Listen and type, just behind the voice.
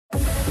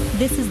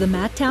This is the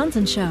Matt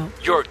Townsend Show.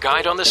 Your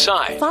guide on the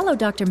side. Follow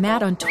Dr.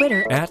 Matt on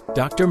Twitter At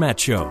Dr. Matt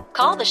Show.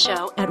 Call the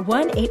show at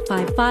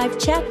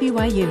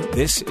 1-855-CHAT-BYU.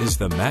 This is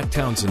the Matt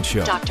Townsend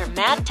Show. Dr.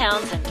 Matt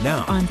Townsend.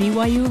 Now on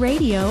BYU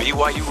Radio.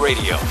 BYU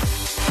Radio.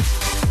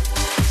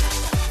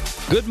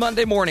 Good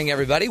Monday morning,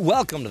 everybody.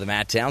 Welcome to the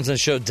Matt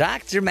Townsend Show.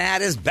 Dr.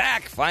 Matt is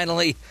back,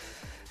 finally,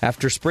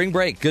 after spring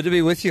break. Good to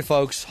be with you,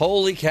 folks.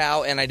 Holy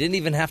cow. And I didn't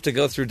even have to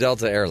go through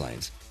Delta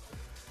Airlines,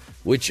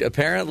 which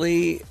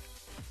apparently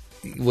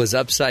was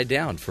upside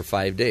down for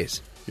 5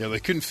 days. Yeah, they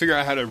couldn't figure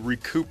out how to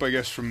recoup, I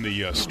guess, from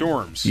the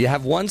storms. You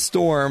have one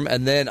storm,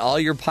 and then all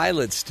your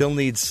pilots still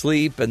need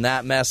sleep, and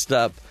that messed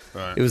up.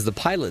 Right. It was the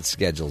pilot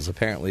schedules,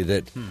 apparently,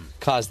 that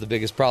caused the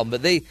biggest problem.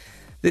 But they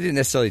didn't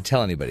necessarily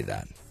tell anybody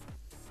that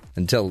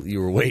until you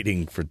were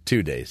waiting for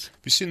 2 days.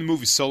 Have you seen the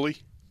movie Sully?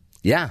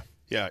 Yeah.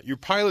 Yeah, your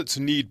pilots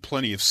need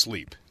plenty of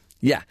sleep.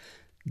 Yeah.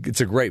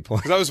 It's a great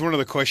point. That was one of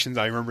the questions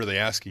I remember they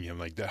asking him,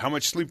 like, how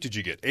much sleep did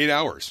you get? 8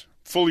 hours,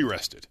 fully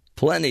rested.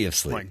 Plenty of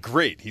sleep. Like,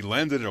 great. He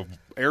landed an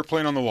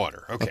airplane on the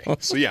water. Okay.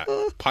 So, yeah,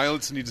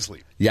 pilots need to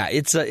sleep. Yeah,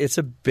 it's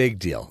a big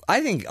deal.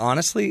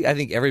 Honestly, I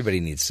think everybody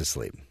needs to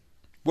sleep.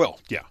 Well,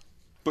 yeah.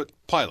 But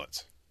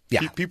pilots.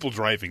 Yeah. People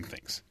driving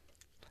things.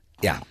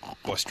 Yeah.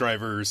 Bus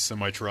drivers,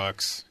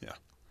 semi-trucks. Yeah.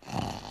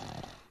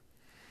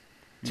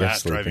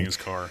 Jeff's Matt driving sleeping. his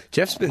car.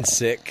 Jeff's been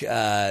sick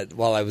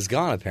while I was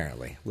gone,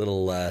 apparently.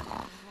 Little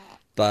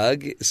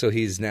bug, so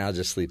he's now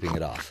just sleeping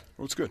it off.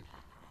 Oh, it's good.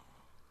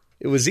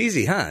 It was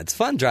easy, huh? It's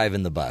fun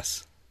driving the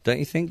bus. Don't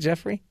you think,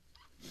 Jeffrey?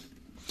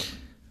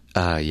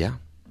 Yeah.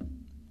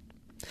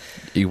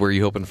 Were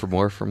you hoping for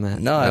more from that?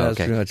 No, that was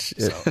pretty much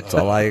it. That's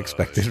all I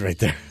expected right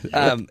there.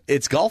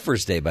 It's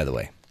Golfers' Day, by the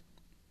way.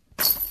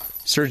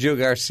 Sergio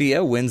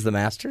Garcia wins the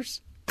Masters.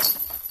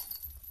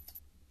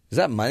 Is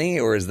that money,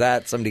 or is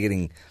that somebody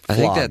getting flogged? I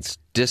think that's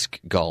disc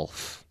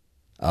golf.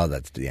 Oh,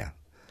 yeah.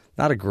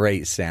 Not a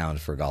great sound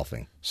for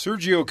golfing.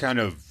 Sergio kind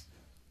of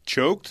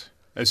choked,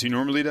 as he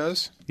normally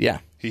does. Yeah.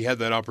 He had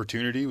that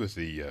opportunity with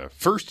the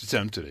first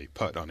attempt at a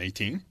putt on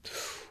 18.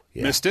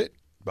 Yeah. Missed it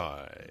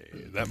by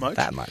that much.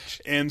 That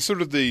much. And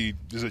sort of is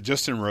it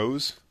Justin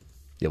Rose?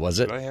 Yeah, was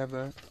it? Did I have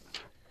that?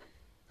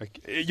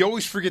 You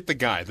always forget the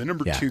guy, the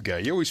number 2 guy.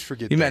 You always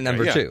forget You that meant guy.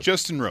 number 2.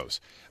 Justin Rose.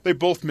 They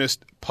both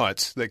missed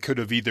putts that could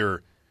have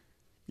either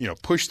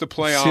pushed the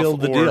playoff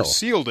Sealed the or deal.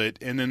 sealed it,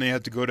 and then they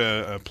had to go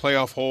to a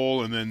playoff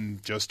hole, and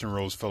then Justin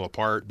Rose fell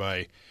apart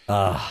by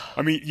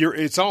I mean,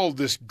 it's all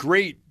this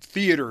great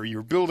theater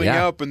you're building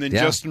up, and then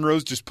Justin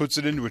Rose just puts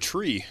it into a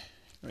tree.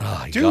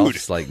 Oh, Dude.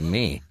 golf's like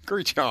me.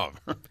 Great job.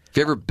 Have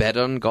you ever bet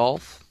on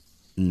golf?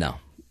 No.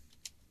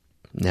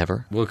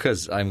 Never. Well,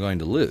 because I'm going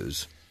to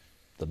lose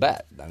the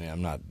bet. I mean,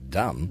 I'm not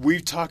dumb.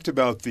 We've talked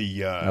about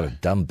the Not a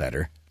dumb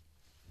better.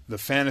 the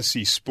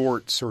fantasy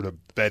sport sort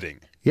of betting.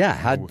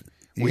 Yeah,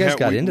 you guys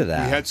got into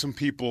that. We had some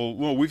people,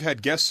 we've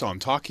had guests on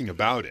talking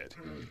about it.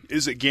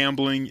 Is it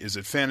gambling? Is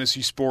it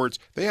fantasy sports?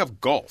 They have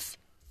golf.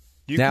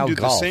 You Now can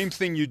do golf. the same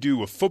thing you do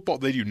with football.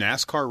 They do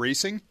NASCAR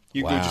racing.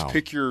 You can just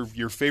pick your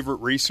favorite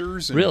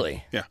racers. And,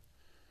 Really? Yeah.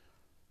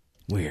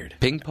 Weird.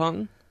 Ping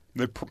pong?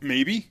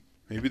 Maybe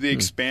they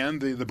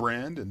expand the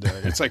brand, and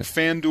it's like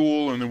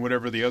FanDuel and then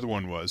whatever the other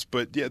one was.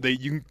 But yeah,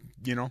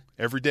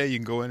 every day you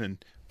can go in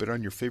and bet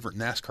on your favorite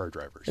NASCAR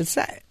drivers. It's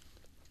that.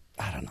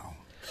 I don't know.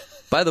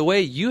 By the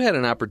way, you had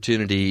an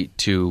opportunity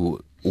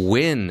to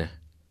win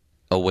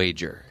a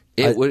wager.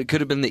 It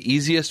could have been the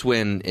easiest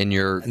win in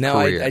your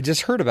career. I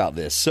just heard about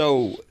this.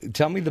 So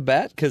tell me the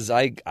bet, because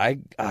I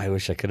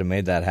wish I could have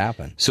made that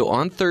happen. So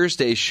on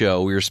Thursday's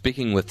show, we were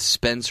speaking with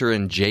Spencer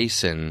and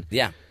Jason.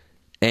 Yeah.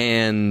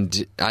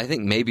 And I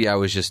think maybe I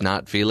was just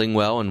not feeling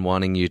well and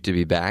wanting you to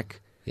be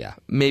back. Yeah.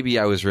 Maybe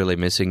I was really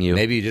missing you.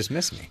 Maybe you just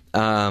missed me.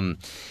 And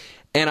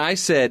I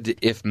said,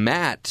 if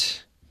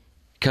Matt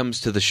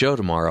comes to the show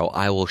tomorrow,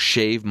 I will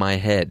shave my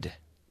head.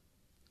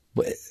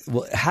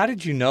 Well, how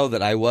did you know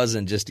that I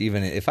wasn't just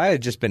even – if I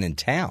had just been in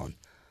town,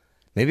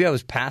 maybe I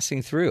was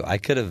passing through. I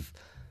could have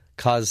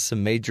caused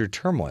some major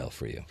turmoil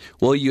for you.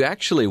 Well, you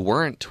actually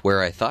weren't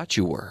where I thought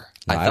you were.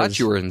 No, I thought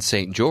you were in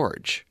St.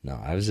 George. No,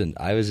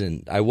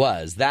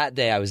 that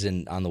day I was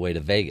on the way to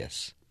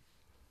Vegas.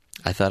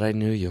 I thought I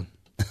knew you.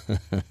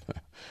 And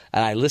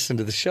I listened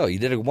to the show. You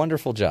did a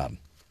wonderful job.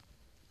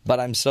 But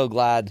I'm so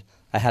glad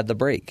I had the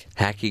break.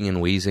 Hacking and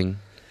wheezing.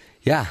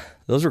 Yeah,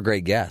 those were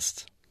great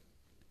guests.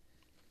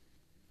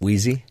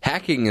 Wheezy?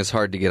 Hacking is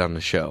hard to get on the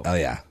show. Oh,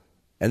 yeah.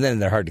 And then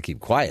they're hard to keep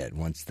quiet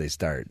once they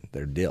start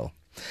their deal.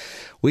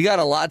 We got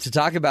a lot to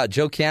talk about.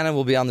 Joe Cannon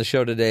will be on the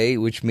show today,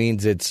 which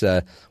means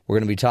we're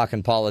going to be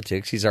talking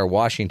politics. He's our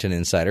Washington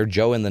insider.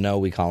 Joe in the know,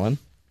 we call him.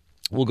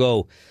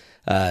 We'll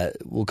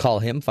call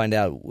him, find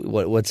out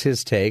what's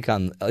his take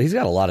on. He's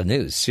got a lot of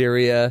news.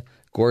 Syria,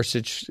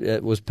 Gorsuch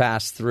was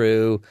passed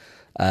through.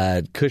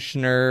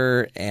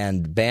 Kushner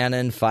and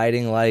Bannon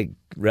fighting like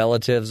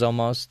relatives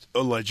almost.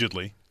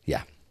 Allegedly.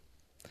 Yeah.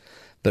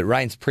 But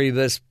Reince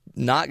Priebus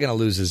not going to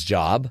lose his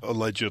job.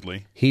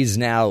 Allegedly. He's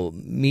now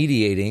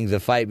mediating the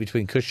fight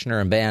between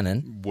Kushner and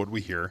Bannon. What we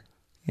hear.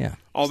 Yeah.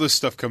 All this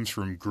stuff comes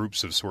from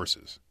groups of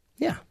sources.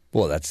 Yeah.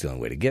 Well, that's the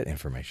only way to get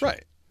information.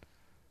 Right.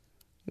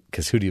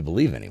 because who do you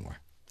believe anymore?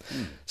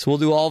 So we'll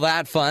do all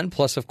that fun,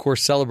 plus, of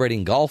course,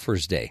 celebrating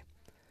Golfers' Day.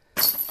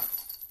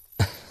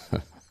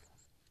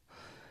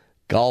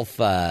 Golf.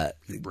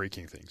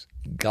 Breaking things.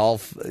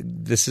 Golf,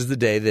 this is the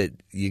day that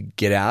you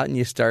get out and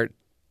you start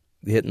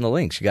hitting the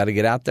links. You got to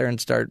get out there and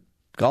start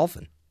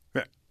golfing.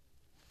 Yeah.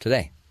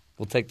 Today.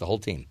 We'll take the whole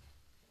team.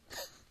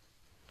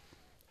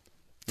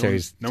 No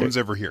one's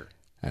ever here.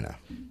 I know.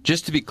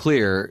 Just to be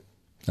clear,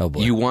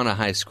 you want a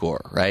high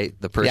score, right?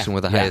 The person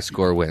with the highest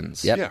score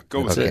wins. Yep. Yeah,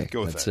 go with it. it.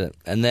 Go with That's that. it.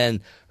 And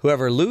then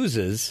whoever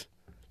loses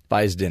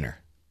buys dinner.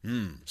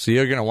 So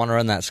you're going to want to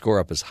run that score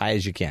up as high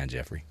as you can,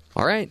 Jeffrey.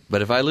 All right.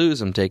 But if I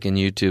lose, I'm taking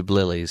you to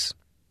Lily's.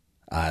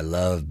 I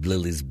love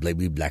Lily's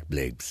Baby Black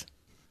Blabes.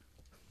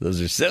 Those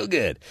are so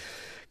good.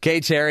 Okay,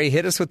 Terry,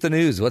 hit us with the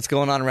news. What's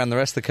going on around the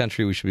rest of the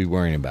country we should be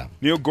worrying about?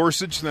 Neil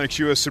Gorsuch, the next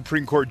U.S.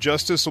 Supreme Court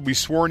Justice, will be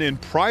sworn in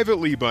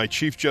privately by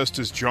Chief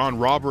Justice John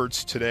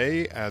Roberts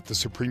today at the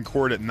Supreme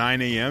Court at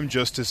 9 a.m.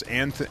 Justice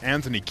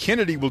Anthony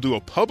Kennedy will do a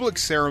public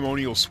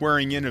ceremonial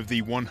swearing in of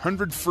the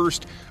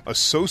 101st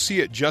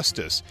Associate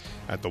Justice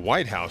at the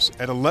White House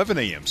at 11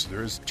 a.m. So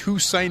there's two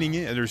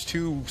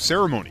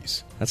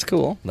ceremonies. That's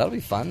cool. That'll be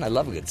fun. I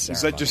love a good ceremony.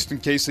 Is that just in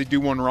case they do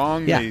one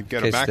wrong? Yeah, They've got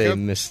in a case backup? they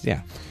missed,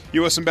 yeah.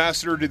 U.S.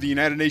 Ambassador to the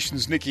United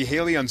Nations Nikki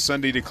Haley on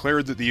Sunday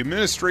declared that the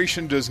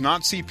administration does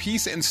not see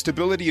peace and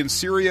stability in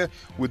Syria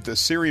with the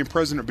Syrian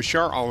President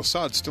Bashar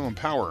al-Assad still in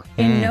power.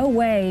 In no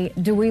way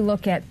do we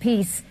look at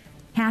peace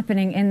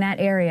happening in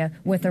that area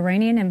with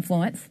Iranian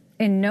influence.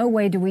 In no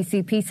way do we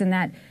see peace in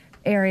that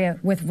area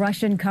with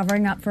Russian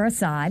covering up for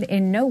Assad.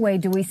 In no way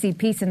do we see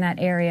peace in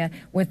that area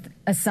with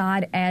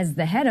Assad as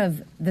the head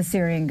of the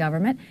Syrian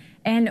government.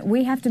 And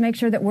we have to make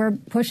sure that we're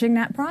pushing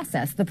that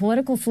process. The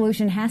political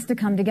solution has to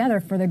come together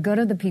for the good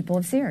of the people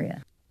of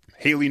Syria.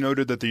 Haley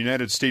noted that the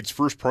United States'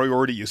 first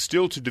priority is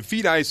still to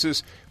defeat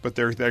ISIS, but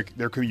there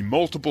could be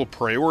multiple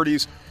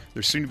priorities.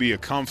 There seemed to be a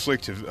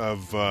conflict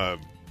of the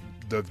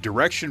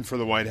direction for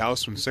the White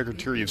House when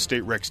Secretary of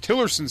State Rex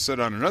Tillerson said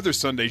on another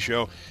Sunday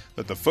show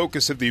that the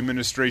focus of the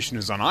administration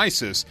is on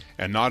ISIS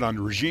and not on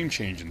regime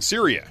change in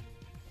Syria.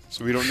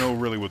 So we don't know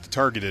really what the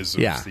target is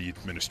of the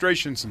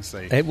administration since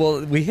they... Hey,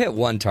 well, we hit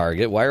one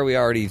target. Why are we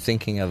already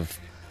thinking of...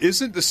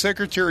 Isn't the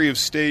Secretary of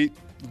State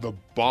the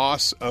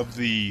boss of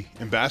the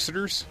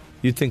ambassadors?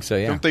 You'd think so,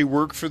 yeah. Don't they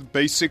work for...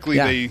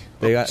 Basically,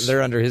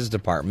 they're under his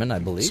department, I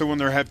believe. So when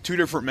they have two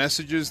different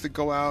messages that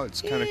go out,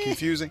 it's kind of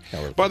confusing.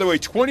 By the way,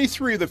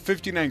 23 of the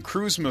 59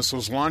 cruise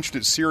missiles launched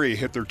at Syria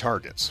hit their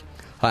targets.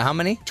 How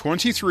many?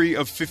 23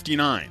 of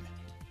 59.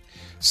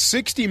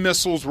 60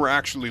 missiles were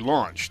actually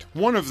launched.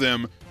 One of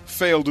them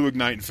failed to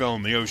ignite and fell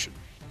in the ocean.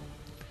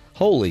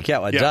 Holy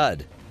cow, a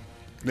dud.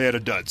 They had a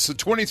dud. So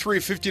 23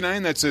 of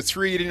 59, that's a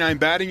 389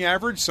 batting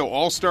average, so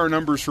all-star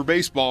numbers for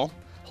baseball.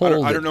 I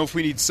don't know if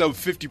we need sub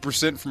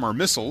 50% from our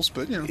missiles,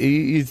 but you know.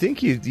 You'd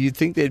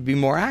think they'd be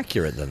more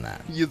accurate than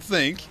that. You'd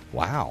think.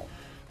 Wow.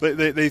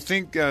 They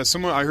think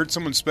I heard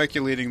someone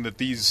speculating that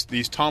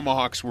these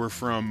Tomahawks were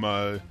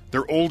from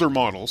their older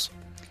models.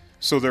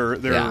 So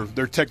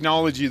their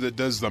technology that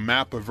does the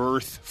map of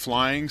Earth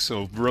flying,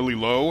 so really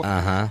low,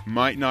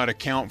 might not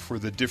account for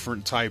the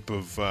different type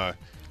of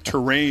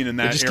terrain in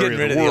that area of the world. Just getting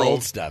rid of the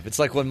old stuff. It's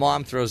like when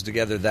Mom throws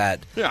together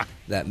that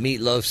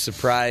meatloaf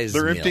surprise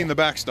They're meal. emptying the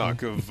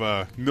backstock of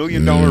 $1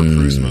 million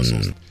cruise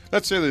missiles.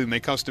 That's the other thing. They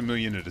cost $1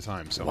 million at a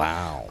time. So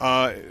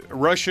wow.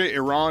 Russia,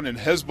 Iran, and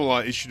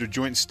Hezbollah issued a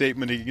joint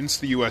statement against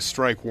the U.S.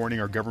 strike,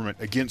 warning our government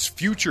against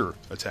future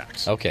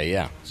attacks. Okay,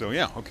 yeah. So,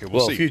 okay,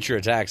 we'll see. Future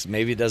attacks,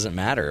 maybe it doesn't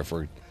matter if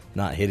we're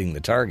not hitting the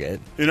target.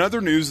 In other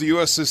news, the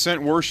U.S. has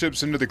sent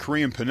warships into the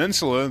Korean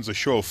Peninsula as a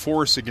show of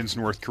force against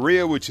North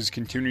Korea, which is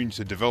continuing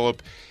to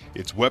develop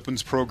its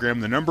weapons program.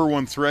 The number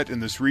one threat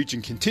in this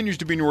region continues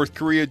to be North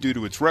Korea due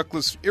to its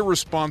reckless,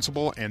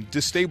 irresponsible, and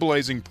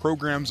destabilizing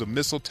programs of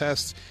missile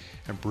tests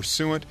and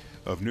pursuit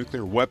of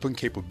nuclear weapon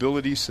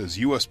capabilities, says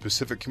U.S.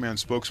 Pacific Command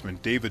spokesman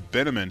David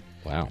Benneman.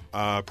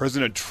 Wow.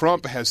 President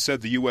Trump has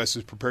said the U.S.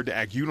 is prepared to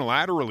act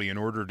unilaterally in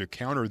order to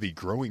counter the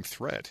growing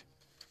threat.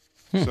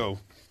 So,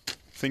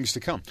 things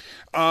to come.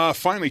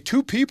 Finally,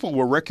 2 people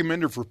were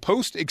recommended for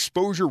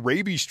post-exposure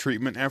rabies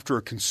treatment after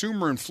a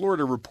consumer in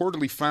Florida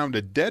reportedly found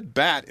a dead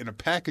bat in a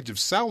package of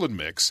salad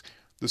mix.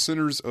 The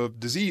Centers of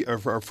Disease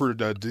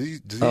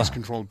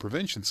Control and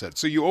Prevention said.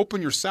 So you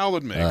open your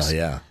salad mix.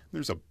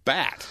 There's a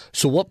bat.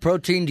 So what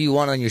protein do you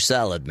want on your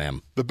salad,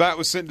 ma'am? The bat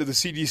was sent to the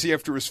CDC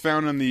after it was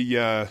found on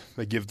the,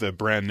 they give the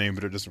brand name,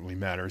 but it doesn't really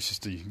matter. It's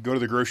just you go to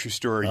the grocery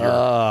store,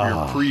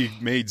 your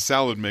pre-made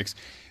salad mix.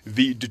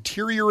 The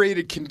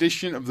deteriorated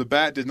condition of the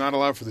bat did not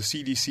allow for the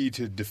CDC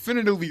to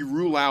definitively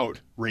rule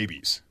out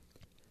rabies.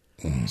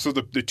 So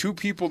the 2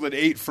 people that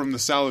ate from the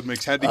salad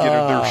mix had to get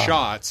their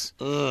shots.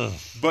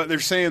 But they're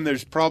saying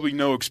there's probably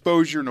no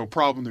exposure, no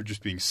problem. They're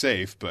just being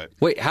safe. But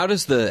wait, how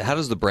does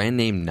the brand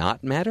name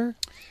not matter?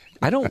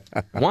 I don't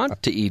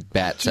want to eat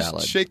bat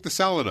salad. Just shake the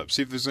salad up.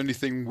 See if there's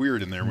anything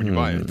weird in there when you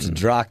buy it. It's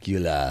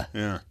Dracula.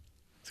 Yeah.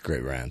 It's a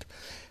great brand.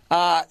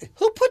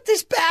 Who put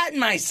this bat in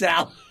my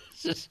salad?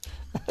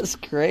 That's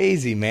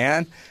crazy,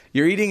 man.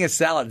 You're eating a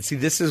salad. See,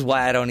 this is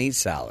why I don't eat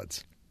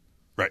salads.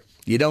 Right.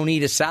 You don't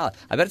eat a salad.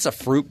 I bet it's a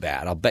fruit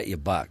bat. I'll bet you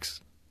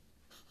bucks.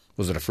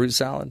 Was it a fruit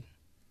salad?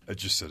 I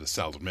just said a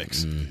salad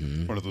mix.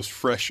 One of those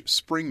fresh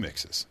spring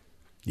mixes.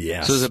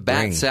 Yeah. So is a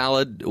bat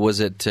salad, was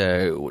it,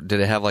 did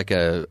it have like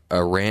a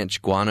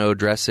ranch guano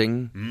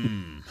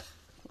dressing?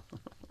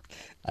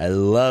 I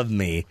love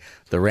me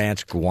the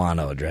ranch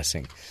guano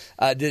dressing.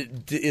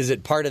 Is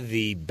it part of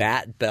the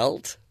bat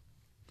belt?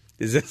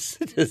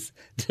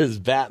 Does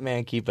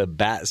Batman keep a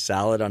bat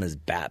salad on his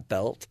bat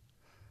belt?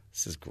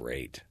 This is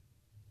great.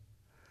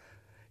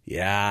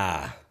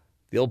 Yeah.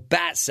 The old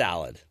bat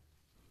salad.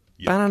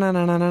 Yep.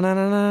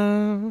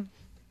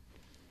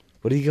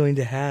 What are you going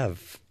to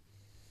have?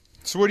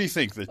 So what do you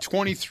think? The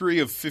 23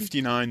 of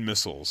 59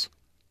 missiles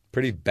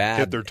Pretty bad.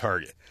 hit their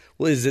target.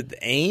 Well, is it the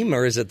aim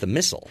or is it the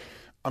missile?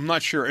 I'm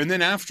not sure. And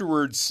then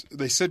afterwards,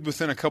 they said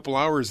within a couple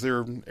hours,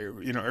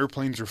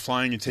 airplanes were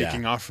flying and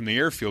taking off from the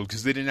airfield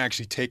because they didn't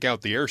actually take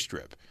out the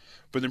airstrip.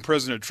 But then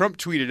President Trump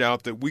tweeted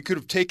out that we could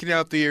have taken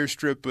out the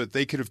airstrip, but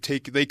they could have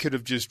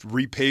just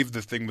repaved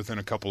the thing within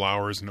a couple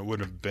hours, and it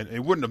wouldn't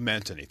have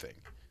meant anything.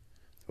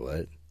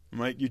 What?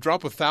 Right? You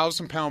drop a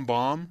 1,000-pound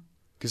bomb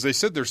because they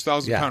said there's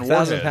 1,000-pound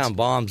warheads. 1,000-pound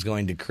bomb's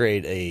going to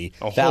create a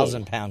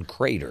 1,000-pound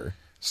crater.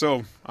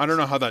 So I don't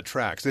know how that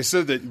tracks. They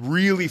said that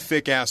really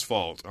thick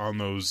asphalt on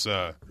those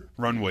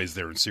runways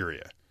there in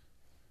Syria.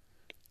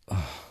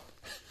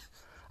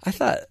 I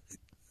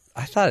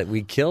thought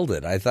we killed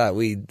it. I thought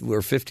we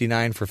were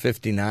 59 for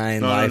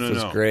 59. Life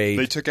was great.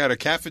 They took out a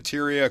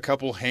cafeteria, a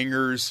couple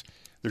hangars.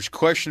 There's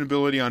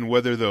questionability on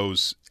whether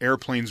those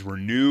airplanes were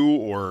new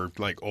or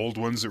like old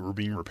ones that were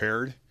being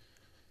repaired.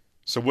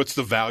 So what's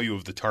the value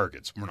of the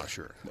targets? We're not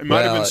sure. It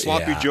might have been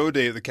Sloppy Joe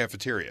Day at the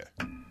cafeteria.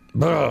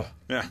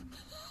 Yeah.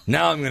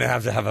 Now I'm going to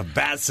have a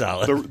bat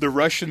salad. The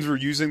Russians were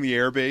using the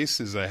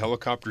airbase as a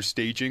helicopter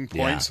staging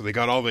point, so they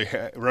got all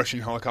the Russian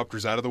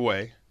helicopters out of the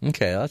way.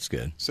 Okay, that's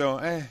good. So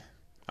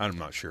I'm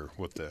not sure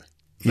what the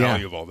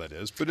value of all that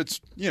is. But it's,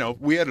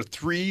 we had a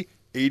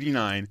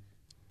 389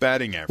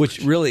 batting average. Which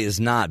really is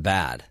not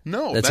bad.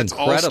 No, that's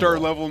incredible. all-star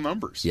level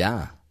numbers.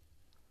 Yeah.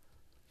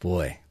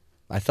 Boy,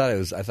 I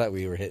thought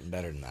we were hitting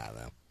better than that,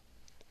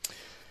 though.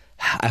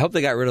 I hope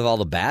they got rid of all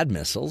the bad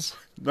missiles.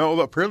 No,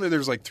 apparently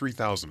there's like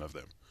 3,000 of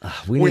them.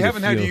 We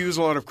haven't had to use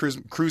a lot of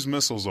cruise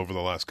missiles over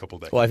the last couple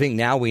days. Well, I think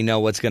now we know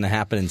what's going to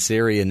happen in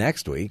Syria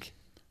next week.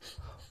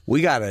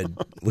 We gotta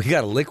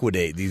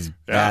liquidate these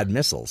bad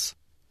missiles.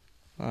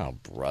 Oh,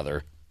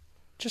 brother!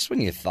 Just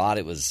when you thought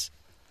it was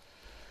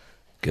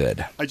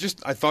good,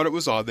 I thought it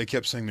was odd. They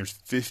kept saying there's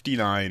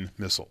 59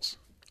 missiles.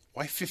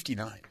 Why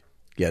 59?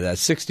 Yeah, that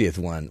 60th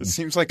one. It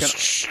seems like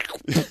it's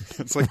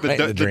like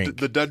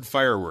the dud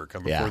firework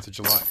on the 4th of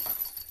July.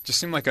 Just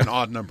seemed like an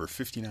odd number,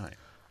 59.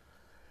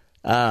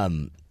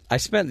 I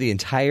spent the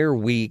entire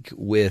week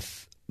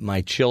with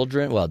my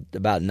children, well,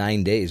 about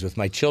 9 days, with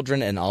my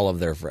children and all of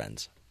their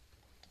friends.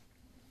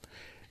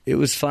 It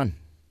was fun.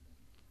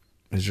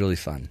 It was really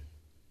fun.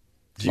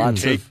 Do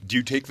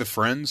you take the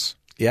friends?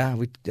 Yeah,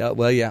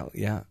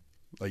 yeah.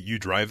 Like you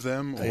drive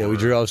them? Or? Yeah, we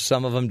drove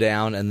some of them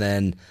down, and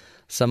then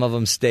some of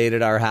them stayed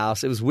at our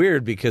house. It was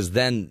weird because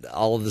then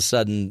all of a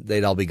sudden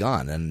they'd all be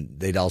gone, and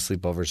they'd all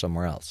sleep over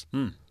somewhere else.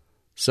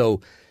 So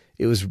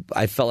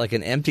I felt like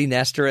an empty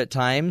nester at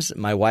times.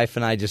 My wife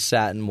and I just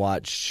sat and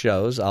watched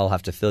shows. I'll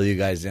have to fill you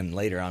guys in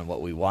later on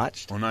what we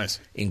watched. Oh,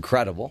 nice.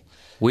 Incredible.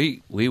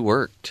 We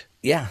worked.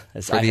 Yeah.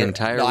 For the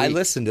entire week. I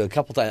listened to a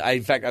couple times.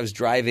 In fact, I was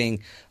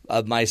driving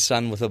my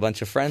son with a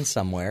bunch of friends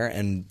somewhere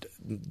and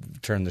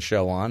turned the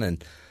show on,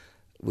 and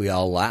we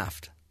all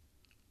laughed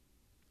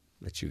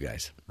at you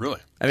guys. Really?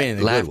 I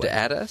mean, laughed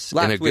at us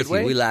laughed in a good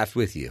way? We laughed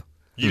with you.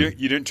 You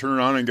didn't turn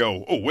it on and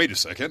go, oh, wait a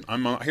second,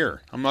 I'm not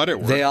here. I'm not at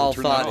work. They all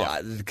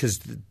thought, because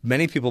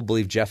many people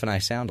believe Jeff and I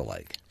sound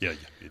alike. Yeah,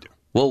 you do.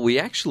 Well, we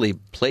actually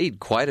played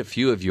quite a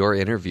few of your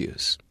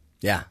interviews.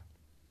 Yeah.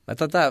 I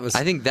thought that was...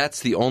 I think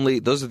those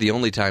are the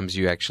only times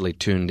you actually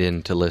tuned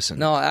in to listen.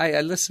 No,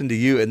 I listened to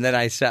you, and then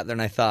I sat there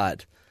and I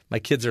thought, my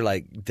kids are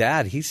like,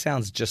 Dad, he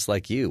sounds just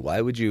like you. Why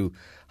would you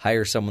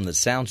hire someone that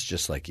sounds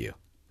just like you?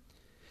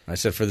 I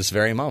said, for this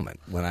very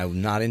moment, when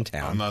I'm not in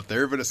town. I'm not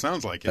there, but it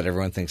sounds like it. But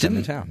everyone thinks I'm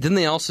in town. Didn't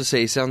they also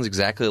say he sounds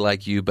exactly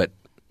like you, but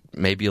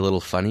maybe a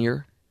little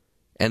funnier?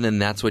 And then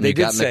that's when you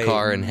got in the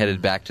car and headed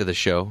back to the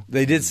show?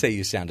 They did say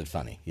you sounded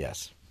funny,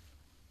 yes.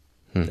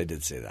 They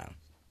did say that.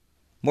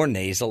 More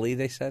nasally,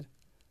 they said.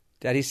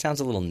 Dad, he sounds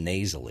a little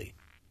nasally.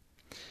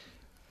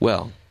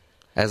 Well,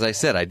 as I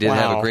said, I did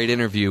have a great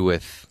interview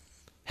with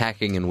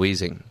Hacking and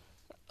Wheezing.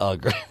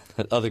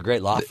 The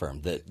great law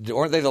firm.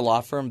 Weren't they the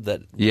law firm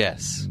that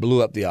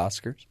blew up the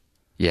Oscars?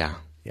 Yeah.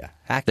 Yeah.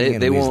 Hacking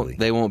and Weasley.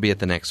 They won't be at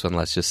the next one,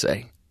 let's just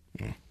say.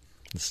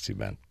 That's too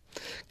bad.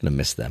 Going to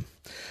miss them.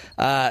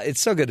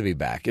 It's so good to be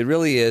back. It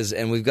really is.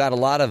 And we've got a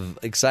lot of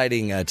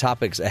exciting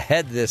topics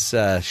ahead this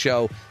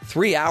show.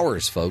 3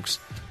 hours, folks.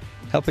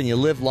 Helping you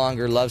live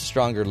longer, love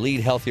stronger,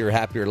 lead healthier,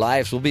 happier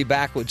lives. We'll be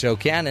back with Joe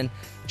Cannon.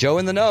 Joe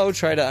in the Know.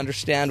 Try to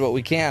understand what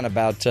we can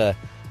about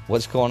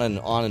what's going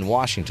on in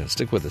Washington.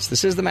 Stick with us.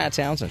 This is the Matt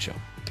Townsend Show.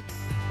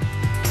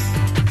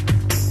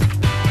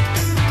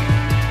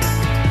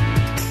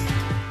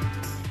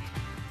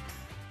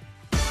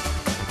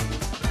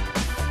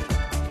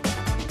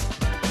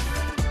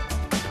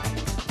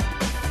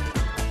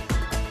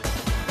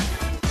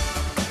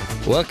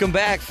 Welcome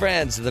back,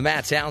 friends, to the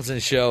Matt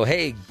Townsend Show.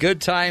 Hey, good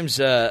times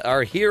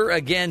are here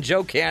again.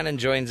 Joe Cannon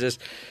joins us.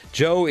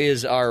 Joe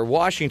is our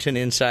Washington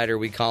insider,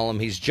 we call him.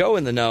 He's Joe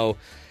in the know.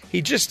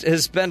 He just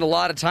has spent a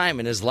lot of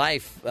time in his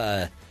life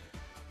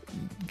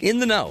in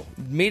the know,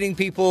 meeting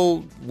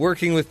people,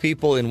 working with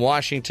people in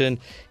Washington.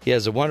 He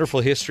has a wonderful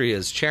history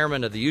as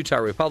chairman of the Utah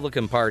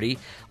Republican Party,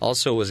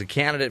 also was a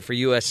candidate for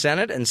U.S.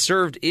 Senate, and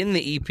served in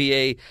the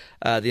EPA,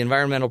 the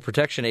Environmental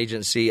Protection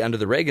Agency, under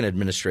the Reagan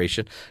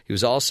administration. He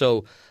was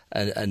also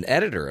an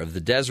editor of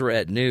the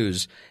Deseret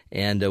News,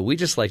 and we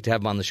just like to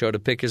have him on the show to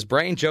pick his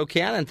brain. Joe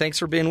Cannon, thanks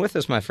for being with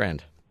us, my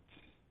friend.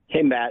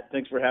 Hey, Matt.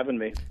 Thanks for having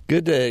me.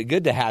 Good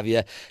to have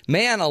you.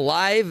 Man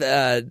alive,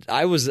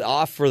 I was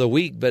off for the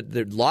week, but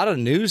a lot of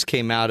news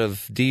came out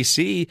of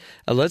D.C.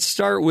 Let's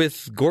start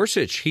with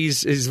Gorsuch.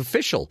 He's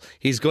official.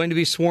 He's going to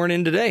be sworn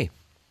in today.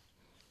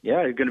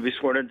 Yeah, he's going to be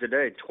sworn in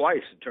today,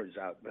 twice, it turns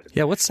out. But,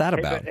 yeah, what's that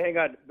about? Hang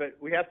on, but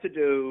we have to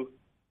do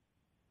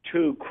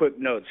two quick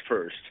notes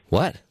first.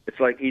 What? It's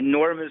like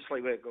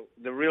enormously,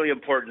 the really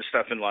important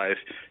stuff in life.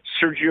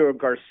 Sergio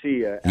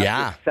Garcia,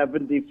 after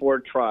 74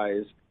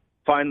 tries,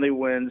 finally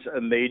wins a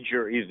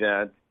major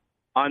event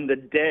on the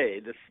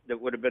day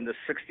that would have been the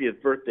 60th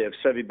birthday of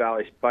Seve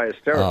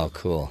Ballesteros. Oh,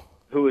 cool.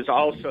 Who is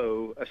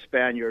also a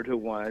Spaniard who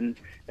won.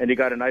 And he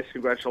got a nice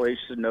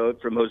congratulations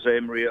note from Jose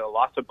Maria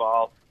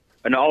Olazabal,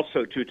 and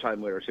also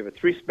two-time winners. So we have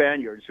three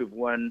Spaniards who've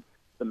won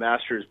the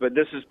Masters, but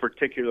this is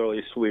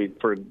particularly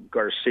sweet for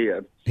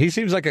Garcia. He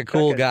seems like a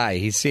cool guy.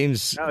 He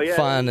seems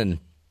fun. And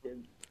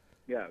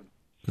yeah.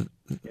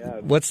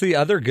 What's the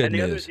other good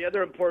news? The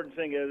other important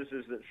thing is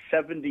that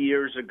 70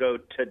 years ago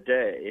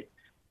today,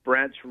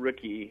 Branch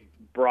Rickey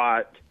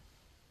brought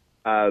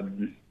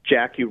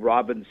Jackie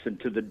Robinson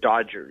to the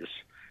Dodgers.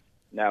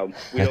 Now,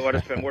 we don't want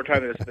to spend more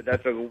time on this, but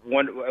that's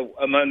one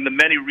among the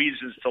many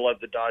reasons to love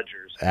the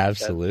Dodgers.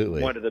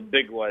 Absolutely. That's one of the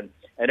big ones.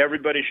 And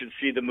everybody should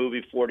see the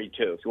movie 42.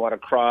 If you want to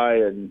cry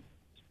and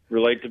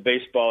relate to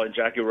baseball and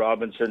Jackie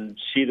Robinson,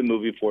 see the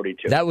movie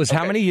 42. That was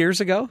how many years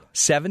ago?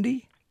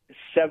 70?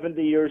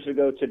 70 years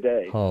ago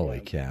today. Holy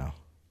cow.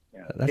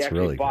 Yeah. That's he actually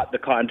really bought the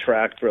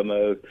contract from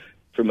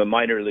a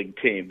minor league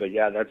team, but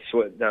yeah, that's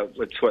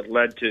what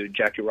led to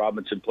Jackie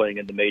Robinson playing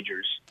in the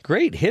majors.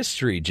 Great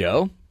history,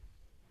 Joe.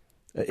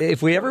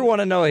 If we ever want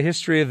to know a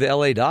history of the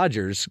LA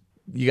Dodgers,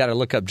 you got to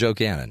look up Joe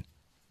Cannon.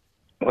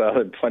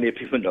 Well, plenty of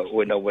people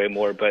would know way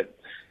more, but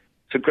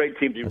it's a great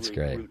team to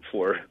root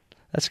for.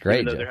 That's great.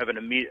 Even though they're having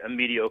a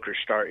mediocre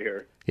start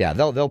here. Yeah,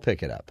 they'll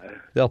pick it up.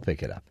 They'll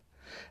pick it up.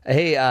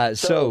 Hey,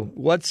 so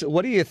what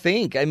do you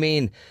think? I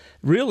mean,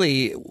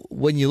 really,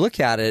 when you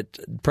look at it,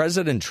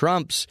 President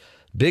Trump's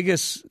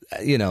biggest,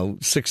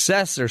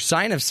 success or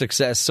sign of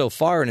success so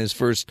far in his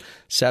first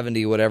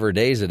 70 whatever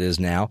days it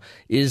is now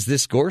is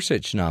this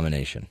Gorsuch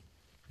nomination.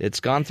 It's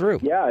gone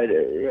through. Yeah,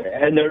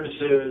 and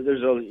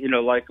there's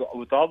a like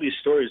with all these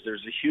stories,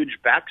 there's a huge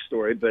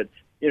backstory, but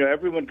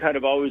everyone kind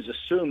of always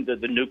assumed that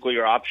the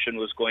nuclear option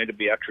was going to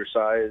be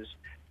exercised.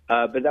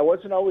 But that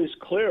wasn't always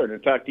clear. And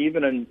in fact,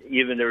 even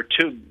there were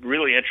two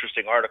really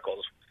interesting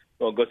articles.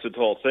 We'll go through the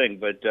whole thing,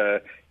 but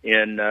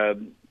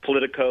in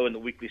Politico and the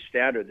Weekly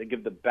Standard, they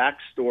give the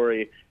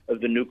backstory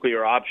of the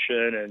nuclear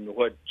option and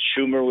what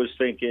Schumer was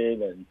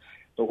thinking and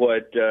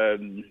what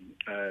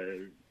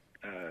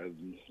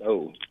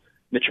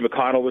Mitch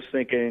McConnell was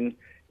thinking.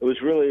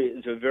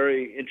 It's a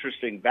very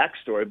interesting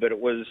backstory, but it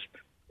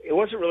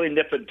wasn't really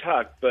nip and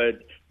tuck.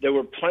 But there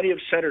were plenty of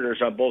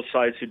senators on both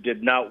sides who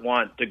did not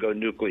want to go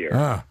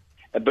nuclear.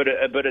 But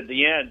at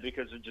the end,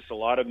 because of just a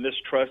lot of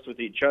mistrust with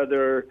each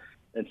other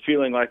and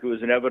feeling like it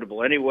was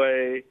inevitable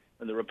anyway,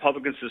 and the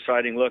Republicans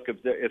deciding, look,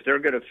 if they're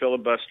going to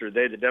filibuster,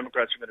 the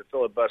Democrats are going to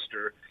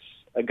filibuster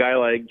a guy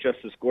like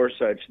Justice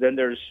Gorsuch, then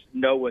there's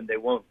no one they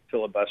won't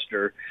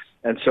filibuster.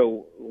 And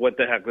so what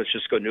the heck, let's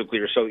just go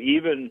nuclear. So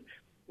even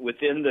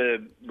within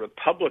the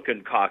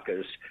Republican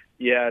caucus,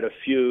 you had a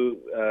few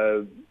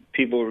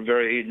people who were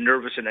very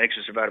nervous and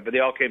anxious about it, but they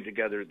all came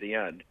together at the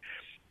end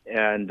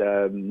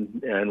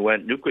and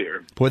went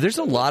nuclear. Boy, there's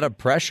a lot of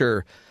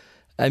pressure.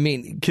 I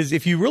mean, because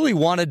if you really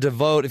wanted to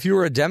vote, if you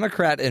were a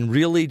Democrat and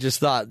really just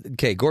thought,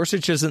 okay,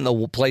 Gorsuch isn't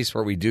the place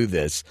where we do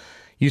this,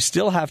 you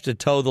still have to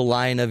toe the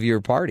line of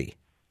your party.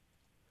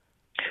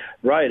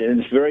 Right, and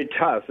it's very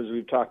tough, as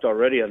we've talked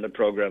already on the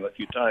program a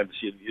few times.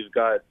 You've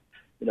got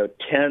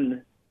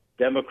 10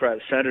 Democrat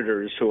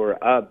senators who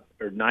are up,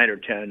 or 9 or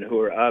 10,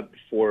 who are up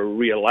for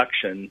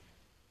re-election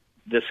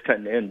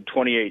in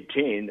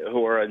 2018,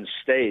 who are in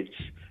states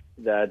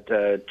that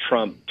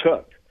Trump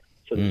took.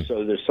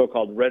 So they're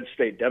so-called red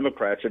state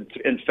Democrats. And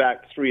in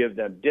fact, 3 of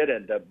them did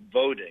end up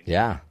voting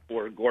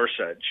for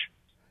Gorsuch.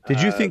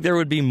 Did you think there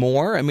would be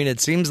more? I mean, it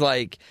seems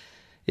like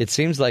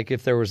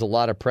if there was a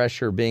lot of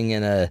pressure being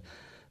in a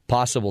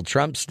possible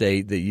Trump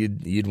state that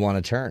you'd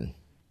want to turn.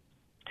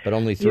 But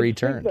only 3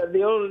 turned.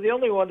 The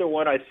only other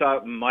one I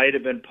thought might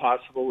have been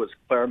possible was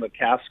Claire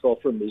McCaskill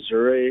from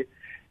Missouri.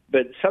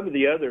 But some of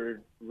the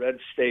other red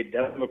state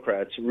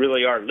Democrats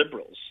really are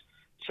liberals.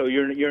 So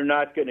you're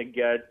not going to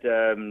get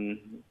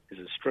is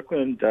it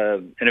Strickland?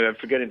 Anyway, I'm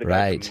forgetting the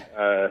guy. Right.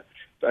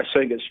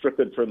 saying it's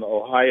Strickland from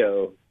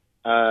Ohio,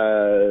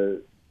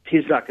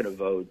 he's not going to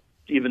vote,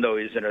 even though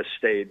he's in a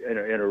state, in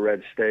a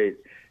red state.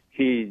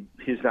 He's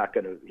not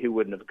going to. He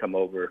wouldn't have come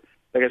over.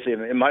 Like I say,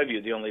 in my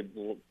view, the only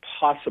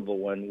possible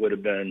one would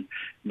have been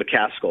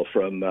McCaskill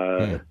from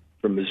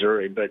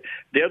Missouri. But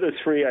the other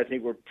three, I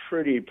think, were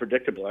pretty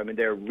predictable. I mean,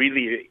 they're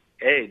really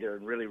they're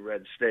in really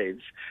red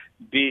states.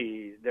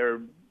 B, they're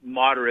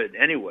moderate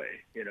anyway.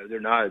 You know, they're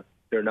not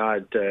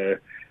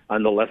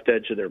on the left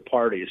edge of their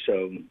party.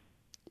 So.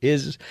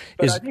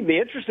 But I think the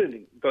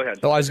interesting. Go ahead.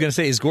 Oh, I was going to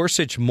say, is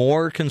Gorsuch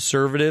more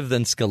conservative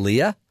than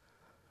Scalia?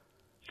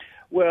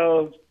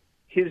 Well,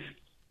 he's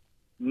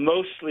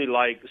mostly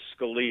like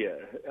Scalia.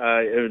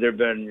 There have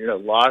been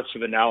lots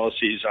of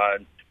analyses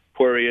on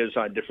where he is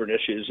on different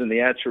issues, and the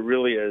answer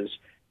really is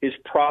he's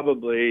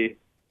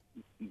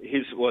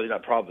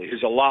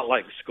a lot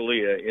like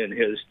Scalia in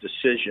his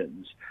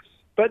decisions.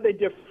 But they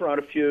differ on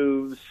a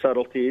few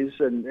subtleties,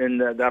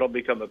 and that'll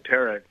become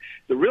apparent.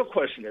 The real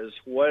question is,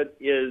 what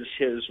is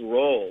his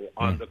role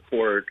on the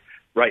court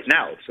right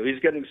now? So he's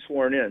getting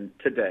sworn in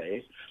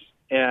today,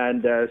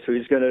 and so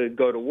he's going to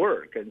go to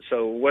work. And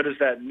so what does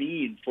that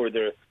mean for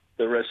the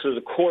rest? So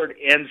the court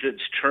ends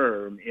its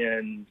term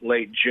in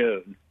late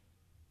June.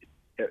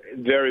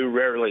 Very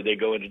rarely they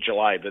go into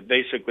July, but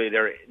basically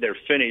they're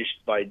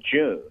finished by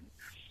June.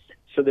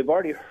 So they've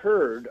already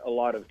heard a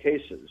lot of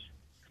cases.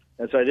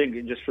 And so I think,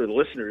 just for the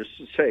listeners'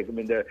 sake, I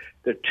mean, the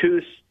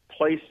two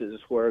places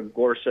where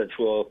Gorsuch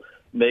will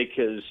make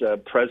his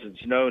presence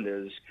known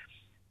is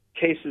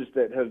cases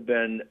that have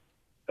been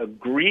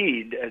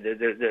agreed,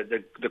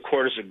 the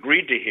court has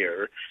agreed to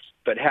hear,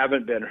 but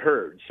haven't been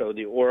heard. So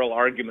the oral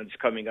arguments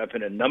coming up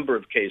in a number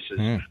of cases,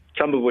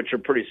 some of which are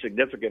pretty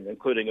significant,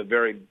 including a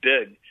very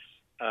big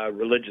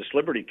religious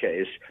liberty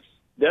case.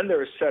 Then there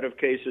are a set of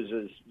cases,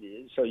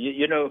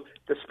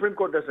 the Supreme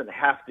Court doesn't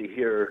have to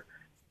hear,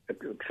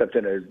 except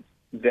in a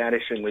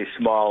vanishingly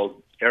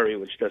small area,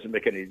 which doesn't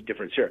make any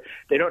difference here.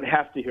 They don't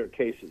have to hear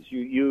cases.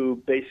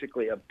 You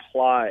basically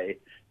apply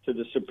to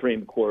the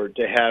Supreme Court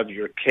to have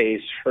your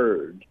case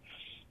heard.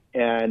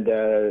 And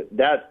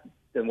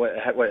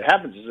what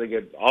happens is they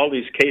get all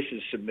these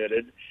cases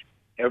submitted.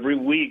 Every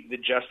week the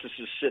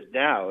justices sit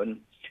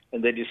down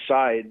and they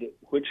decide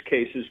which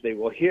cases they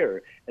will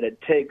hear. And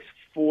it takes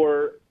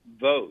 4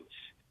 votes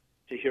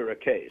to hear a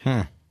case.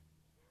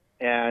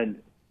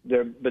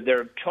 But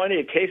there are plenty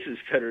of cases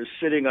that are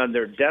sitting on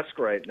their desk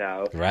right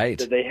now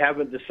that they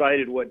haven't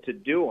decided what to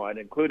do on,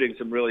 including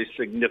some really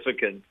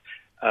significant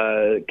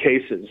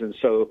cases. And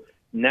so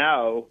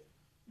now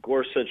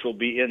Gorsuch will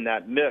be in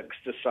that mix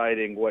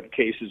deciding what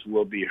cases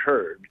will be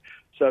heard.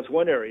 So that's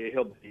one area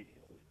he'll be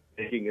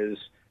making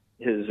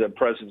his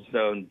presence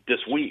known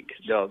this week.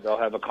 They'll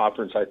have a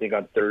conference, I think,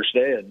 on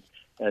Thursday,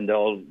 and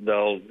they'll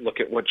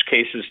look at which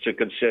cases to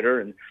consider,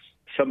 and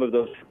some of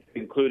those,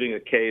 including a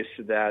case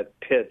that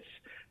pits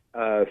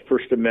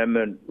First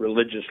Amendment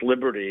religious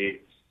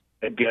liberty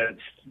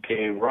against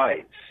gay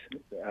rights,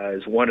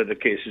 is one of the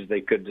cases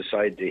they could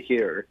decide to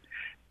hear.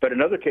 But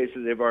another case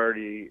that they've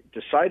already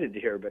decided to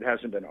hear but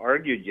hasn't been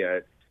argued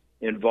yet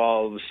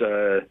involves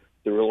the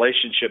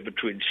relationship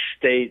between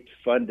state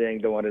funding.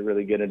 Don't want to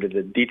really get into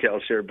the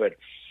details here, but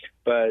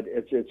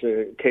it's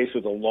a case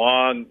with a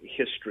long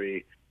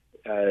history,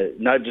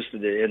 not just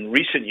in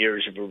recent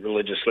years of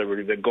religious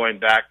liberty, but going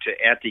back to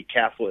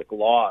anti-Catholic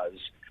laws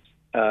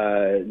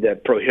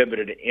that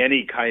prohibited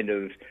any kind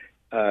of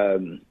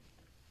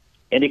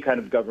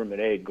government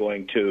aid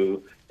going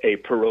to a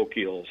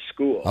parochial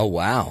school. Oh,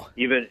 wow!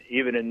 Even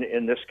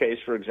in this case,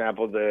 for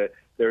example,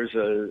 there's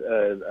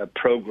a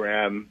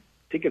program,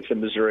 I think it's in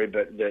Missouri,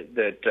 but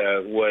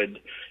that would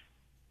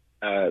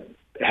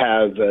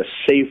have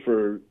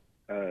safer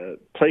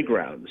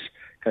playgrounds,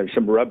 kind of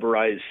some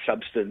rubberized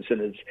substance,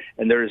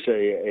 and there's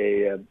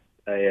a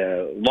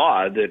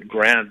law that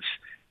grants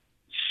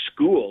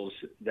schools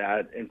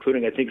that,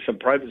 including I think some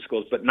private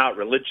schools, but not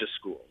religious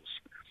schools,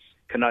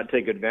 cannot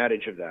take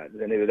advantage of that.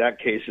 And that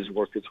case has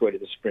worked its way to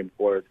the Supreme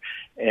Court,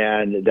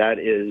 and that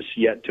is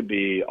yet to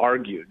be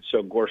argued.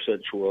 So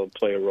Gorsuch will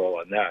play a role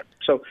on that.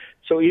 So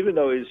even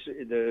though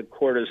the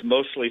court is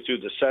mostly through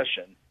the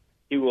session,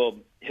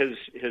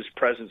 his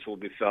presence will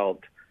be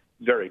felt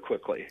very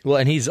quickly. Well,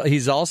 and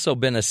he's also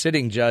been a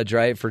sitting judge,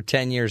 right, for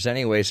 10 years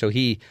anyway. So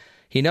he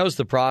knows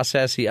the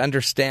process. He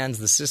understands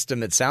the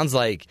system. It sounds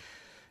like,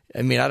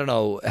 I mean, I don't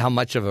know how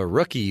much of a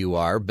rookie you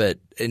are, and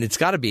it's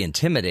got to be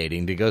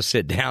intimidating to go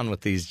sit down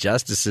with these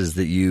justices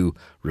that you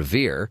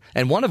revere,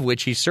 and one of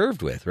which he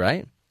served with,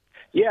 right?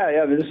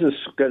 Yeah. I mean,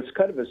 it's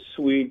kind of a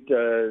sweet,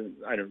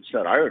 it's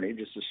not irony,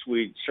 just a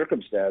sweet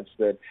circumstance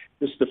that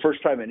this is the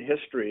first time in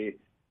history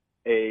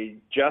a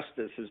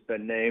justice has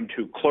been named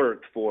who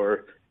clerked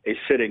for a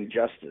sitting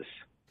justice.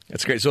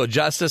 That's great. So a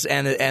justice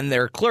and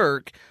their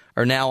clerk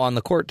are now on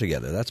the court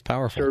together. That's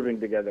powerful.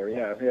 Serving together,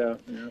 yeah.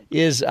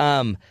 Is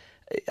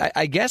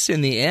I guess in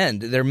the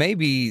end, there may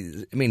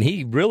be. I mean,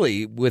 he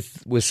really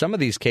with some of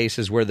these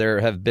cases where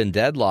there have been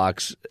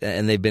deadlocks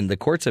and the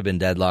courts have been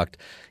deadlocked,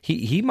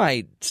 he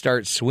might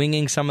start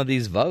swinging some of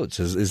these votes.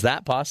 Is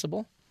that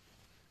possible?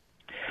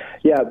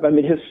 Yeah, I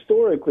mean,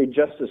 historically,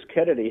 Justice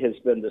Kennedy has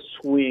been the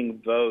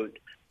swing vote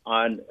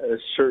on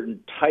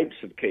certain types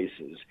of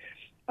cases.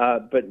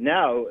 But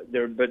now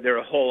there are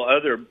a whole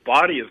other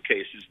body of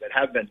cases that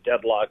have been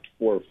deadlocked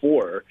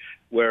 4-4,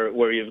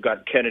 where you've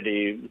got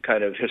Kennedy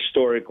kind of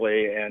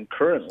historically and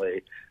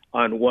currently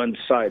on one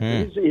side.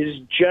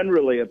 He's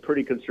generally a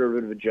pretty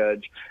conservative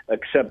judge,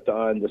 except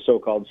on the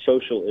so-called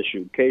social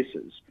issue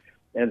cases.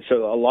 And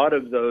so a lot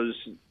of those,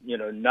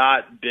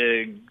 not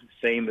big,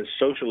 famous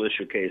social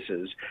issue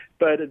cases,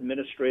 but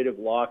administrative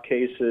law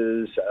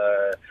cases,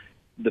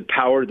 the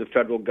power of the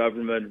federal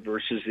government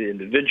versus the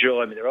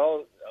individual. I mean, they're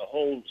all a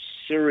whole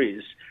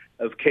series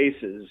of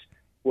cases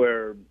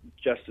where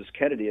Justice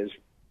Kennedy is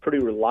pretty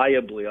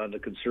reliably on the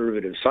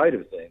conservative side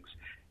of things.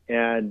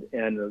 And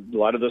a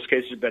lot of those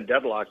cases have been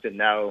deadlocked, and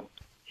now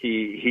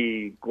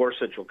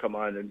Gorsuch will come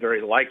on, and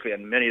very likely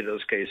in many of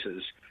those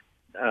cases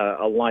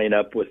line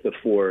up with the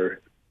four,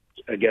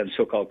 again,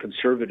 so-called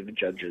conservative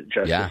justices.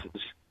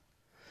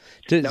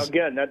 Yeah. Now,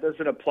 again, that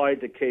doesn't apply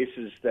to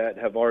cases that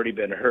have already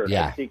been heard.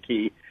 Yeah. I think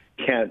he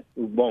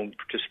won't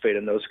participate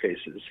in those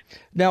cases.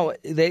 Now,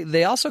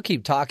 they also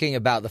keep talking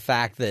about the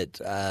fact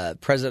that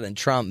President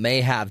Trump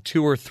may have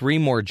 2 or 3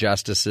 more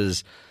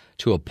justices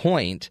to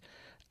appoint.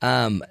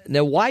 Now,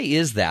 why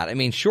is that? I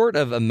mean, short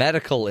of a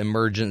medical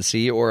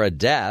emergency or a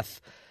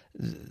death,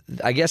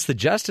 I guess the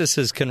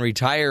justices can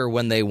retire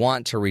when they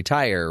want to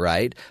retire,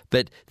 right?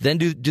 But then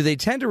do they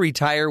tend to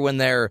retire when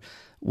they're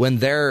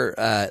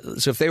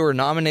so if they were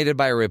nominated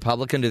by a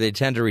Republican, do they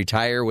tend to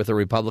retire with a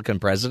Republican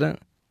president?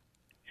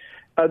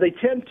 They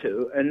tend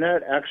to, and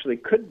that actually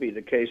could be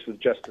the case with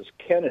Justice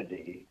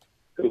Kennedy,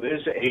 who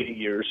is 80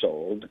 years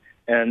old.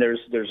 And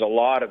there's a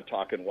lot of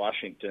talk in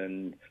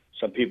Washington.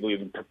 Some people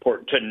even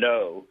purport to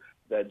know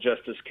that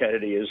Justice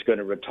Kennedy is going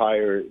to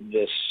retire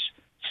this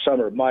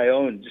summer.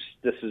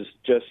 This is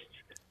just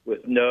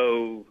with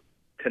no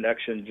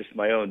connection, just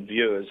my own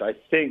view, is I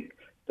think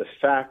the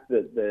fact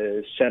that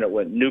the Senate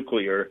went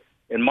nuclear,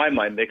 in my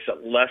mind, makes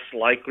it less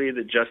likely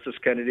that Justice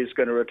Kennedy is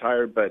going to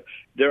retire, but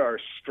there are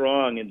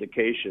strong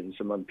indications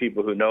among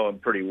people who know him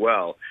pretty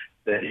well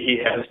that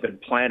he has been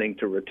planning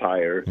to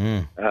retire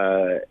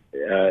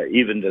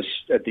even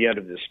at the end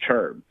of this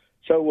term.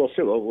 So we'll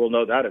see. We'll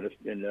know that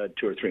in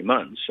 2 or 3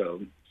 months. So,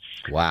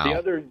 wow.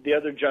 The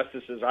other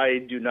justices, I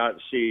do not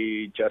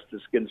see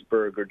Justice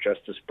Ginsburg or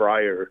Justice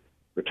Breyer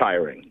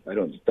retiring. I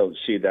don't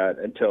see that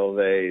until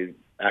they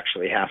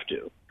actually have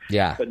to.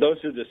 Yeah. But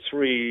those are the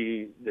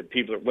 3 that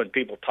when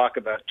people talk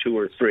about 2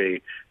 or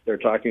 3, they're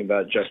talking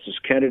about Justice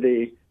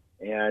Kennedy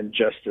and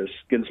Justice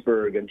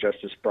Ginsburg and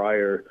Justice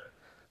Breyer.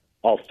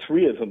 All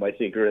 3 of them, I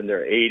think, are in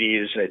their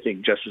 80s, and I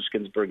think Justice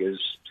Ginsburg is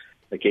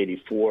like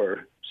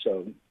 84.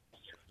 So,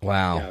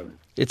 wow, yeah.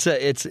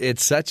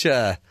 It's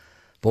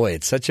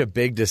such a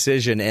big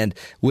decision, and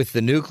with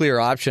the nuclear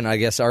option, I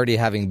guess, already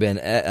having been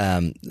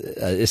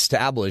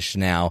established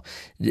now,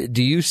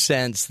 do you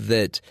sense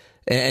that?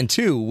 And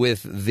 2,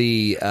 with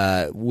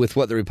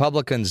what the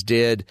Republicans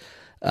did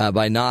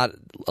by not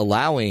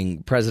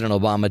allowing President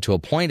Obama to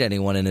appoint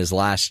anyone in his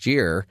last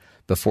year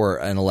before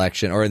an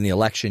election or in the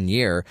election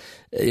year,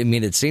 I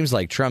mean, it seems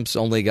like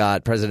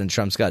President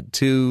Trump's got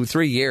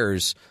 2-3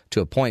 years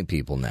to appoint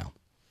people now.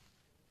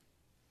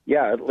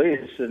 Yeah, at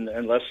least,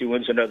 unless he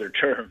wins another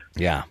term.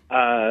 Yeah.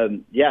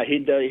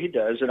 He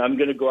does. And I'm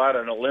going to go out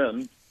on a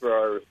limb for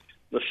our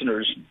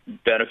listeners'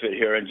 benefit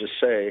here and just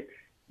say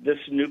this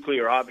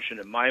nuclear option,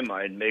 in my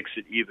mind, makes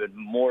it even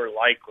more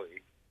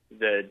likely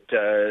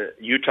that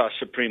Utah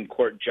Supreme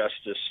Court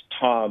Justice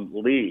Tom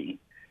Lee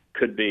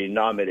could be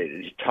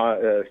nominated.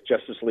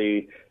 Justice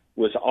Lee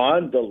was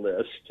on the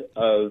list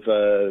of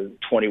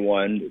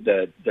 21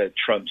 that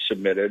Trump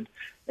submitted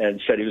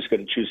and said he was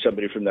going to choose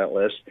somebody from that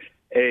list.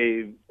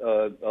 A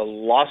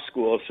law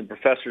school, some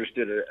professors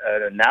did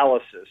an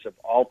analysis of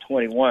all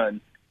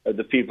 21 of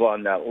the people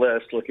on that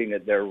list, looking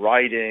at their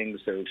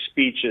writings, their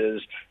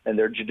speeches, and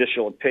their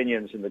judicial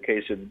opinions in the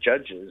case of the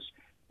judges.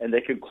 And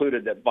they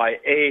concluded that by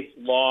a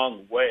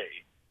long way,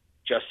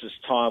 Justice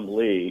Tom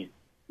Lee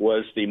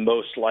was the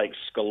most like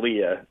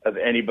Scalia of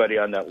anybody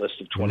on that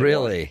list of 21.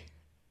 Really?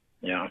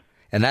 Yeah.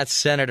 And that's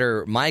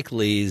Senator Mike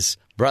Lee's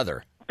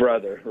brother.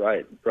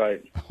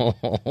 Right.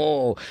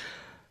 Oh,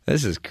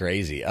 this is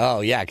crazy.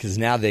 Oh, yeah, because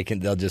now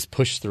they'll just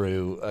push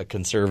through a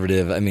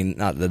conservative. I mean,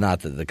 not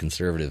that the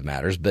conservative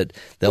matters, but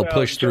they'll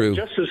push through.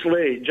 Justice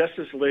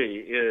Lee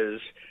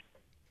is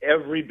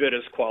every bit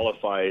as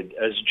qualified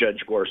as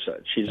Judge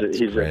Gorsuch. He's a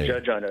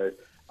judge on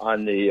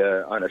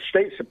a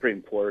state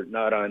Supreme Court,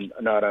 not on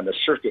a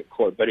circuit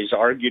court, but he's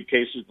argued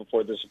cases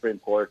before the Supreme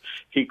Court.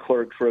 He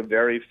clerked for a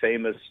very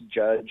famous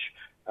judge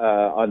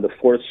on the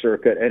Fourth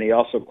Circuit, and he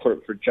also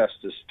clerked for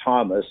Justice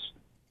Thomas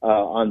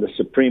on the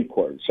Supreme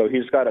Court. So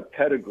he's got a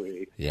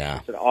pedigree. Yeah.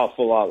 It's an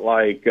awful lot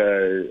like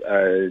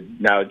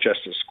now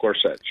Justice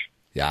Gorsuch.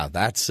 Yeah,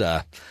 that's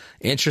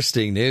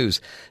interesting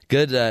news.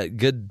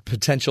 Good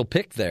potential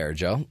pick there,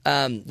 Joe.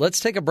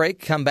 Let's take a break,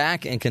 come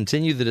back, and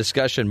continue the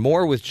discussion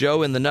more with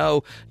Joe in the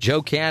Know,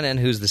 Joe Cannon,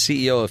 who's the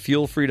CEO of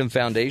Fuel Freedom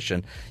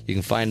Foundation. You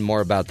can find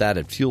more about that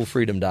at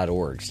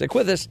fuelfreedom.org. Stick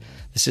with us.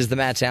 This is the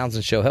Matt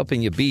Townsend Show,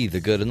 helping you be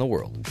the good in the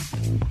world.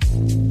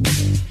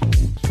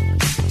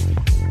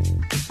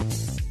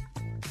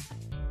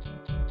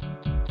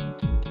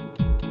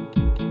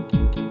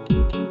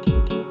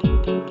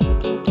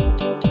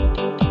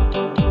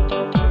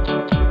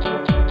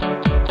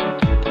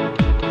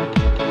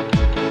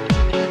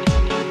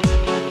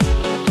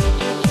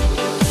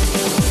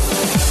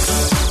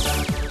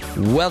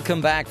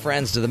 Welcome back,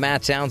 friends, to the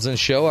Matt Townsend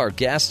Show. Our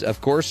guest,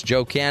 of course,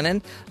 Joe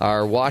Cannon,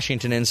 our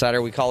Washington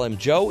insider. We call him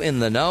Joe in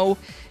the Know,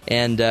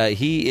 and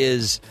he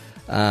has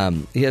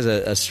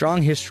a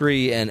strong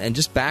history and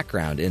just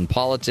background in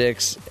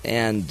politics,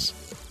 and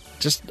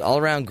just all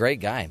around great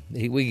guy.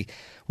 We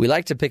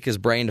like to pick his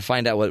brain to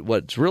find out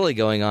what's really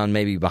going on,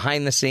 maybe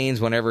behind the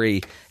scenes, whenever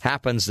he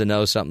happens to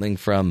know something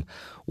from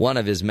one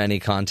of his many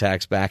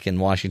contacts back in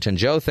Washington.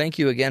 Joe, thank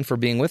you again for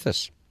being with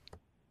us.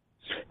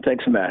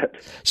 Thanks, Matt.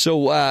 So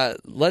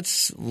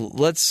let's.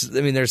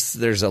 I mean,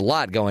 there's a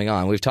lot going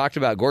on. We've talked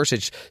about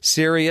Gorsuch,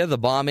 Syria, the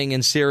bombing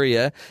in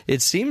Syria.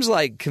 It seems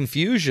like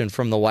confusion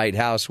from the White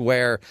House,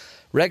 where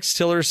Rex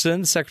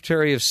Tillerson,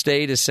 Secretary of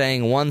State, is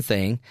saying one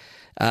thing,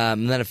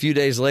 and then a few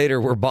days later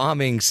we're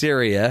bombing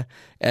Syria,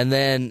 and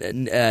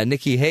then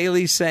Nikki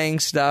Haley saying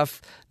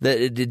stuff that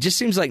it just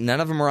seems like none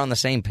of them are on the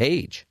same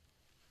page.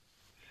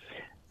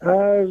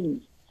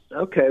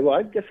 Okay, well,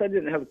 I guess I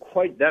didn't have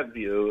quite that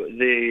view.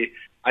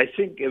 I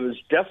think it was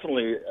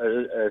definitely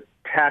a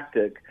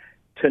tactic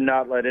to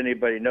not let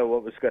anybody know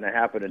what was going to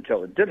happen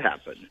until it did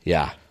happen.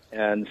 Yeah.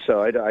 And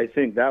so I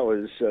think that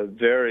was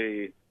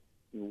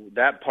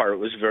that part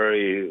was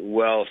very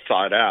well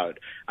thought out.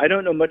 I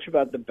don't know much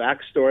about the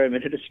backstory. I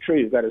mean, it is true.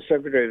 You've got a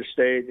Secretary of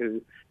State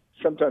who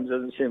sometimes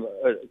doesn't seem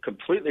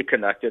completely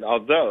connected,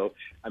 although,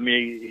 I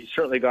mean, he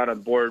certainly got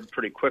on board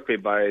pretty quickly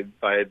by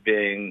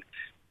being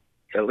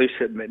at least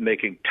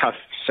making tough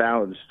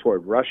sounds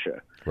toward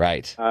Russia.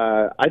 Right.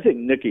 I think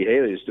Nikki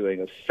Haley is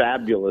doing a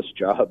fabulous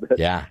job. At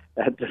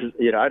this,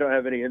 I don't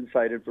have any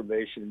inside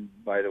information,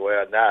 by the way,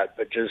 on that,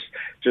 but just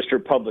her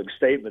public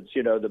statements.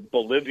 The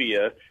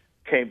Bolivia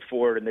came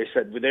forward and they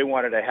said they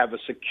wanted to have a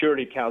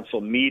Security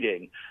Council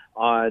meeting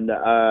on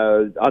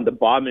the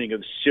bombing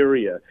of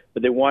Syria,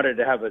 but they wanted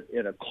to have it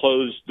in a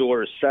closed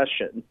door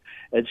session.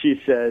 And she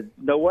said,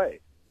 "No way.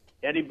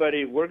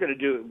 Anybody, we're going to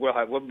do it. We're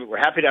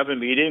happy to have a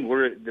meeting.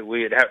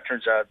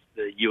 Turns out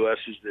the U.S.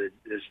 is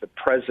the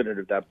president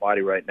of that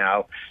body right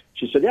now."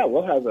 She said, "Yeah,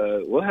 we'll have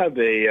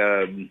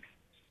an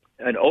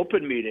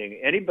open meeting.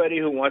 Anybody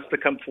who wants to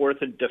come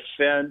forth and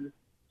defend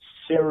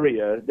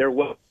Syria, they're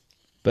welcome.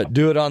 But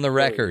do it on the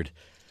record."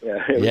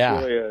 Yeah, it was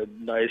really a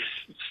nice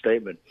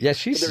statement. Yeah,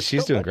 she's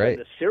doing great.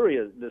 The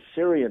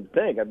Syrian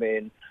thing. I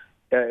mean,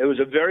 it was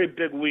a very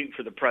big week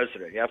for the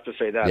president. You have to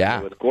say that.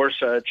 Yeah. With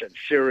Gorsuch and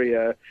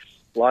Syria.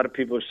 A lot of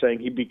people are saying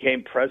he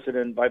became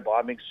president by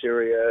bombing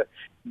Syria.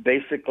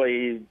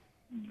 Basically,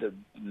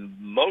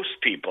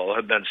 most people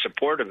have been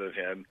supportive of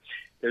him.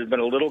 There's been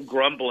a little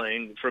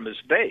grumbling from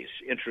his base,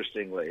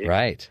 interestingly.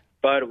 Right.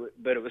 But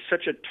it was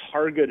such a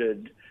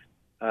targeted,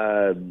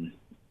 a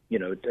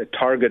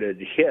targeted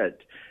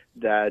hit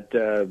that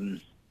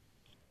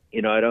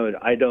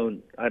I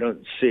don't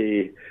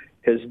see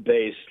his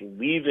base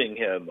leaving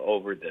him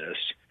over this.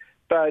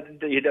 But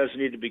he does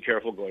need to be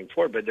careful going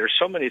forward. But there's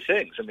so many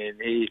things. I mean,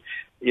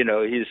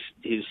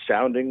 he's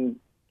sounded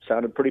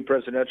pretty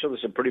presidential.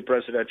 It's a pretty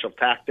presidential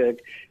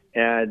tactic,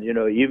 and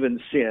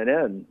even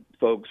CNN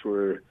folks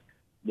were,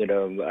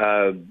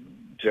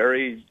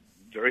 very,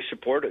 very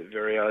supportive,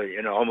 very,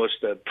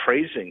 almost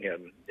praising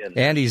him.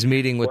 And he's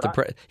meeting with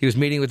he was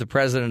meeting with the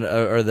president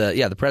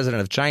the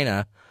president of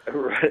China.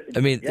 Right. I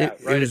mean,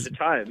 right it at the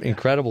time.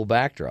 Incredible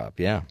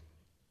backdrop. Yeah.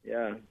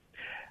 Yeah.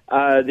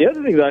 The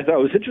other thing that I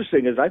thought was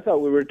interesting is I thought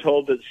we were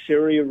told that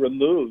Syria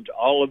removed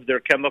all of their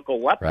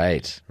chemical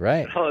weapons.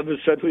 Right. All of a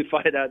sudden we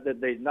find out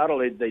that they not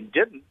only they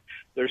didn't,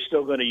 they're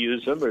still going to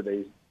use them, or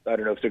I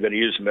don't know if they're going to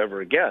use them ever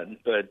again.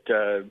 But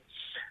so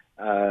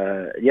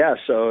I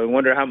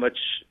wonder how much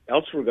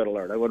else we're going to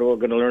learn. I wonder what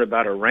we're going to learn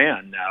about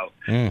Iran now,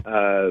 and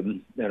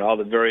all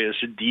the various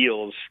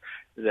deals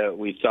that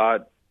we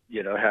thought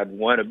had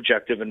one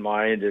objective in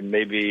mind, and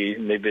maybe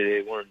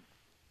they weren't.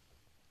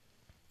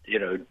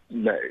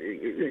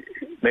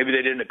 Maybe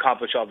they didn't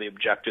accomplish all the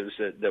objectives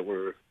that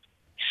were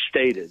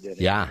stated.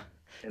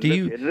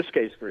 In this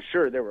case, for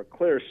sure, there were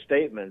clear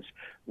statements.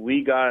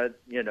 We got,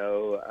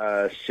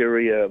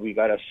 Syria, we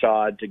got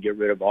Assad to get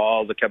rid of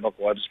all the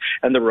chemical weapons,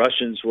 and the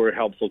Russians were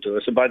helpful to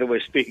us. And by the way,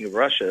 speaking of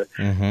Russia,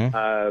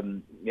 I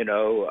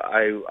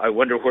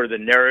wonder where the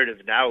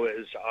narrative now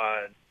is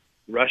on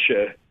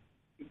Russia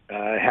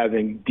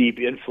having deep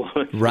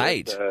influence.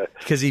 Right,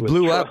 because he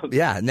blew Trump. up.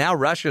 Yeah, now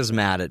Russia's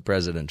mad at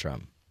President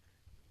Trump.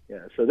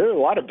 Yeah, so there are a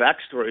lot of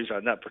backstories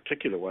on that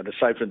particular one,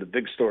 aside from the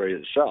big story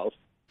itself.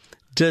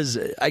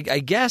 I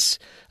guess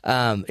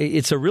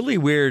it's a really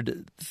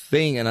weird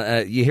thing,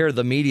 and you hear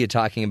the media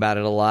talking about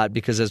it a lot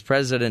because as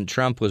President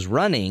Trump was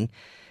running,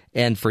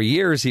 and for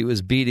years he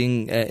was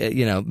beating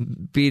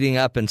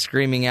up and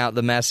screaming out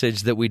the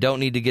message that we don't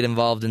need to get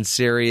involved in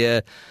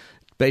Syria,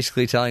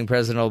 basically telling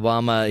President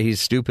Obama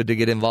he's stupid to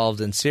get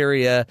involved in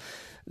Syria.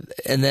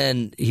 And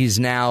then he's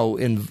now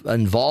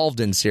involved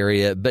in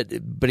Syria, but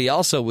he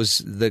also was,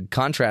 the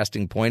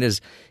contrasting point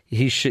is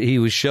he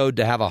was showed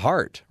to have a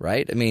heart,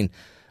 right? I mean,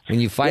 when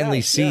you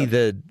finally see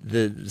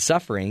the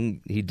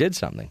suffering, he did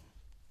something.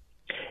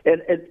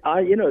 And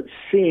it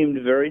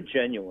seemed very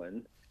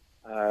genuine.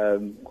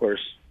 Of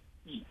course,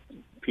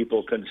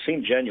 people can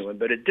seem genuine,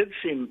 but it did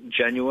seem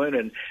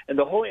genuine, and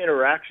the whole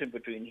interaction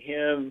between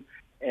him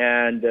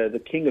and the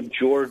King of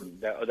Jordan,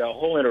 that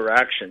whole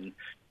interaction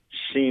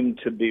seemed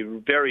to be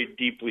very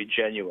deeply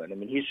genuine. I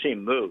mean, he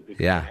seemed moved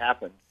because it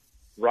happened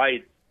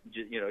right,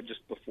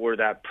 just before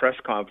that press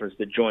conference,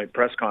 the joint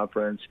press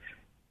conference,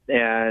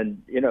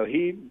 and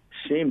he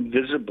seemed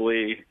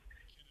visibly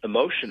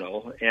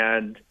emotional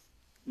and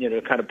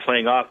kind of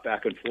playing off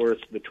back and forth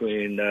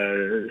between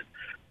the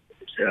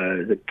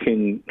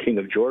King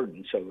of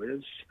Jordan. So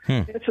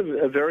it's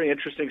a very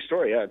interesting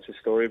story. Yeah, it's a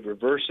story of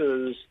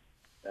reverses,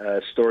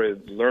 a story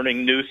of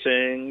learning new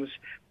things.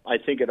 I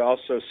think it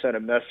also sent a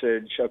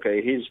message.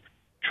 Okay,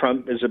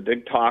 Trump is a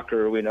big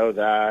talker. We know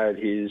that.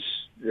 He's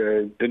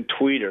a big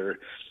tweeter.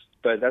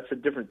 But that's a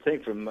different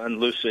thing from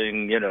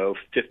unloosing,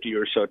 50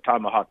 or so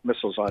Tomahawk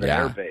missiles on an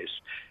airbase.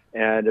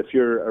 And if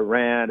you're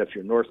Iran, if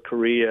you're North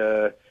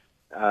Korea,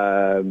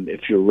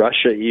 if you're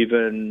Russia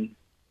even,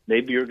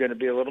 maybe you're going to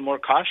be a little more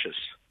cautious.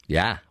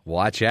 Yeah,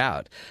 watch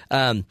out.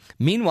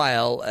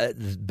 Meanwhile,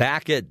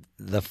 back at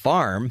the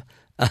farm,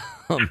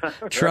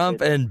 Trump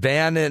and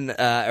Bannon,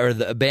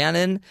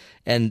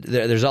 and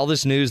there's all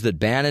this news that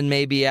Bannon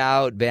may be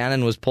out.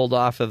 Bannon was pulled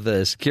off of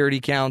the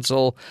Security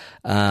Council.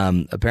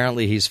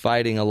 Apparently, he's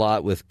fighting a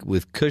lot with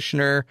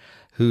Kushner,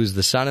 who's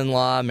the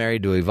son-in-law,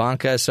 married to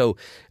Ivanka. So,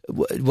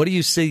 what do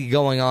you see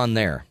going on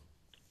there?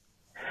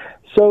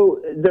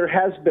 So there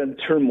has been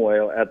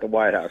turmoil at the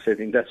White House. I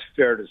think that's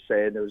fair to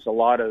say. There's a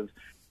lot of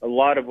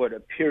what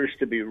appears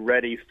to be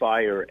ready,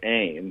 fire,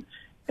 aim.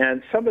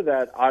 And some of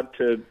that ought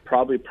to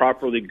probably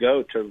properly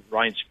go to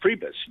Reince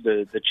Priebus,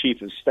 the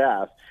chief of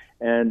staff,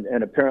 and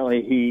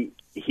apparently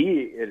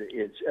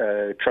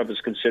Trump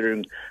is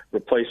considering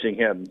replacing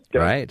him.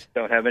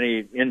 Don't have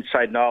any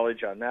inside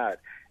knowledge on that.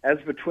 As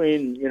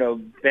between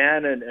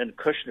Bannon and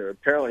Kushner,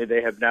 apparently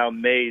they have now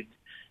made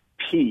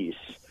peace,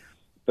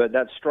 but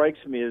that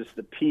strikes me as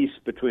the peace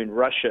between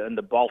Russia and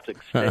the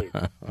Baltic states.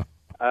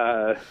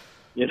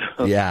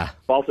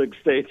 Baltic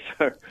states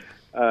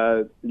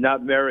are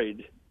not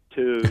married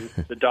to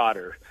the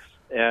daughter.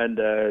 And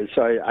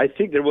so I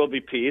think there will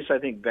be peace. I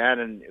think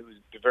Bannon was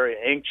very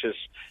anxious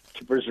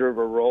to preserve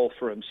a role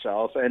for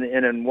himself. And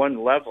in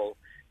one level,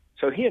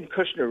 so he and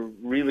Kushner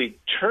really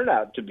turn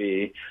out to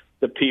be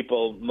the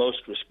people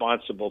most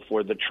responsible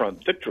for the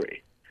Trump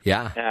victory.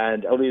 Yeah.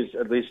 And at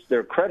least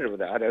they're credited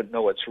with that. I don't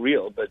know what's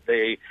real, but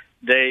they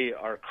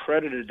are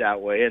credited that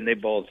way, and they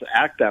both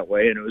act that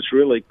way. And it was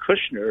really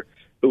Kushner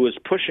who was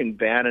pushing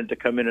Bannon to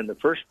come in the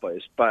first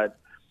place. But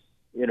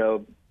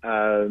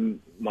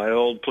my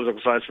old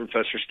political science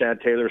professor, Stan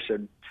Taylor,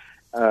 said,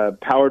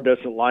 power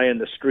doesn't lie in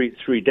the street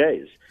 3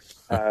 days.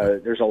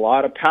 There's a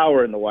lot of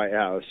power in the White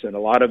House, and a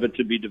lot of it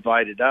to be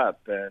divided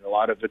up, and a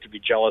lot of it to be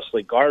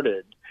jealously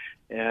guarded.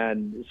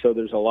 And so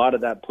there's a lot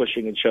of that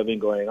pushing and shoving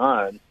going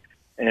on.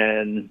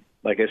 And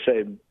like I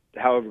say,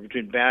 however,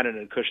 between Bannon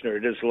and Kushner,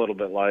 it is a little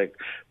bit like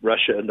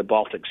Russia and the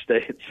Baltic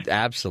states.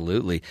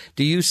 Absolutely.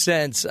 Do you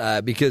sense,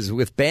 because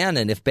with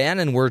Bannon, if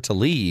Bannon were to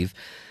leave,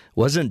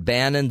 wasn't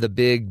Bannon the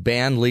big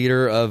band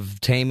leader of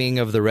taming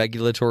of the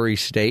regulatory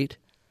state?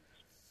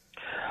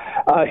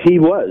 He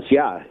was,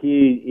 yeah.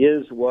 He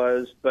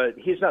was, but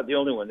he's not the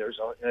only one. There's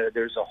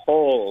a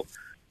whole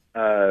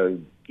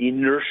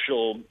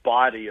inertial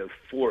body of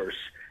force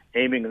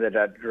aiming in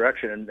that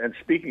direction. And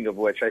speaking of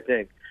which, I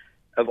think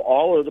of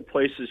all of the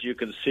places you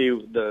can see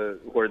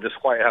where this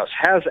White House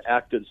has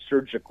acted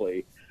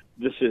surgically,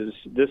 this is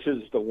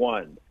the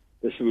one.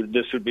 This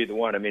would be the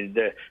one. I mean,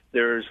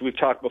 we've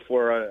talked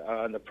before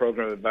on the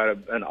program about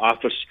an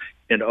office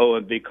in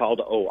OMB called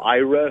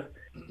OIRA,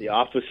 the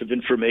Office of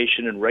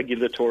Information and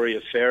Regulatory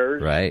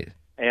Affairs. Right.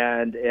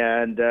 And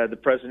the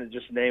president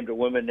just named a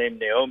woman named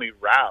Naomi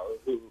Rao,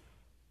 who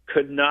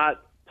could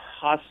not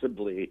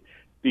possibly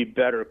be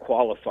better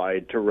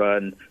qualified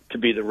to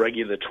be the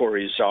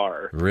regulatory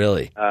czar.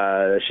 Really?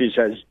 She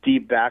has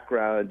deep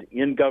background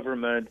in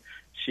government.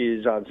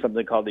 She's on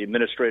something called the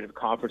Administrative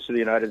Conference of the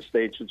United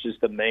States, which is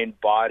the main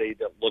body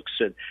that looks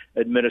at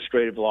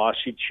administrative law.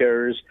 She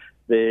chairs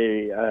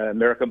the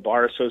American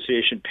Bar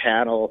Association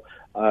panel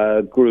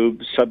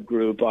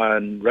subgroup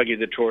on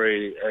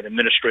regulatory and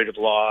administrative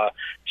law.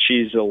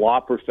 She's a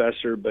law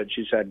professor, but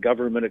she's had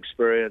government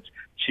experience.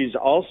 She's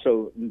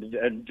also,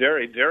 and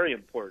very, very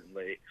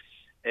importantly,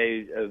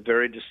 a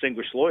very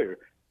distinguished lawyer.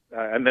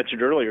 I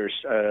mentioned earlier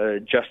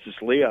Justice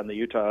Lee on the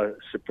Utah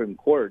Supreme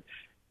Court.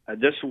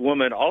 This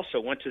woman also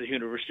went to the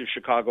University of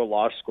Chicago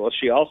Law School.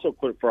 She also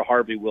clerked for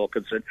Harvey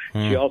Wilkinson.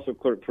 She also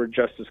clerked for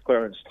Justice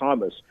Clarence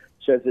Thomas.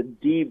 She has a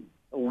deep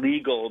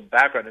legal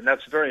background, and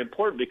that's very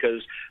important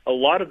because a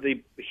lot of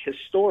the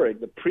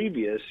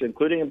previous,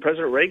 including in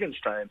President Reagan's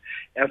time,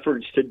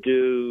 efforts to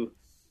do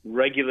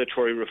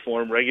regulatory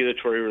reform,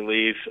 regulatory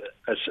relief,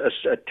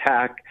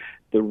 attack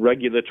the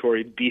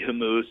regulatory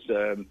behemoth,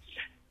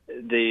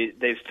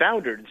 they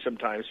foundered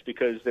sometimes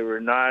because they were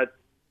not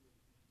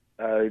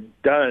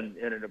done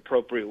in an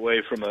appropriate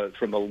way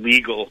from a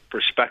legal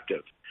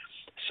perspective.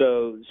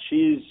 So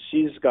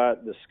she's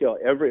got the skill.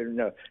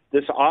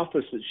 This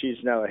office that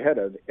she's now ahead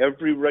of,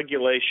 every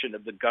regulation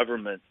of the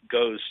government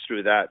goes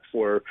through that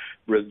for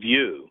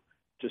review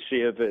to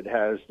see if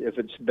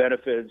its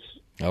benefits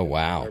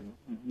are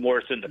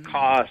more than the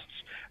costs.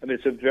 I mean,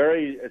 it's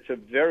a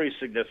very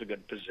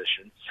significant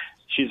position.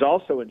 She's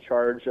also in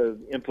charge of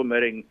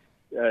implementing.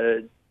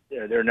 There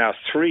are now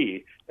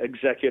 3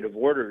 executive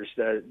orders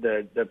that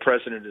the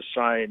president has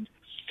signed,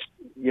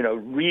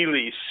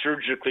 really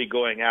surgically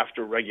going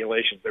after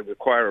regulations that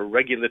require a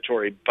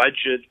regulatory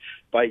budget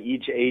by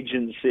each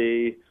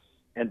agency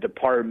and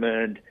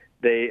department.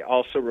 They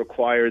also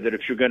require that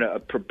if you're going to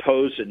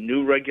propose a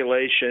new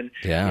regulation,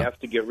 you have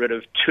to get rid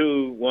of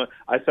 2.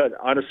 I thought,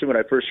 honestly, when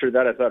I first heard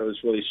that, I thought it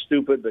was really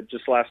stupid. But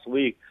just last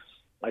week,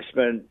 I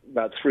spent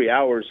about 3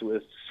 hours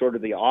with sort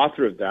of the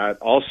author of that,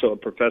 also a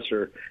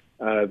professor,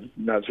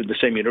 not from the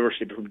same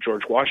university, but from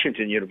George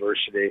Washington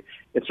University.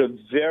 It's a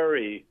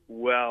very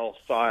well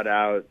thought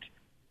out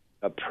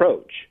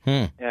approach,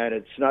 and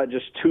it's not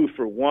just 2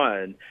 for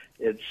 1.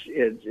 It's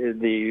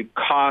the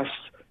costs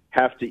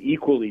have to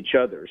equal each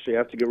other, so you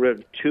have to get rid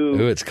of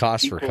 2. It's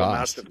cost for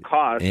cost. Of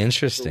cost.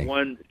 Interesting.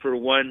 For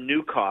one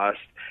new cost,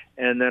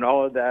 and then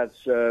all of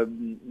that's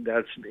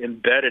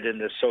embedded in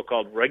this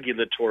so-called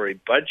regulatory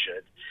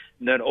budget.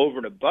 And then over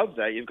and above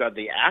that, you've got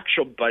the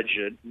actual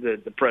budget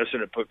that the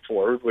president put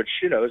forward, which,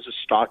 is a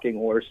stalking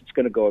horse. It's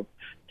going to go up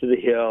to the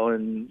hill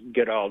and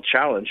get all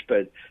challenged.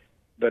 But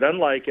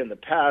unlike in the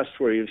past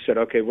where you've said,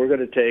 okay, we're going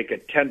to take a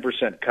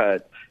 10%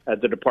 cut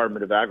at the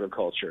Department of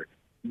Agriculture,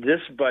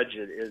 this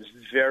budget is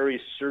very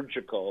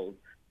surgical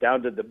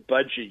down to the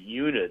budget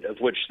unit of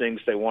which things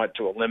they want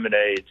to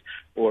eliminate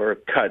or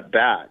cut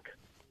back.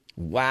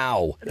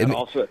 Wow. And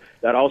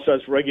that also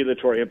has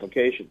regulatory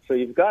implications. So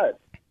you've got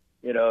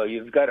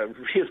a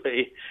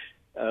really,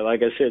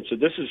 like I said, so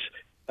this is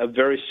a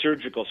very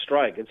surgical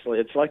strike.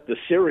 It's like the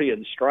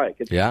Syrian strike.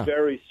 It's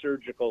very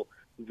surgical,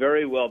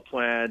 very well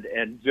planned,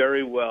 and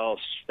very well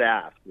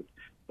staffed with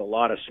a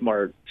lot of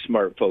smart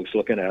folks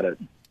looking at it.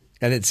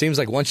 And it seems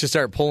like once you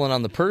start pulling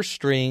on the purse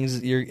strings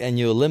and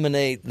you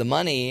eliminate the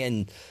money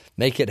and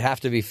make it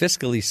have to be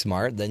fiscally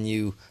smart, then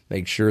you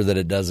make sure that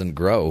it doesn't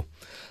grow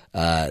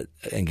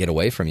and get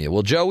away from you.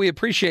 Well, Joe, we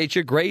appreciate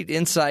you. Great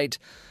insight.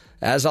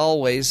 As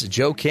always,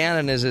 Joe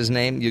Cannon is his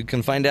name. You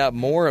can find out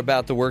more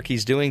about the work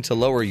he's doing to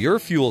lower your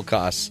fuel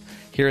costs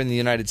here in the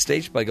United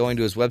States by going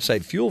to his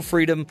website,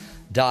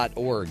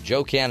 fuelfreedom.org.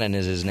 Joe Cannon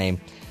is his name,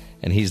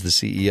 and he's the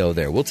CEO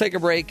there. We'll take a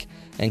break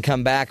and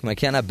come back.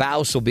 Makena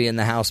Bauss will be in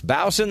the house.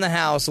 Bauss in the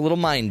house, a little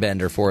mind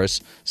bender for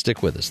us.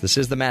 Stick with us. This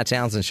is the Matt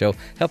Townsend Show,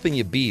 helping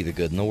you be the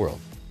good in the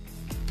world.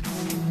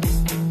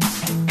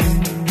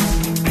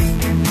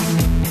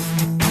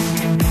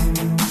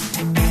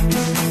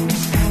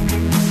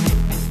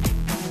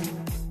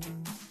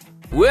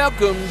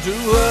 Welcome to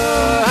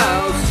her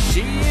house.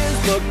 She is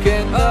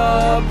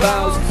Makena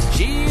Bauss.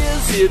 She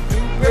is here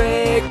to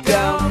break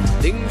down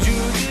things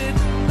you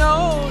didn't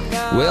know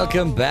now.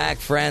 Welcome back,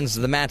 friends, to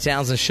the Matt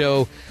Townsend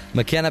Show.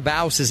 Makena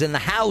Bauss is in the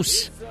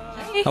house.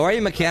 Hey. How are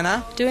you,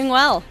 Makena? Doing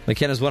well.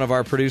 Makena's one of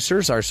our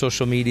producers, our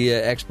social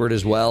media expert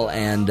as well,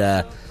 and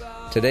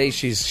today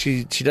she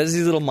does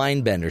these little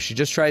mind benders. She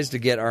just tries to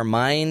get our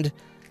mind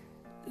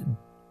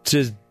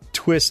to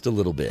twist a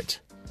little bit.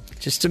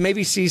 Just to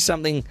maybe see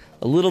something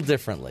a little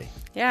differently.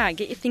 Yeah,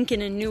 get you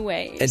thinking in new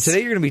ways. And today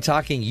you're going to be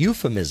talking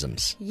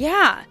euphemisms.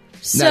 Yeah.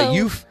 So,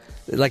 now,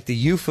 like the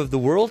youth of the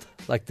world?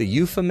 Like the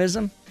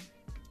euphemism?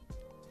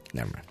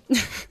 Never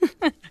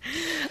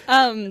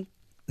mind.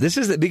 This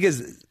is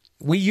because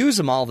we use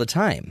them all the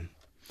time.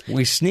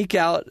 We sneak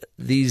out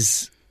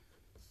these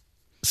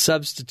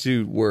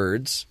substitute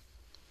words.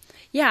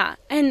 Yeah,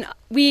 and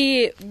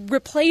we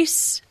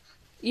replace,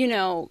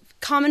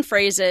 common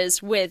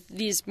phrases with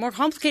these more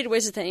complicated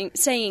ways of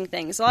saying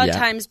things. A lot of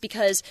times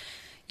because,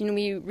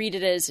 we read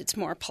it as it's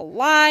more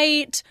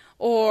polite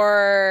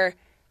or,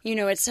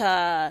 it's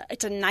a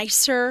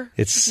nicer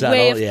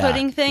way of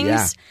putting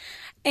things.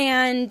 Yeah.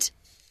 And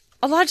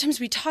a lot of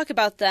times we talk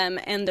about them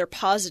and their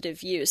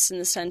positive use in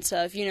the sense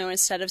of,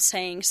 instead of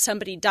saying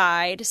somebody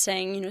died,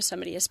 saying,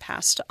 somebody has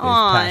passed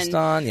on. Passed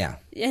on, yeah.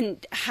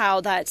 And how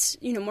that's,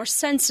 more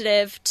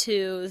sensitive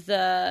to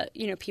the,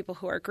 people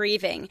who are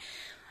grieving.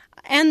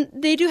 And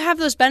they do have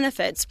those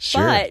benefits,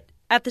 sure. But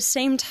at the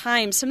same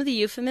time, some of the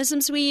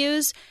euphemisms we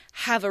use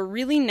have a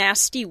really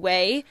nasty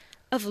way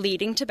of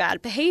leading to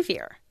bad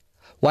behavior.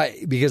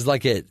 Why? Because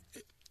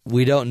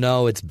we don't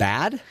know it's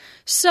bad?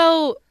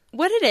 So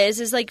what it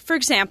is like, for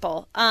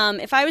example,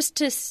 if I was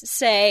to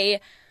say,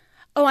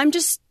 oh, I'm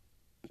just,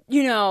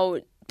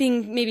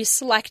 being maybe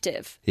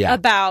selective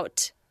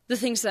about the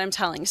things that I'm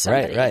telling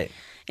somebody. Right.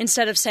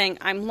 Instead of saying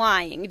I'm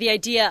lying. The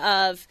idea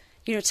of,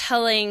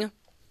 telling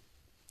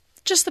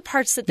just the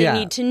parts that they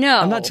need to know.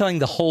 I'm not telling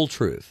the whole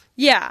truth.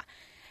 Yeah.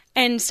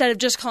 And instead of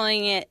just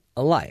calling it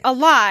a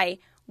lie,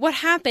 what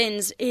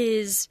happens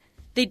is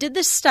they did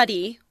this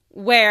study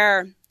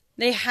where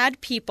they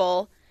had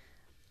people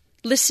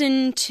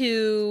listen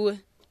to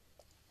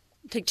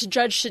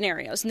judge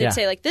scenarios. And they'd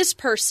say, like, this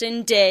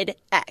person did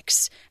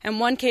X. In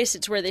one case,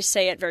 it's where they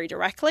say it very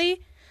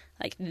directly,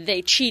 like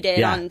they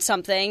cheated on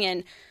something.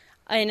 And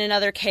in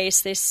another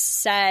case, they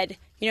said,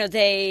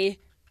 they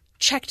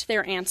checked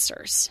their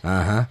answers.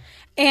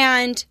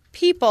 And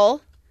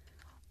people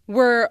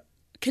were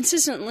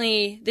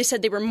consistently, they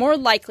said they were more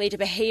likely to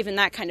behave in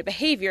that kind of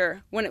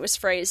behavior when it was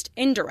phrased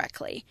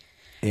indirectly.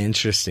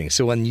 Interesting.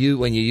 So when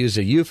you use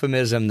a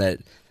euphemism that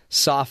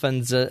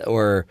softens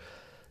or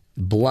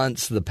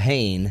blunts the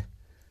pain,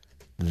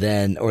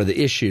 or the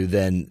issue,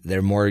 then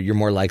you're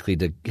more likely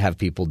to have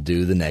people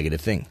do the negative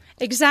thing.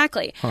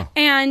 Exactly.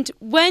 And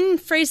when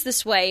phrased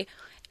this way,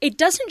 it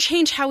doesn't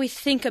change how we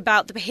think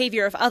about the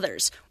behavior of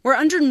others. We're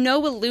under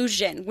no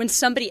illusion when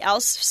somebody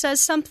else says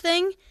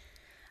something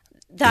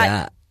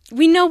that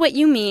we know what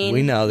you mean.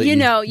 We know that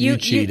you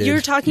cheated.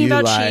 You're talking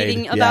about lied.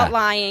 cheating, about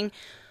lying.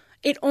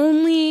 It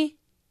only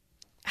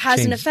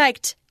has an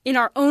effect in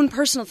our own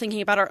personal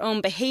thinking about our own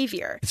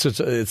behavior. So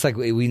it's like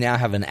we now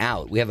have an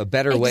out. We have a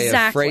better way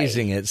of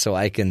phrasing it so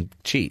I can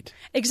cheat.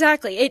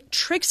 Exactly. It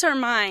tricks our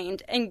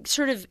mind and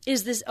sort of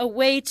is a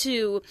way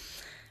to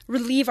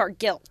relieve our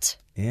guilt.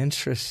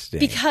 Interesting.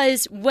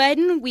 Because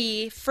when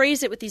we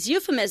phrase it with these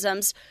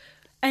euphemisms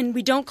and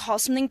we don't call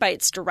something by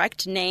its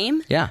direct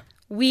name,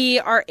 we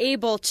are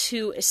able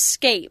to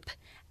escape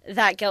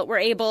that guilt. We're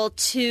able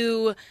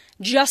to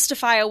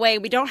justify away.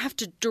 We don't have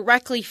to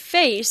directly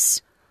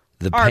face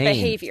our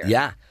behavior.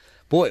 Yeah.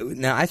 Boy,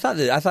 now I thought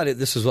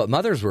this was what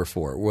mothers were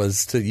for,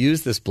 was to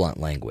use this blunt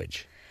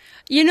language.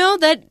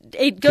 That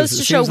it goes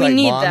to show we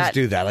need moms that.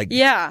 Do that. Like,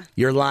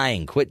 you're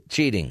lying. Quit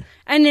cheating.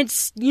 And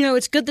it's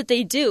good that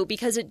they do,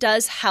 because it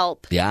does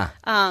help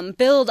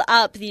build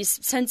up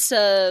these sense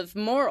of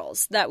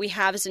morals that we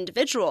have as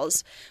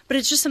individuals. But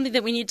it's just something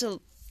that we need to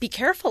be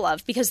careful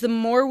of, because the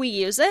more we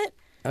use it,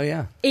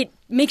 it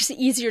makes it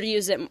easier to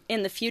use it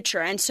in the future.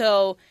 And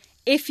so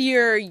if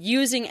you're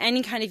using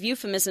any kind of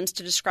euphemisms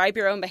to describe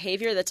your own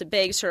behavior, that's a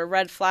big sort of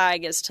red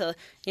flag as to,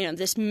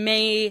 this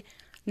may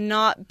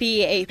not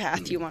be a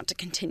path you want to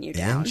continue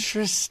down.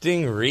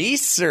 Interesting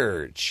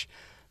research.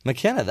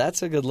 Makena,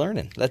 that's a good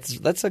learning.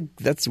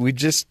 We've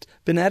just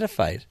been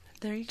edified.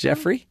 There you go.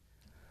 Jeffrey?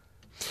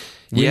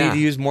 We need to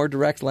use more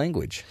direct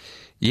language.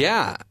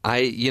 Yeah,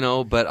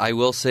 but I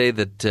will say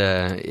that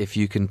if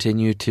you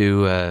continue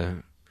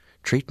to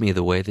treat me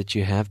the way that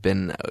you have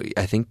been,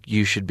 I think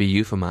you should be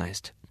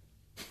euphemized.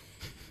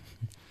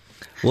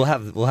 We'll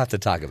have to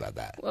talk about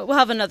that. We'll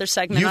have another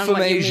segment on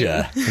what you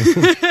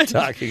mean.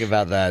 Talking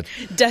about that.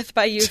 Death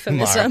by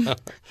euphemism. Tomorrow.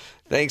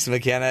 Thanks,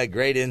 McKenna.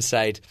 Great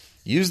insight.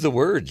 Use the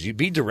words. You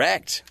be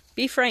direct.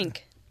 Be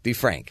frank. Be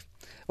frank.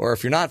 Or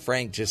if you're not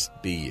frank, just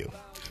be you.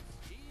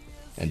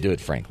 And do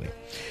it frankly.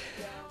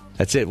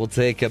 That's it. We'll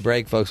take a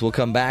break, folks. We'll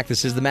come back.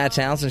 This is the Matt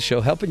Townsend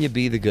Show, helping you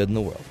be the good in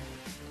the world.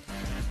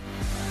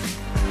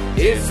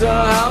 It's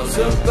a house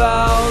of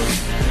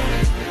Bauss.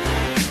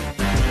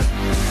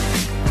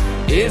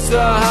 It's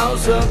a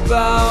house of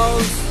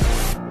Bauss.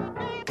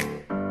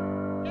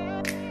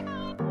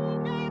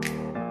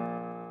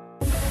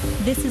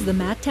 This is the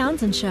Matt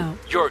Townsend Show.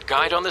 Your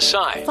guide on the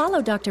side.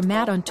 Follow Dr.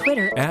 Matt on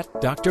Twitter at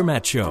Dr.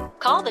 Matt Show.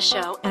 Call the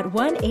show at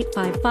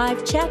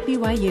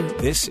 1-855-CHAT-BYU.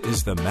 This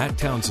is the Matt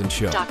Townsend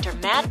Show. Dr.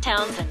 Matt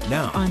Townsend.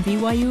 Now on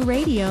BYU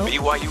Radio.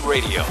 BYU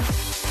Radio.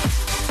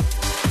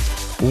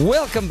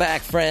 Welcome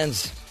back,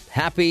 friends.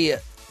 Happy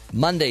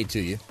Monday to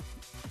you.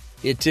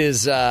 It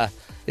is.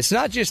 It's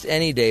not just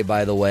any day,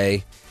 by the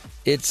way.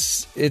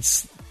 It's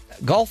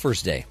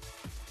Golfer's Day.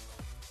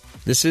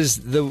 This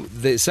is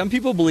some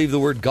people believe the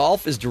word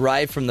golf is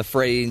derived from the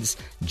phrase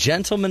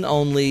 "gentlemen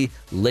only,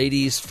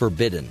 ladies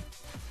forbidden."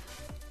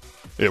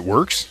 It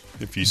works.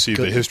 If you see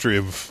the history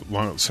of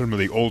some of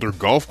the older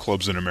golf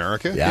clubs in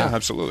America, yeah,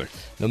 absolutely.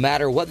 No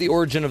matter what the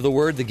origin of the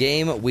word, the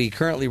game we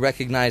currently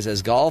recognize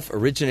as golf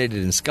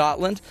originated in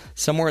Scotland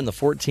somewhere in the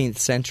 14th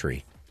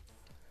century.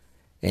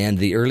 And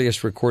the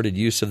earliest recorded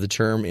use of the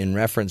term in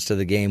reference to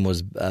the game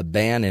was a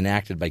ban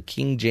enacted by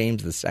King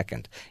James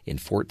II in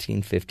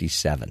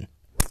 1457.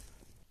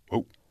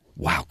 Oh.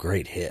 Wow,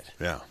 great hit.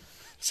 Yeah.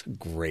 It's a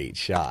great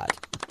shot.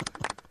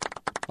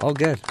 Oh,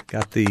 good.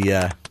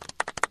 You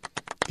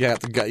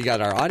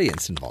got our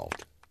audience involved.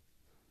 That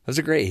was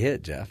a great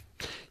hit, Jeff.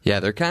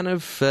 Yeah, they're kind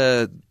of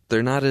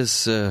they're not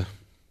as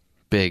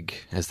big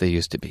as they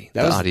used to be.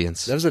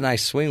 Audience. That was a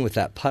nice swing with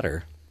that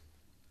putter.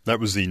 That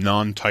was the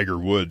non-Tiger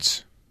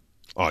Woods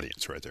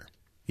audience right there.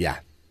 Yeah.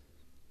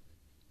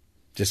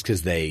 Just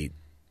because they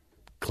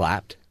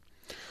clapped?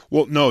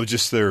 Well, no,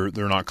 just they're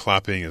not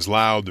clapping as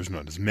loud. There's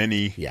not as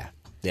many. Yeah.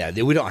 Yeah,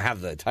 we don't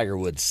have the Tiger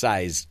Woods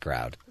sized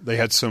crowd. They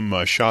had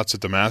some shots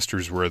at the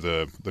Masters where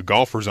the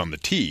golfer's on the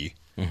tee,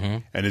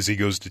 and as he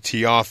goes to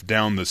tee off,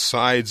 down the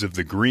sides of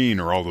the green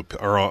or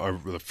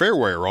the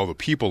fairway are all the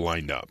people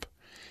lined up.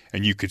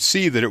 And you could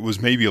see that it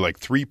was maybe like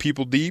 3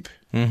 people deep.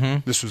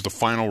 Mm-hmm. This was the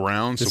final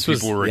round, so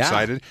people were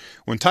excited.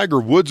 When Tiger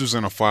Woods was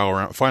in a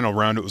final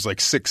round, it was like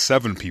 6,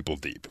 7 people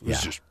deep. It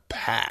was just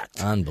packed.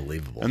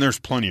 Unbelievable. And there's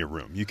plenty of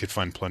room. You could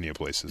find plenty of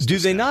places. Do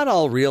they not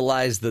all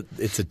realize that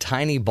it's a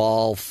tiny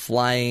ball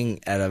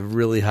flying at a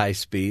really high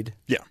speed?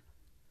 Yeah.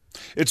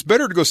 It's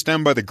better to go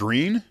stand by the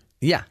green.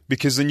 Yeah.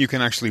 Because then you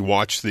can actually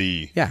watch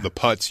the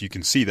putts. You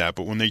can see that.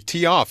 But when they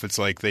tee off, it's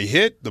like they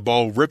hit, the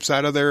ball rips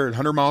out of there at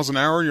 100 miles an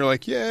hour, and you're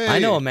like, yay. I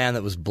know a man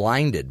that was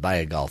blinded by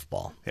a golf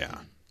ball. Yeah.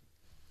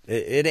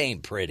 It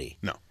ain't pretty.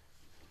 No.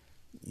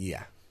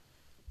 Yeah.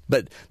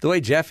 But the way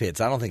Jeff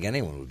hits, I don't think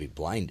anyone would be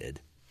blinded.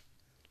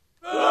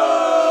 Wow.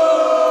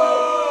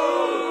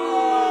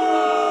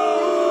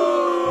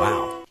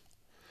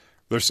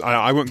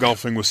 I went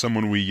golfing with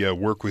someone we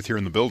work with here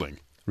in the building.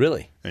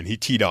 Really? And he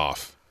teed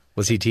off.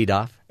 Was he teed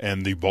off?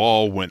 And the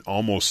ball went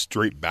almost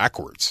straight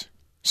backwards.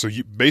 So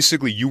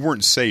you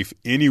weren't safe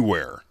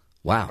anywhere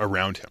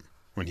around him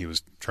when he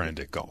was trying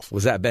to golf.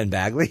 Was that Ben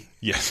Bagley?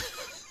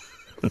 Yes.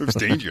 It was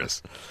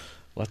dangerous.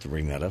 We'll have to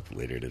bring that up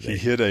later today. He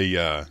hit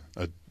the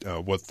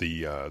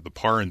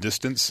par and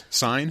distance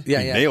sign.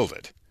 Yeah, he nailed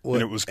it. Well,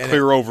 and it was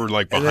clear over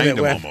like behind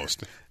him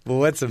almost.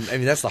 Well, that's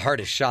the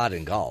hardest shot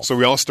in golf. So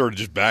we all started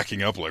just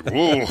backing up like,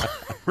 whoa,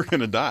 we're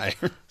going to die.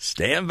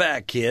 Stand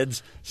back,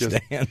 kids.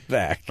 Stand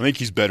back. I think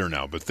he's better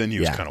now, but then he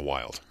was kind of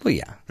wild. Well,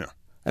 yeah.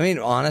 I mean,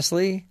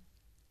 honestly,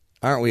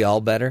 aren't we all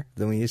better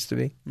than we used to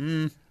be?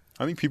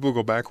 I think people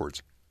go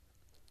backwards.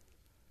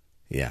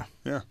 Yeah.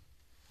 Yeah.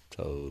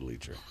 Totally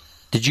true.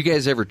 Did you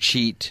guys ever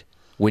cheat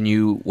when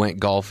you went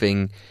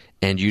golfing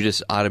and you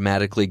just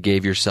automatically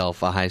gave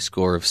yourself a high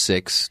score of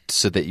 6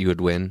 so that you would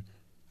win?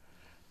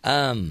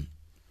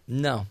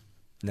 No.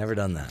 Never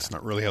done that. That's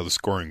not really how the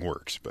scoring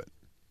works, but...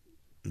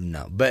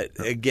 No. But,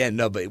 again,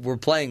 but we're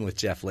playing with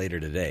Jeff later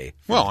today.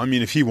 Well, I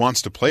mean, if he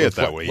wants to play it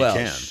that way, he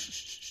can.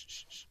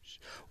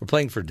 We're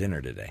playing for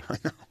dinner today. I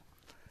know.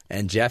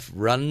 And Jeff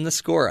running the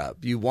score up.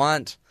 You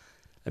want...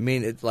 I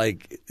mean, it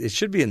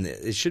should be in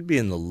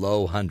the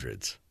low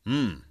hundreds.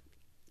 And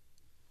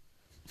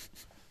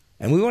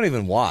we won't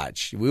even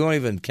watch. We won't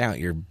even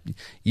count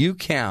you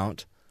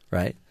count,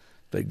 right?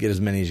 But get as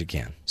many as you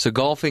can. So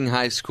golfing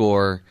high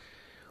score,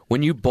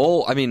 when you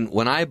bowl, I mean,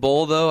 when I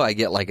bowl though, I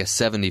get like a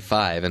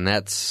 75, and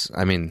that's,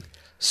 I mean,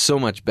 so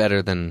much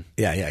better than...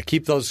 Yeah,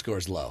 keep those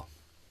scores low.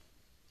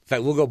 In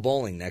fact, we'll go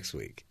bowling next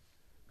week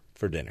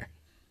for dinner.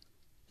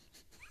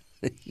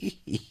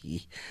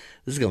 This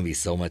is going to be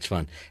so much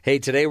fun. Hey,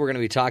 today we're going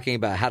to be talking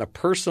about how to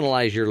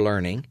personalize your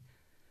learning.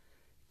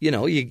 You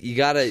know,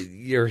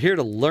 you're here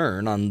to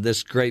learn on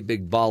this great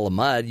big ball of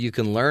mud. You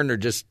can learn or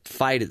just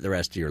fight it the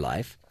rest of your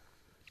life.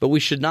 But we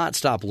should not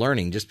stop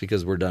learning just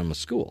because we're done with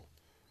school.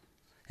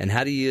 And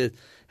how do you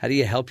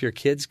help your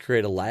kids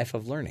create a life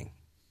of learning?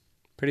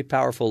 Pretty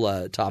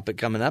powerful topic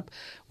coming up.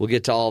 We'll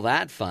get to all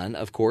that fun,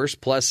 of course,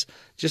 plus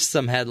just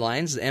some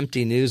headlines,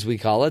 empty news we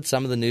call it,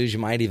 some of the news you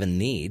might even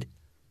need.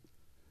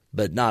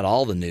 But not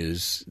all the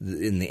news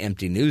in the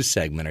empty news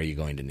segment are you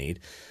going to need.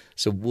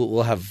 So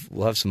we'll have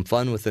some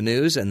fun with the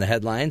news and the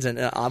headlines,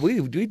 and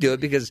we do it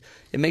because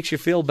it makes you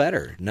feel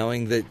better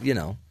knowing that you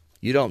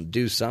don't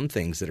do some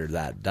things that are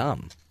that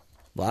dumb.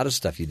 A lot of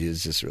stuff you do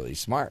is just really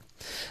smart.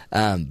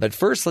 But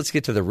first, let's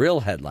get to the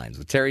real headlines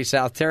with Terry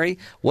South. Terry,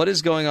 what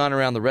is going on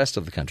around the rest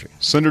of the country?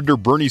 Senator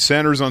Bernie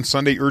Sanders on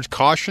Sunday urged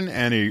caution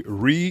and a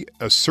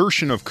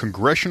reassertion of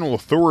congressional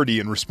authority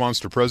in response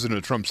to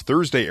President Trump's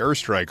Thursday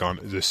airstrike on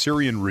the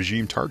Syrian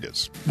regime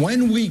targets.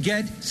 When we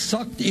get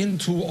sucked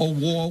into a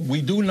war,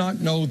 we do not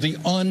know the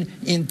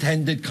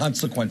unintended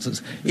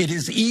consequences. It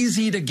is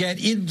easy to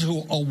get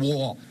into a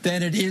war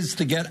than it is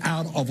to get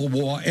out of a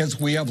war, as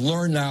we have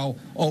learned now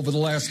over the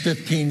last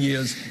 15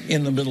 years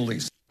in the Middle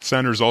East.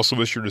 Sanders also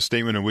issued a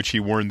statement in which he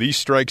warned these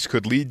strikes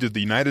could lead to the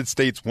United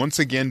States once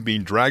again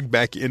being dragged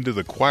back into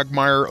the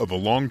quagmire of a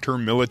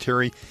long-term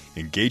military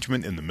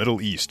engagement in the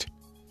Middle East.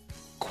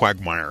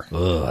 Quagmire.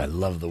 Oh, I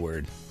love the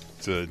word.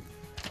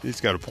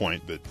 It's got a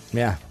point, but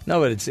yeah, no,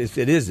 but it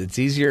is. It's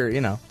easier.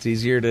 It's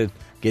easier to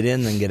get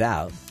in than get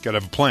out. Got to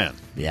have a plan.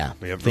 Yeah,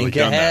 we haven't really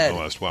done that in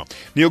the last while.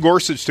 Neil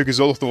Gorsuch took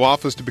his oath of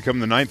office to become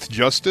the 9th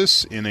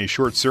justice in a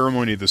short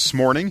ceremony this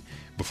morning,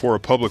 before a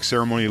public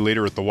ceremony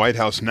later at the White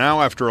House.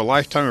 Now, after a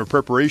lifetime of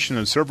preparation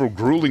and several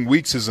grueling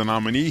weeks as a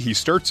nominee, he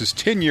starts his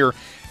tenure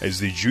as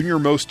the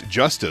junior-most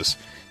justice.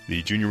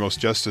 The junior-most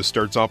justice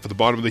starts off at the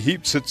bottom of the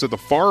heap, sits at the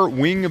far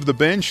wing of the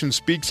bench, and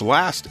speaks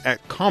last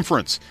at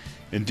conference.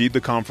 Indeed,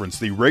 the conference,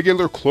 the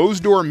regular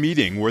closed-door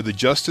meeting where the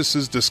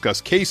justices discuss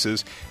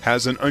cases,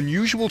 has an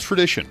unusual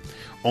tradition.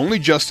 Only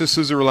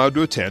justices are allowed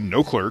to attend,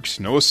 no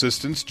clerks, no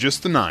assistants,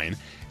 just the 9,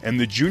 and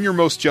the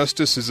junior-most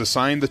justice is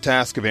assigned the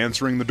task of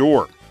answering the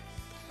door.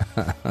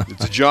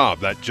 It's a job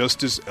that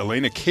Justice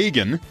Elena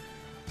Kagan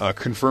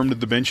confirmed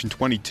that the bench in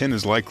 2010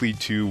 is likely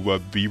to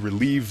be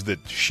relieved that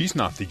she's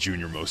not the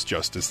junior-most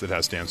justice that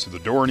has to answer the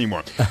door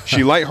anymore.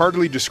 She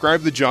lightheartedly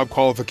described the job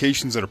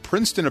qualifications at a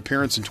Princeton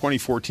appearance in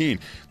 2014.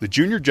 The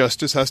junior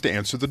justice has to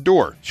answer the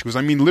door. She goes,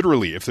 I mean,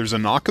 literally, if there's a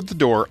knock at the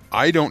door,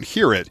 I don't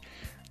hear it.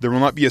 There will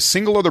not be a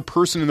single other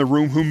person in the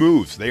room who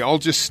moves. They all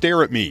just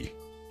stare at me,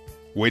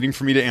 waiting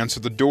for me to answer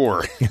the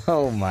door.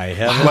 Oh, my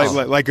heavens.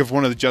 like if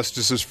one of the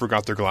justices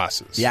forgot their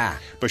glasses. Yeah.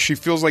 But she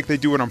feels like they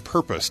do it on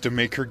purpose to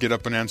make her get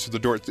up and answer the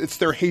door. It's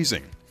their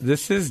hazing.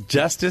 This is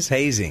justice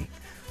hazing.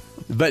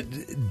 But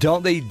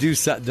don't they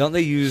use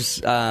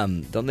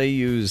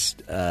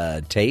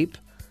tape?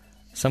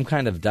 Some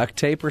kind of duct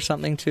tape or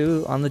something,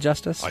 too, on the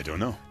justice? I don't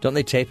know. Don't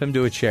they tape him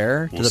to a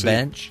chair, to the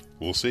bench?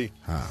 We'll see.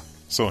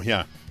 So,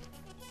 yeah.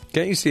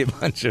 Can't you see a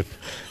bunch of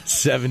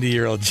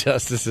 70-year-old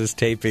justices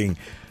taping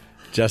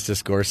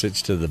Justice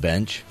Gorsuch to the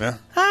bench? Yeah.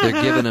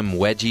 They're giving him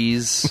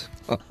wedgies.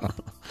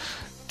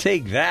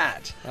 Take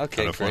that.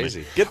 Okay, Kinda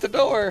crazy. funny. Get the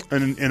door.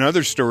 And in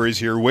other stories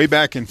here, way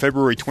back in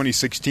February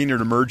 2016,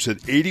 it emerged that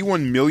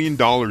 $81 million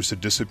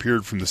had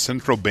disappeared from the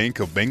Central Bank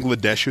of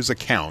Bangladesh's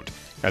account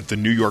at the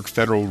New York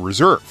Federal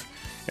Reserve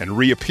and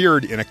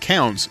reappeared in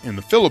accounts in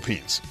the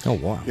Philippines. Oh,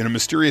 wow. In a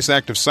mysterious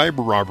act of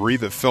cyber robbery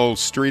that fell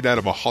straight out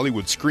of a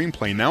Hollywood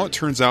screenplay, now it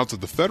turns out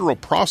that the federal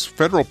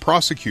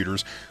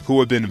prosecutors who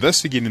have been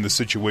investigating the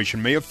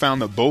situation may have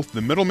found that both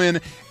the middlemen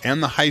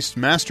and the heist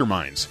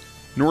masterminds,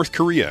 North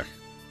Korea.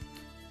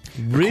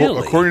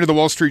 Really? According to the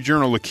Wall Street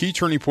Journal, a key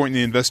turning point in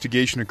the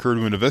investigation occurred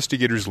when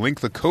investigators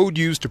linked the code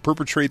used to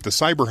perpetrate the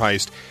cyber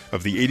heist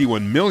of the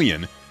 $81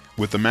 million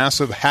with the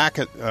massive hack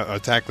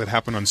attack that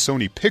happened on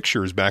Sony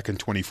Pictures back in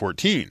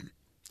 2014.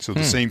 So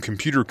the same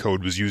computer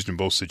code was used in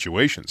both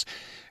situations.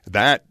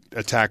 That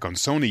attack on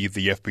Sony,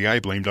 the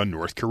FBI blamed on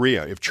North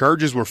Korea. If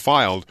charges were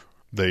filed,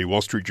 the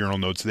Wall Street Journal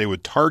notes, they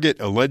would target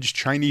alleged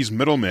Chinese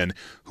middlemen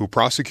who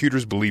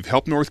prosecutors believe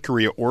helped North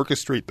Korea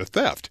orchestrate the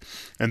theft.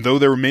 And though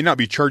there may not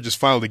be charges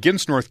filed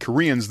against North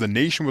Koreans, the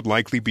nation would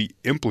likely be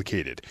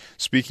implicated.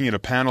 Speaking at a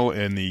panel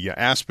in the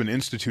Aspen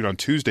Institute on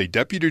Tuesday,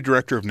 Deputy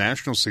Director of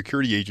National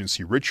Security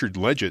Agency Richard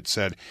Leggett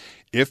said,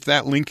 if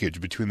that linkage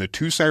between the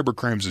two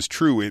cybercrimes is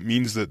true, it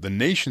means that the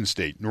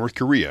nation-state, North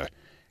Korea,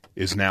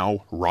 is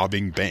now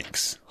robbing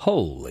banks.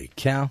 Holy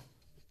cow.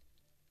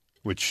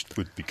 Which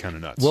would be kind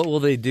of nuts. What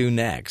will they do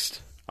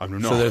next? I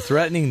don't know. So they're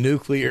threatening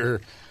nuclear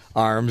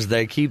arms.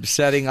 They keep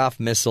setting off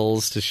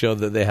missiles to show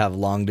that they have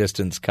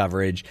long-distance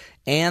coverage,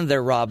 and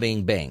they're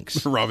robbing banks.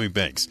 They're robbing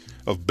banks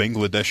of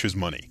Bangladesh's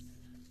money.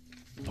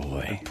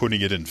 Boy. And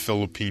putting it in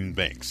Philippine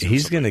banks.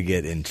 He's going to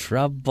get in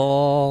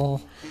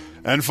trouble.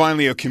 And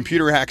finally, a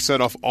computer hack set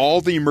off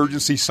all the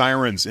emergency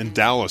sirens in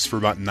Dallas for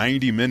about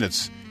 90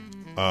 minutes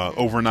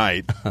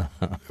overnight,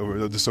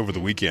 over the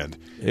weekend.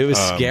 It was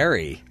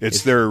scary.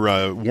 It's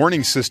their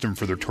warning system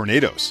for their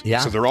tornadoes. Yeah.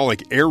 So they're all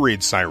like air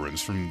raid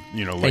sirens from,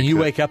 like. And you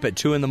wake up at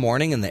 2 in the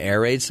morning and the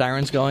air raid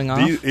sirens going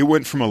off? It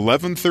went from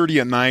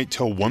 11:30 at night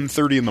till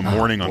 1:30 in the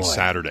morning on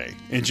Saturday.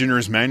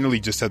 Engineers manually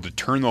just had to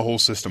turn the whole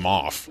system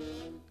off.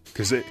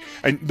 Because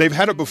they've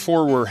had it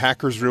before where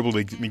hackers were able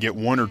to get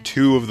one or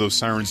two of those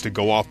sirens to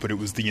go off, but it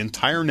was the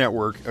entire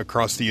network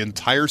across the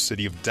entire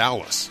city of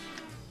Dallas,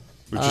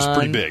 which is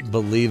pretty big.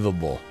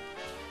 Unbelievable.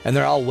 And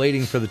they're all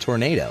waiting for the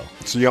tornado.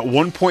 So you got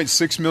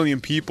 1.6 million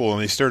people,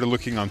 and they started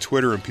looking on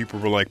Twitter, and people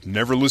were like,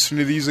 never listen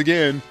to these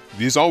again.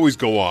 These always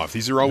go off.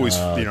 These are always,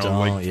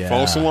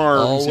 false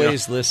alarms.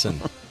 Always listen.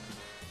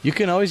 You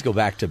can always go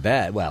back to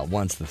bed, well,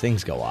 once the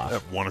things go off.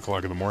 At 1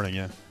 o'clock in the morning,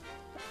 yeah.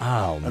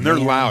 Oh, man. And they're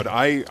loud.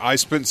 I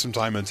spent some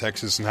time in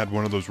Texas and had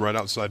one of those right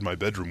outside my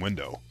bedroom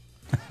window.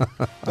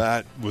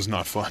 That was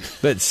not fun.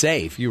 But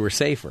safe. You were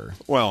safer.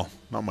 Well,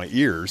 not my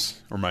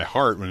ears or my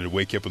heart when it'd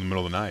wake up in the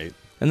middle of the night.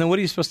 And then what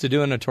are you supposed to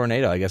do in a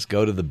tornado? I guess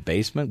go to the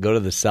basement? Go to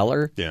the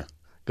cellar? Yeah.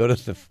 Go to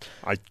the...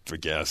 I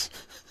guess.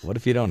 What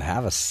if you don't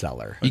have a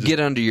cellar? You get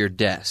under your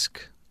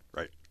desk.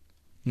 Right.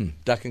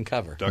 Duck and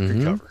cover. Duck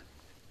and cover.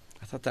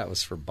 I thought that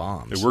was for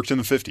bombs. It worked in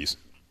the 50s.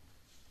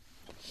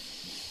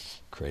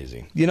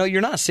 Crazy.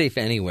 You're not safe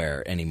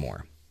anywhere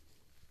anymore.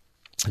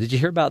 Did you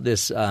hear about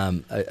this?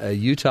 A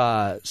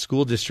Utah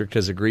school district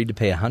has agreed to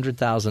pay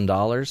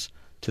 $100,000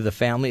 to the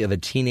family of a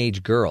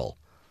teenage girl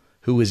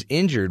who was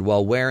injured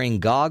while wearing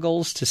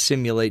goggles to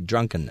simulate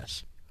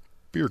drunkenness.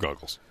 Beer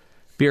goggles.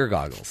 Beer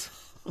goggles.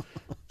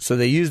 So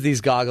they used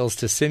these goggles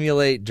to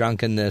simulate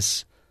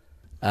drunkenness.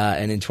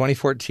 And in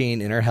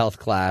 2014, in her health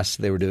class,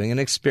 they were doing an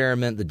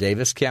experiment. The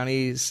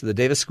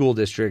Davis School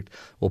District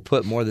will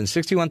put more than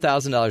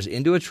 $61,000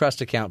 into a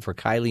trust account for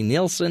Kylie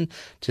Nielsen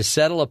to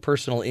settle a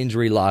personal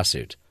injury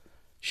lawsuit.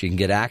 She can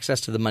get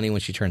access to the money when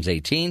she turns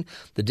 18.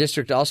 The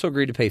district also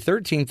agreed to pay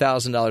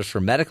 $13,000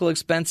 for medical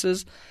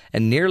expenses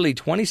and nearly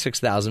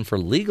 $26,000 for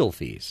legal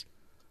fees.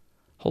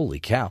 Holy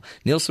cow.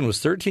 Nielsen was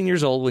 13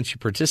 years old when she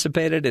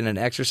participated in an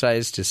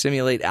exercise to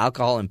simulate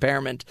alcohol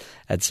impairment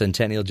at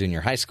Centennial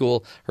Junior High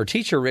School. Her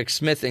teacher, Rick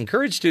Smith,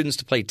 encouraged students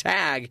to play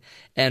tag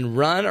and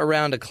run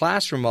around a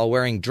classroom while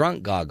wearing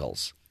drunk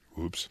goggles.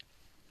 Oops.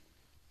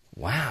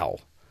 Wow.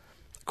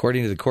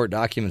 According to the court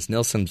documents,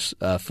 Nilsson's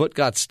foot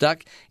got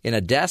stuck in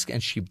a desk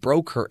and she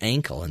broke her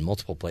ankle in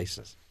multiple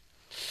places.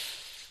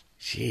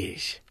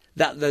 Jeez.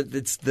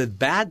 The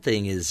bad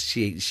thing is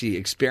she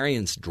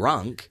experienced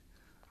drunk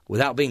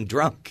without being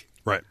drunk.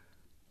 Right.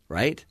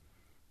 Right?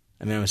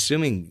 I mean, I'm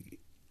assuming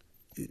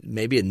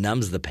maybe it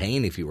numbs the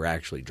pain if you were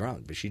actually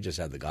drunk, but she just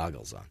had the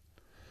goggles on.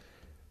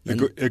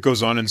 It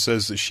goes on and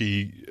says that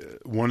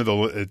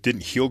it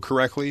didn't heal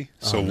correctly,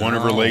 so one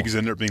of her legs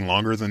ended up being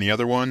longer than the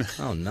other one.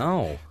 Oh,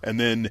 no. And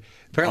then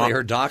apparently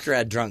her doctor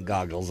had drunk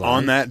goggles on.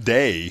 On that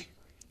day,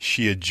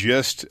 she had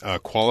just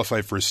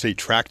qualified for a state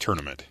track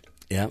tournament.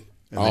 Yep.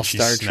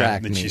 All-star track.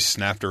 And then she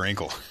snapped her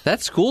ankle.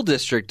 That school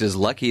district is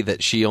lucky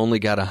that she only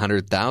got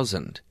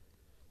 $100,000.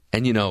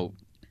 And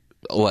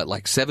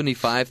like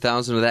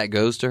 $75,000 of that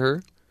goes to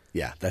her?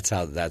 Yeah, that's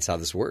how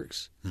this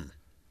works.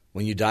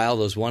 When you dial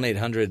those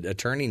 1-800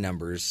 attorney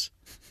numbers,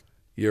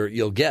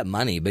 you'll get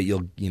money, but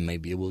you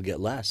will get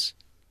less.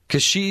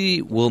 Because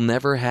she will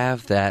never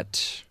have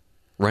that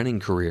running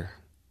career.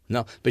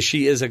 No, but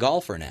she is a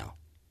golfer now.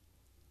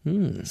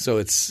 So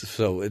it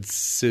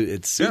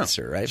suits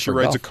her, right? She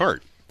rides a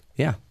cart.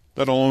 Yeah.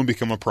 That'll only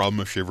become a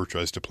problem if she ever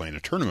tries to play in a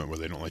tournament where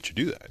they don't let you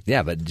do that.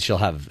 Yeah, but she'll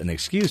have an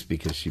excuse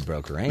because she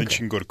broke her ankle. Then she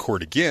can go to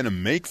court again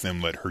and make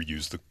them let her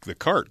use the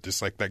cart,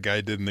 just like that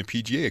guy did in the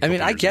PGA a couple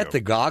I years get ago.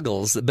 the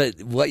goggles,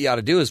 but what you ought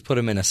to do is put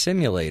them in a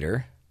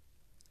simulator.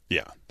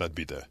 Yeah, that'd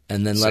be the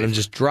and then safer. let them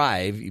just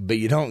drive, but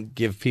you don't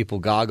give people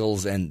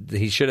goggles, and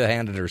he should have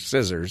handed her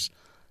scissors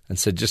and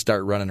said, just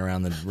start running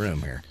around the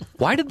room here.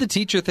 Why did the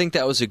teacher think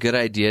that was a good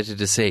idea to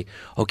just say,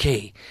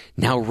 okay,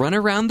 now run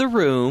around the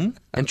room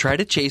and try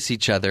to chase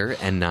each other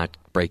and not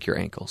break your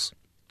ankles?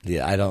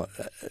 Yeah, I don't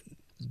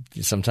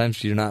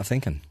sometimes you're not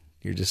thinking.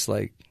 You're just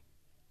like,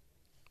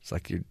 it's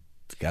like you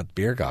got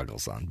beer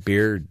goggles on.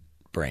 Beer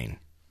brain.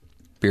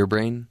 Beer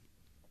brain?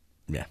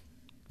 Yeah,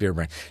 beer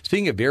brain.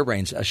 Speaking of beer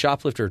brains, a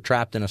shoplifter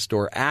trapped in a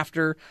store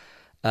after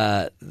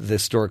the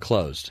store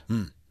closed.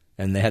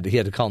 And he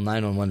had to call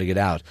 911 to get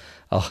out.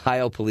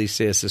 Ohio police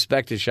say a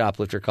suspected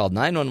shoplifter called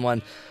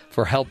 911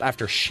 for help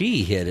after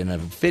she hid in a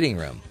fitting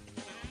room.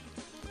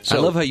 So, I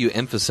love how you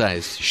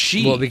emphasized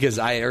she. Well, because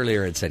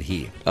earlier it said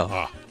he.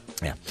 Oh.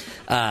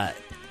 Yeah.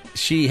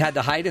 She had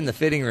to hide in the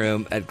fitting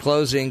room at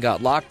closing,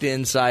 got locked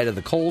inside of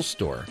the Kohl's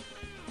store.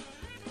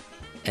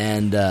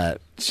 And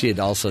she had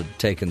also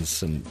taken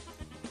some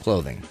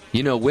clothing.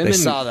 Women... They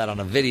saw that on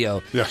a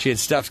video. Yeah. She had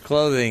stuffed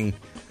clothing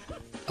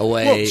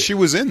away. Well, she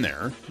was in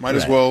there. Might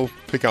as well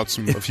pick out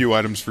a few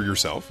items for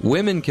yourself.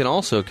 Women can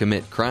also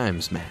commit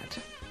crimes, Matt.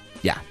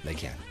 Yeah, they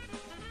can.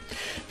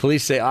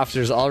 Police say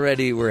officers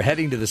already were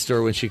heading to the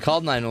store when she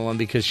called 911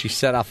 because she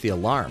set off the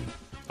alarm.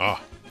 So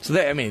she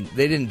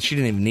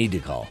didn't even need to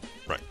call.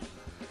 Right.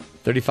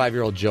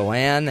 35-year-old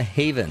Joanne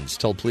Havens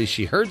told police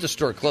she heard the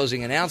store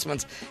closing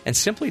announcements and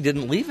simply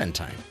didn't leave in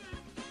time.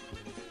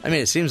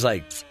 It seems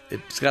like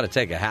it's got to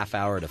take a half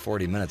hour to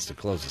 40 minutes to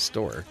close a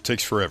store. It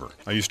takes forever.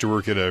 I used to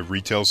work at a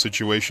retail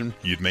situation.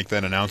 You'd make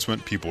that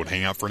announcement, people would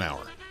hang out for an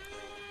hour.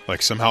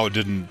 Like somehow it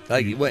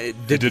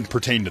didn't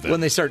pertain to them.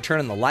 When they start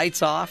turning the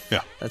lights off,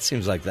 yeah, that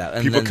seems like that.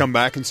 And people come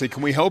back and say,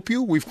 "Can we help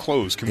you? We've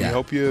closed. Can we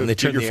help you?" When they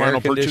turn your the final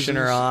air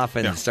conditioner purchases? off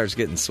and it starts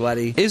getting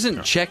sweaty.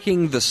 Isn't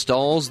checking the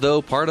stalls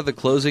though part of the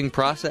closing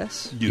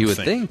process? You would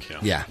think.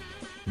 Yeah,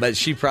 but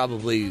she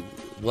probably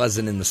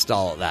wasn't in the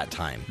stall at that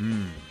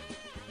time.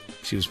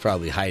 She was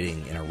probably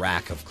hiding in a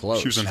rack of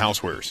clothes. She was in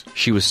housewares.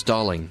 She was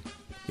stalling.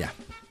 Yeah,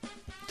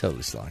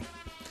 totally stalling.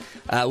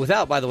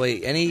 Without, by the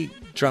way, any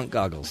drunk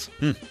goggles.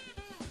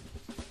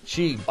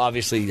 She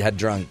obviously had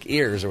drunk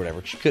ears or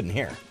whatever. She couldn't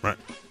hear. Right.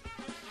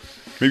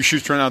 Maybe she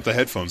was trying out the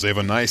headphones. They have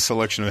a nice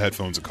selection of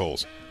headphones at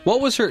Kohl's.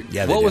 What was her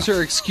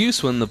her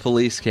excuse when the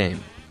police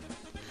came?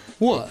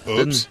 What?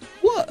 Oops.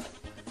 What?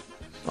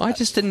 Oh, I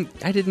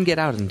didn't get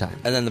out in time.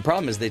 And then the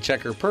problem is they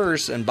check her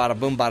purse and bada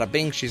boom, bada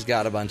bing, she's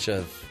got a bunch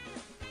of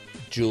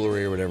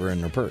jewelry or whatever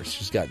in her purse.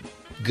 She's got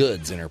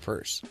goods in her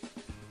purse.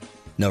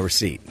 No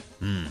receipt.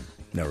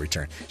 No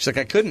return. She's like,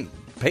 I couldn't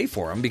pay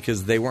for them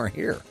because they weren't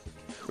here.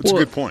 That's a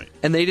good point.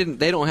 And they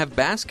don't have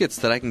baskets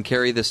that I can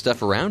carry this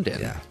stuff around in.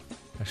 Yeah.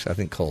 Actually, I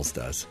think Kohl's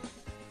does.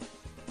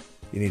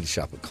 You need to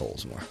shop at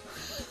Kohl's more.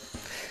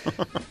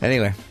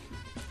 Anyway,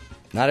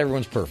 not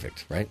everyone's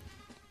perfect, right?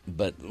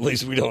 But at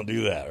least we don't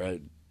do that,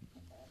 right?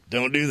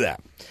 Don't do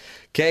that.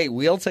 Okay,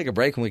 we'll take a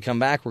break. When we come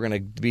back, we're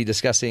going to be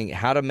discussing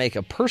how to make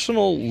a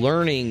personal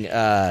learning,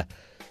 to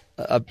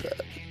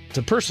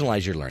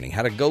personalize your learning,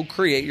 how to go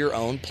create your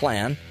own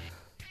plan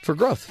for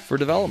growth, for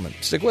development.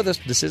 Stick with us.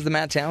 This is the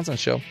Matt Townsend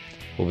Show.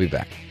 We'll be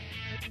back.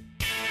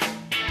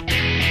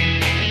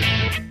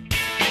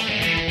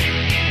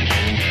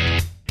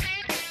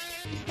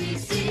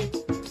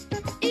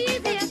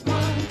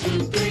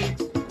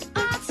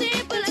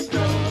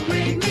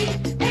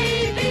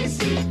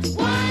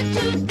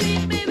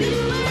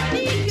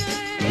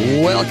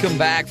 Welcome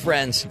back,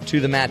 friends, to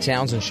the Matt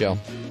Townsend Show.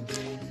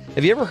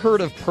 Have you ever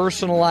heard of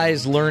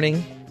personalized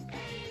learning?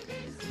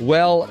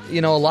 Well, a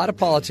lot of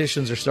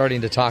politicians are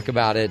starting to talk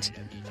about it,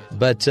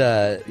 but,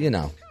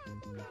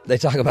 they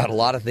talk about a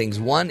lot of things.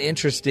 One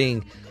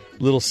interesting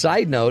little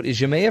side note is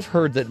you may have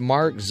heard that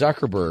Mark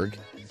Zuckerberg,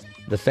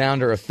 the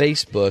founder of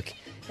Facebook,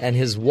 and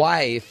his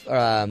wife,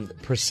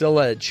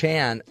 Priscilla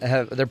Chan,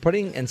 they're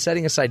putting and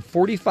setting aside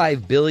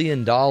 $45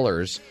 billion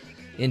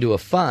into a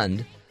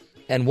fund.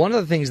 And one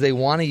of the things they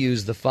want to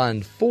use the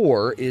fund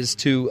for is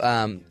to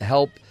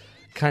help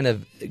kind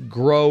of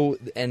grow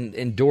and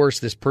endorse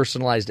this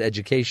personalized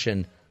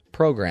education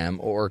program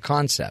or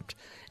concept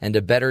and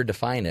to better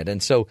define it.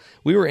 And so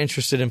we were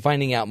interested in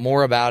finding out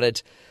more about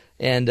it.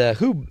 And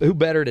who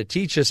better to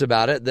teach us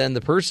about it than the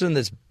person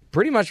that's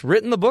pretty much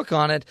written the book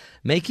on it,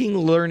 Making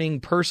Learning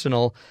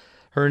Personal.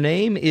 Her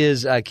name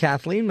is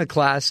Kathleen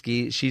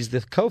McClaskey. She's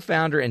the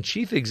co-founder and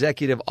chief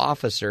executive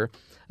officer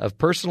of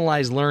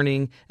Personalize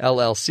Learning,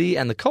 LLC,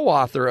 and the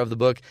co-author of the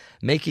book,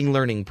 Making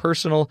Learning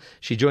Personal.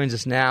 She joins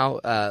us now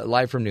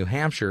live from New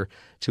Hampshire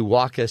to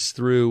walk us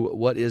through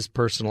what is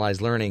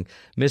personalized learning.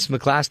 Ms.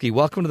 McClaskey,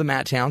 welcome to the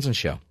Matt Townsend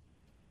Show.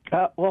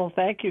 Well,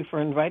 thank you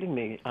for inviting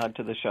me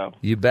to the show.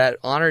 You bet.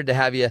 Honored to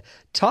have you.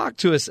 Talk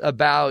to us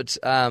about,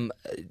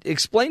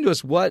 explain to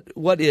us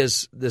what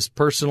is this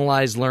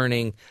personalized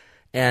learning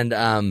and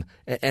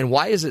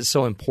why is it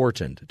so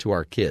important to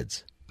our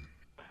kids?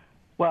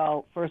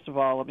 Well, first of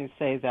all, let me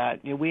say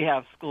that we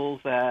have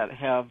schools that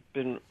have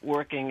been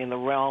working in the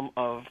realm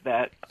of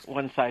that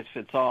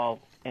one-size-fits-all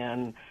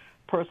and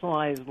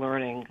personalized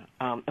learning,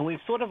 and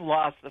we've sort of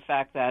lost the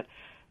fact that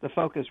the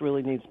focus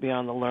really needs to be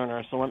on the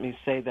learner. So let me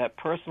say that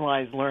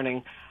personalized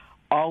learning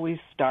always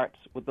starts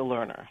with the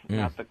learner,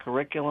 not the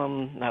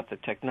curriculum, not the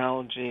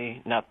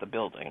technology, not the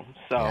building.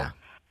 So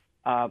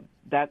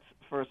that's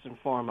first and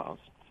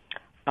foremost.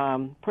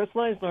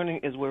 Personalized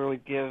learning is where we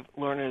give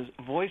learners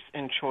voice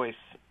and choice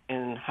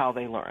in how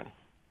they learn.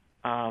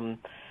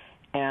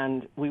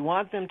 And we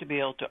want them to be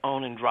able to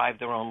own and drive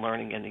their own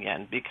learning in the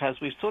end, because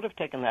we've sort of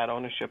taken that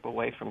ownership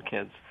away from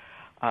kids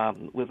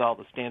with all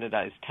the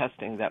standardized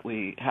testing that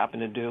we happen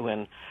to do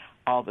and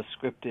all the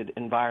scripted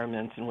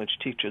environments in which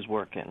teachers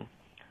work in.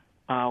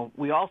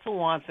 We also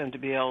want them to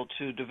be able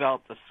to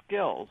develop the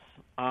skills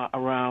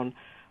around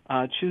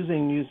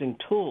choosing using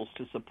tools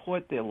to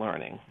support their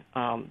learning,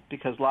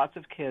 because lots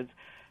of kids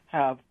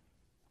have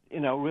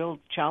real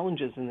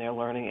challenges in their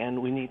learning,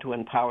 and we need to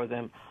empower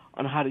them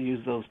on how to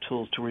use those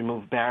tools to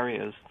remove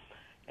barriers.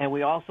 And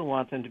we also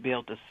want them to be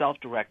able to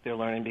self-direct their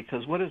learning,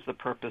 because what is the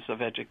purpose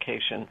of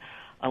education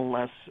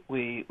unless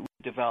we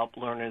develop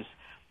learners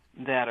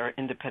that are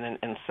independent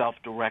and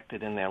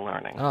self-directed in their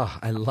learning? Oh,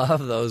 I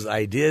love those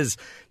ideas.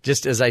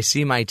 Just as I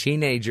see my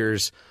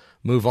teenagers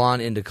move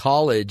on into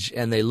college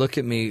and they look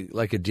at me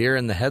like a deer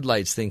in the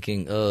headlights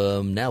thinking,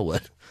 now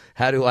what?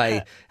 How do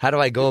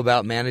I go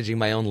about managing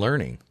my own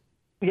learning?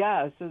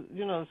 Yeah, so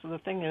the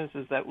thing is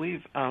that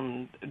we've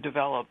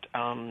developed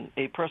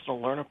a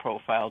personal learner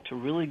profile to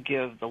really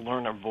give the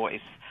learner voice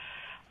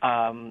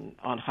on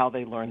how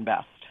they learn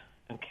best.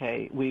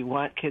 Okay, we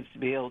want kids to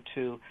be able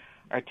to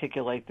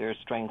articulate their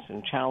strengths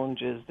and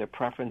challenges, their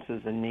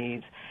preferences and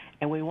needs,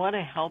 and we want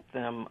to help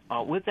them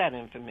with that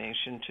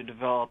information to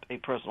develop a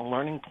personal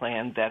learning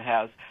plan that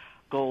has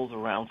goals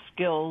around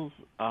skills,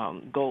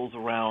 goals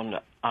around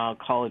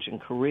college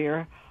and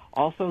career,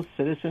 also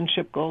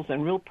citizenship goals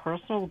and real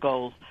personal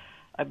goals,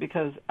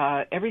 because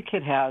every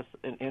kid has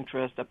an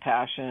interest, a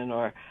passion,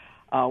 or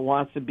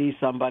wants to be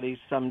somebody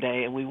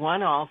someday, and we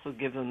want to also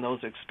give them those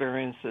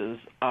experiences,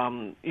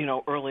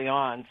 early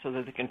on, so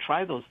that they can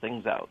try those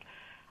things out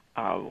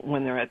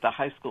when they're at the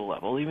high school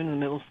level, even the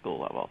middle school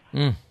level.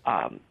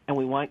 And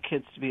we want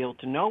kids to be able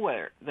to know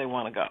where they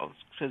want to go,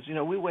 because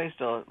we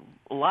waste a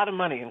lot of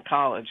money in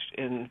college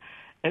in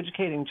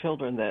educating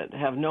children that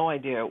have no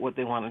idea what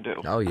they want to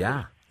do. Oh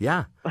yeah.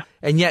 Yeah,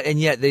 and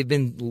yet they've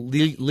been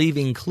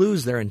leaving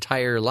clues their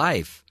entire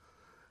life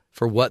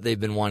for what they've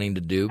been wanting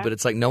to do, but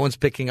it's like no one's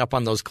picking up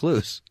on those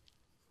clues.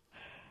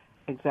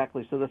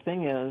 Exactly. So the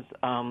thing is,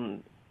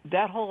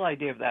 that whole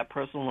idea of that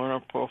personal learner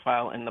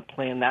profile and the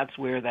plan, that's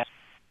where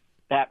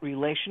that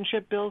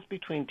relationship builds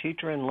between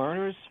teacher and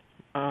learners.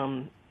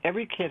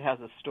 Every kid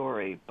has a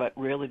story, but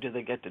rarely do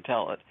they get to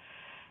tell it.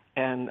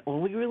 And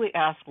when we really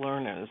ask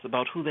learners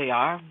about who they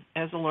are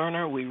as a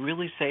learner, we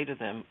really say to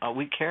them,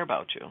 we care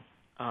about you.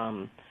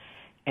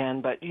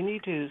 But you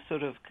need to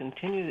sort of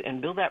continue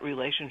and build that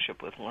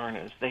relationship with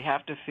learners. They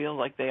have to feel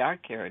like they are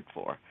cared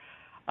for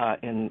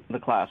in the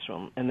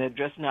classroom, and they're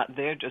just not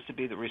there just to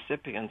be the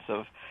recipients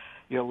of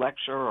your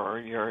lecture or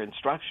your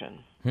instruction.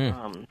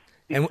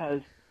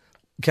 Because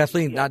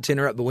Kathleen, not to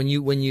interrupt, but when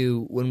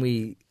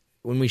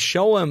we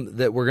show them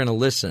that we're going to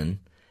listen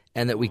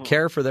and that we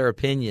care for their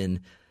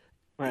opinion,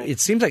 right, it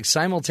seems like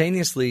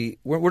simultaneously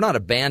we're not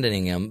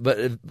abandoning them,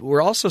 but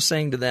we're also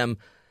saying to them,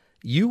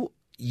 you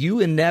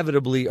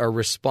inevitably are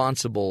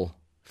responsible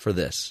for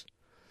this.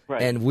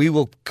 Right. And we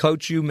will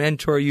coach you,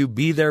 mentor you,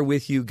 be there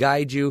with you,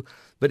 guide you.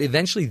 But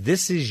eventually,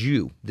 this is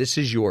you. This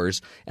is yours.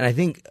 And I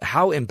think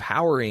how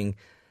empowering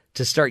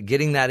to start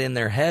getting that in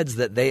their heads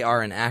that they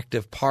are an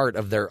active part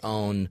of their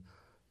own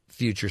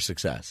future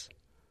success.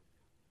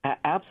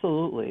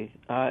 Absolutely.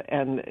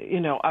 And,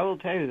 I will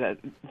tell you that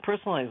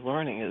personalized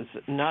learning is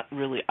not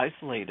really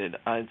isolated.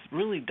 It's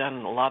really done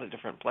in a lot of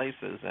different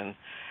places, and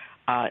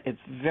it's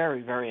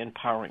very, very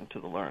empowering to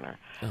the learner.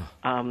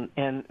 Oh.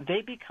 And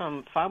they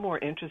become far more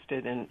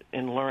interested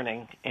in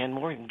learning and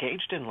more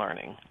engaged in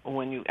learning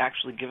when you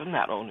actually give them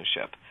that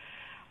ownership.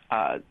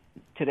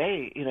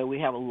 Today, we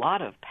have a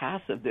lot of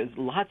passive. There's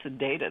lots of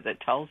data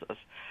that tells us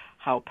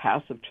how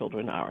passive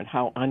children are and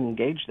how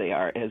unengaged they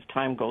are as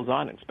time goes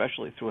on,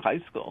 especially through high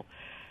school.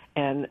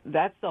 And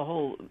that's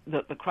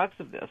the crux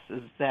of this,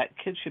 is that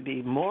kids should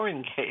be more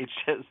engaged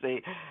as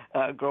they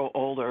grow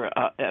older,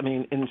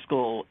 in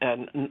school,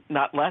 and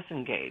not less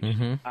engaged.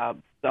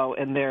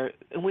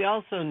 Mm-hmm. We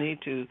also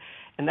need to,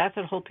 and that's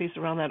a whole piece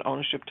around that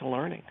ownership to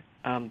learning.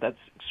 That's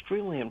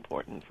extremely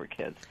important for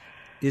kids.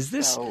 Is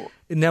this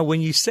now? When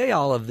you say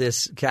all of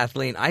this,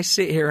 Kathleen, I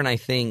sit here and I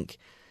think,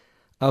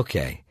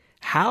 okay,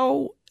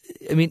 how?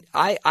 I mean,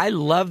 I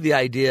love the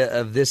idea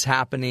of this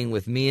happening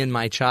with me and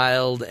my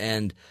child,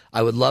 and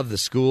I would love the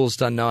schools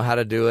to know how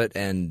to do it,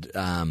 and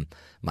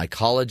my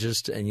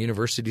colleges and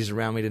universities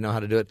around me to know how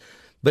to do it.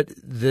 But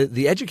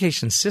the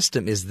education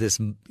system is this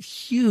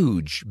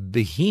huge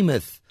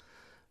behemoth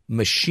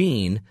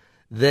machine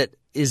that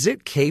is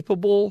it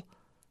capable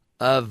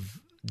of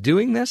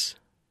doing this?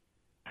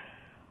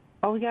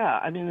 Oh, yeah.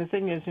 I mean, the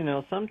thing is,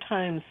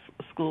 sometimes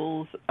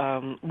schools,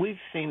 we've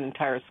seen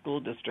entire school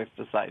districts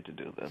decide to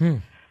do this.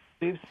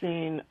 We've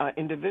seen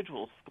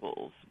individual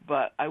schools,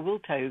 but I will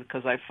tell you,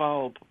 because I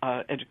follow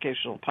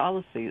educational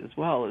policy as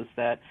well, is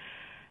that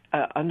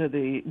under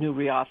the new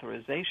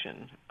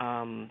reauthorization,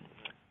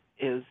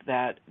 is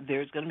that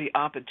there's going to be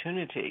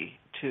opportunity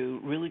to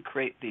really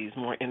create these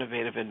more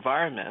innovative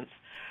environments.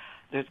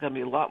 There's going to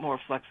be a lot more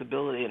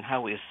flexibility in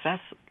how we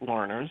assess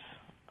learners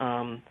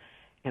in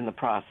the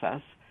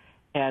process.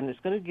 And it's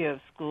going to give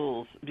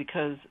schools,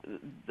 because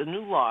the new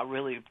law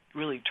really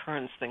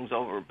turns things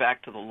over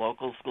back to the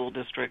local school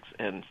districts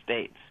and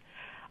states.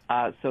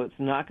 So it's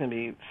not going to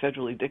be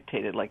federally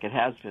dictated like it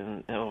has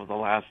been over the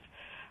last,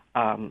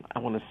 I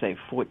want to say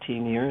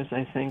 14 years,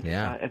 I think.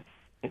 Yeah.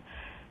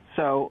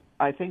 So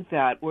I think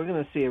that we're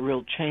going to see a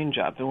real change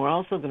up. And we're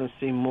also going to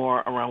see more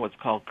around what's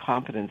called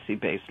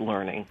competency-based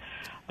learning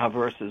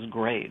versus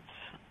grades.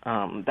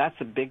 That's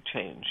a big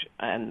change.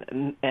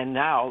 And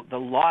now the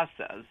law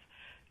says,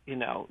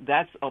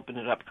 that's opened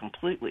it up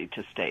completely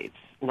to states.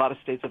 A lot of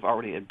states have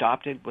already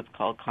adopted what's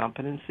called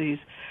competencies,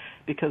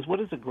 because what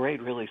does a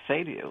grade really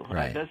say to you?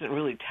 Right. It doesn't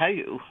really tell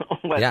you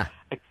what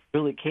it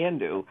really can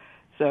do.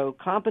 So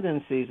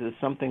competencies is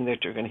something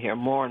that you're going to hear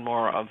more and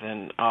more of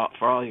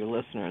for all your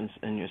listeners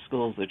in your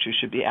schools, that you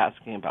should be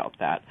asking about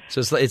that.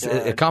 So it's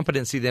a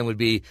competency then would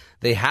be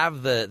they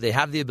have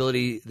the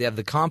ability, they have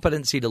the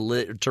competency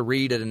to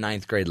read at a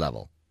ninth grade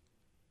level.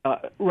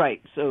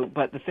 Right. So,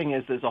 but the thing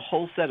is, there's a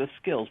whole set of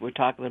skills. We're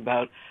talking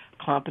about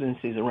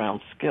competencies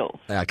around skills.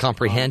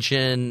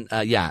 Comprehension.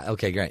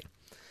 Okay, great.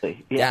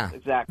 Yeah,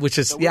 exactly. Which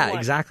is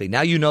exactly.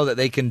 Now you know that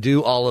they can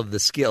do all of the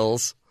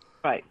skills,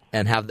 right,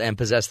 and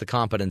possess the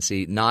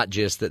competency, not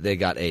just that they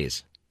got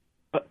A's.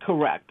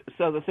 Correct.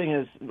 So the thing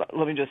is,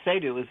 let me just say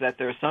to you, is that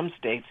there are some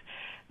states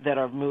that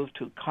have moved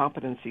to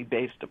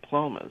competency-based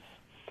diplomas,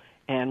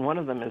 and one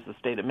of them is the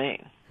state of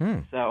Maine.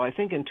 So I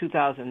think in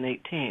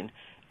 2018.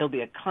 It'll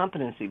be a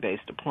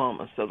competency-based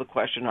diploma. So the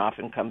question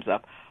often comes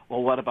up,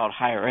 well, what about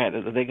higher ed?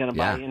 Are they going to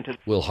buy into?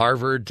 Will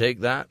Harvard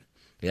take that?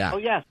 Yeah. Oh,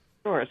 yes,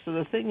 sure. So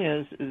the thing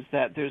is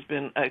that there's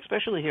been,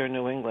 especially here in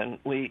New England,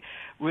 we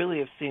really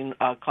have seen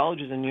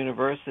colleges and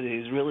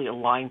universities really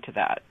aligned to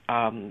that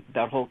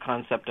whole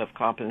concept of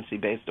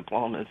competency-based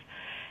diplomas.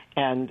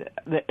 And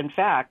in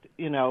fact,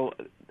 if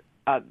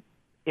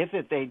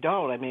they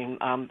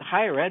don't,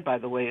 higher ed, by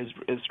the way,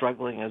 is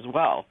struggling as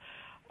well.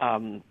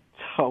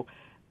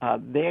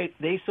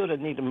 They sort of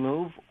need to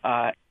move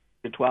to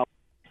 12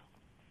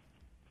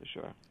 for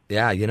sure.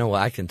 Yeah,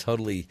 I can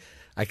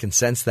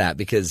sense that,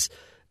 because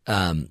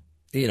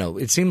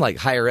it seemed like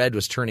higher ed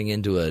was turning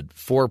into a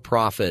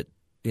for-profit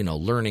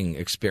learning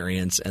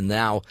experience, and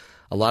now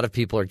a lot of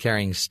people are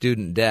carrying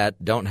student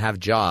debt, don't have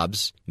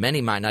jobs.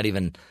 Many might not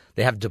even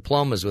they have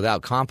diplomas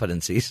without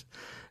competencies,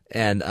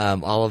 and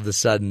all of a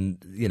sudden,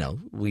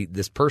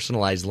 this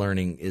personalized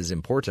learning is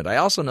important. I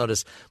also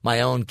notice my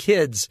own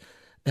kids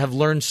have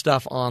learned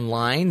stuff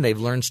online. They've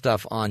learned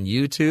stuff on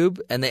YouTube,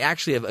 and they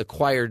actually have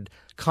acquired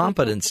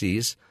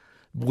competencies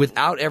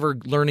without ever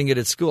learning it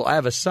at school. I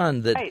have a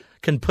son that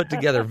can put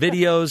together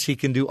videos. He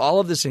can do all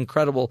of this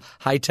incredible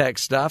high-tech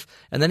stuff,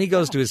 and then he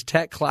goes to his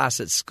tech class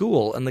at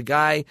school, and the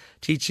guy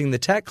teaching the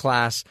tech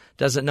class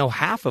doesn't know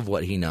half of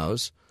what he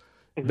knows.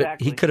 Exactly.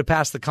 But he could have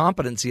passed the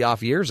competency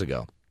off years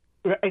ago.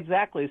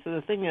 Exactly. So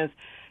the thing is,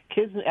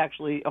 kids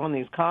actually, on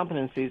these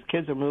competencies,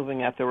 kids are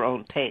moving at their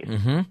own pace.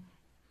 Mm-hmm.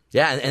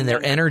 Yeah, and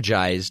they're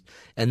energized,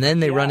 and then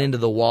they run into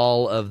the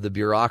wall of the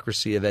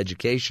bureaucracy of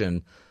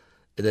education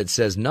that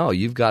says, no,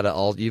 you've got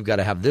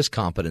to have this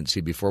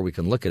competency before we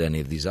can look at any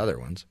of these other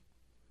ones.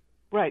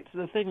 Right. So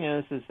the thing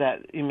is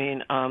that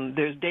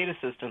there's data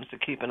systems to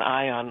keep an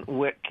eye on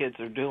what kids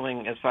are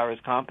doing as far as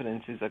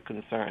competencies are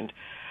concerned.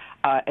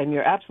 And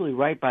you're absolutely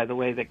right, by the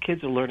way, that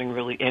kids are learning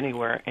really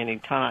anywhere,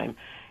 anytime.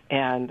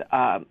 And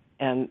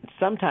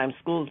sometimes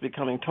school is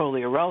becoming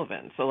totally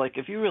irrelevant. So, like,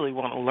 if you really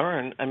want to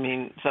learn,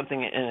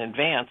 something in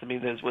advance,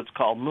 there's what's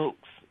called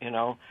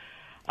MOOCs,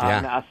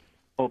 mass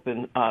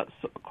open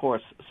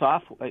course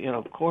software,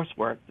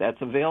 coursework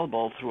that's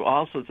available through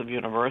all sorts of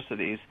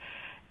universities.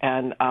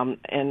 And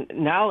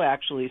now,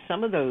 actually,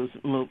 some of those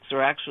MOOCs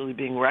are actually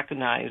being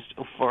recognized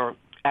for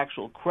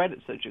actual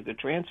credits that you could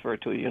transfer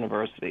to a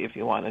university if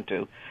you wanted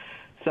to.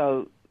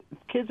 So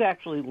kids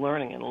actually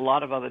learning in a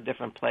lot of other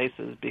different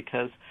places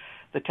because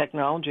the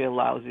technology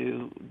allows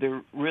you,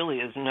 there really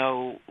is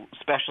no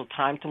special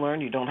time to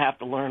learn. You don't have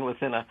to learn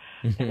within a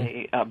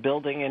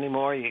building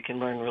anymore. You can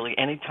learn really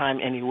anytime,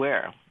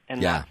 anywhere.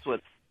 And that's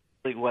what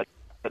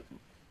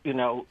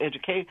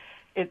educate.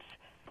 It's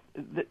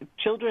the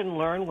children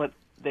learn what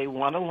they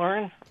want to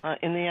learn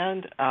in the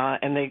end,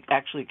 and they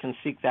actually can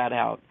seek that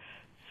out.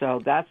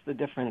 So that's the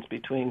difference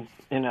between,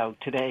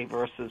 today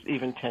versus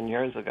even 10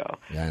 years ago.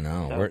 Yeah, I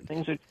know. So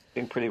things are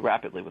changing pretty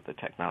rapidly with the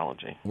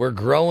technology. We're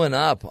growing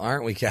up,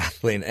 aren't we,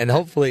 Kathleen? And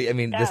hopefully,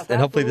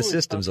 hopefully the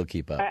systems will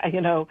keep up.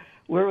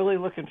 We're really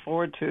looking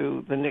forward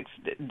to the next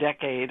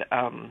decade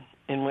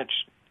in which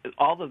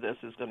all of this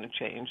is going to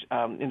change.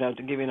 To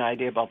give you an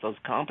idea about those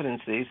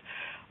competencies,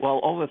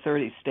 over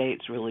 30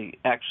 states really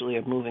actually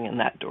are moving in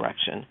that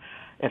direction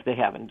if they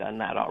haven't done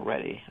that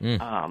already.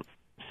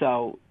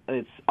 So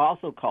it's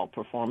also called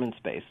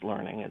performance-based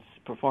learning. It's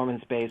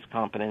performance-based,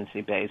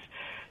 competency-based,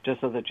 just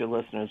so that your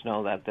listeners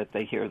know that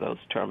they hear those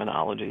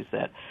terminologies,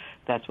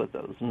 that's what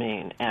those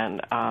mean.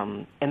 And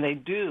they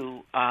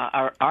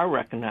are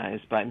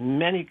recognized by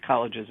many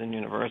colleges and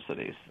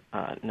universities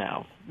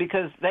now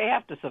because they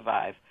have to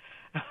survive.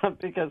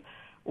 Because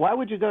why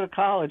would you go to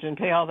college and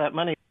pay all that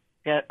money to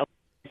get a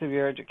piece of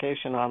your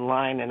education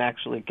online and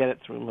actually get it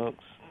through MOOCs?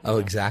 Oh,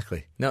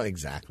 exactly. No,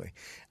 exactly.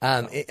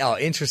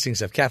 Interesting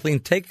stuff.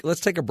 Kathleen, let's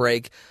take a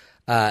break,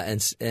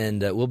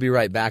 and we'll be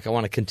right back. I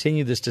want to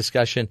continue this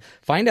discussion,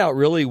 find out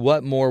really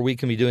what more we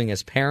can be doing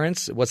as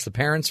parents. What's the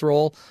parents'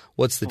 role?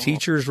 What's the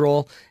teacher's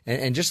role?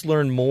 And just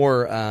learn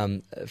more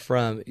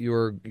from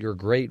your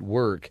great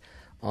work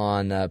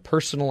on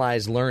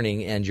personalized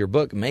learning and your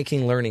book,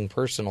 Making Learning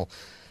Personal.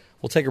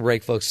 We'll take a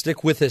break, folks.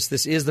 Stick with us.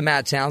 This is the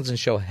Matt Townsend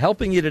Show,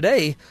 helping you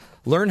today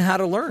learn how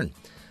to learn.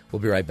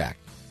 We'll be right back.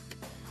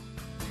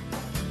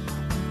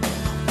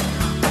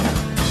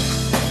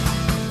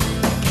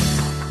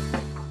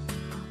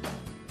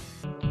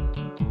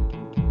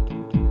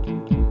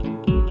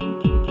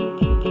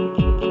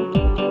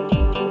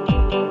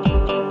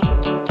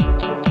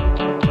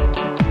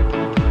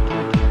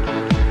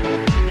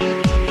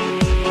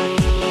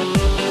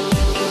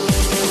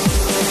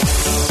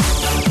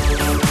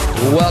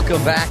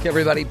 Welcome back,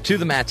 everybody, to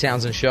the Matt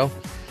Townsend Show.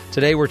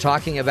 Today we're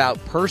talking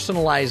about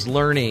personalized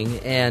learning,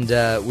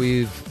 and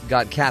we've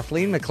got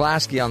Kathleen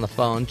McClaskey on the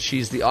phone.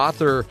 She's the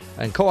author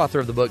and co-author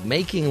of the book,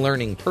 Making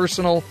Learning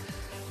Personal,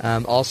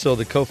 also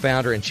the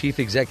co-founder and chief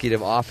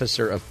executive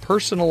officer of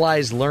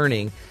Personalize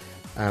Learning.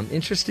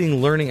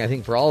 Interesting learning, I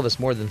think, for all of us,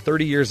 more than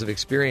 30 years of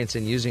experience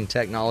in using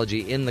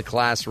technology in the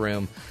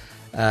classroom.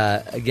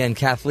 Again,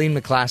 Kathleen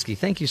McClaskey,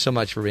 thank you so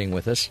much for being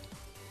with us.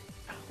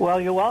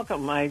 Well, you're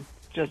welcome. I've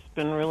just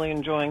been really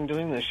enjoying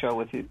doing this show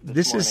with you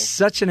this morning. Is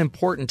such an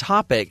important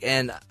topic,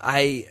 and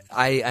I'm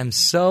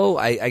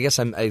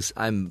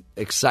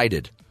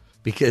excited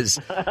because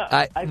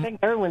I think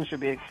everyone should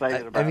be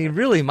excited about it.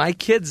 Really, my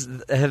kids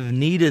have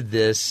needed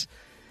this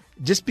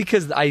just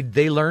because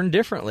they learn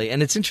differently,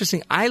 and it's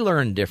interesting. I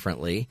learn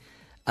differently,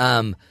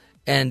 and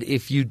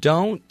if you're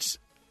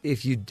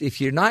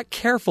not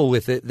careful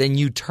with it, then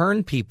you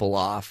turn people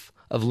off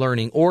of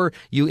learning, or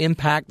you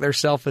impact their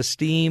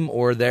self-esteem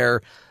or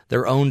their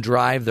own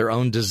drive, their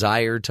own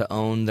desire to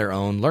own their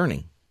own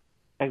learning.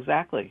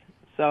 Exactly.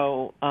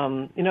 So,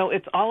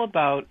 it's all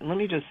about, let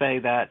me just say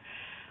that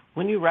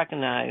when you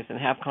recognize and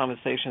have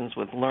conversations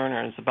with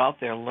learners about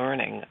their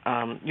learning,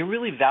 you're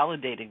really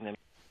validating them as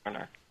a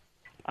learner.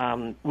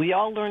 We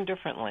all learn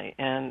differently,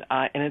 and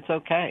it's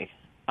okay,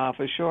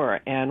 for sure.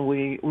 And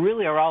we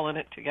really are all in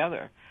it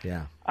together.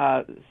 Yeah.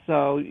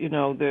 So,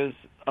 there's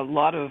a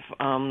lot of,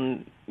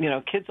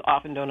 kids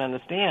often don't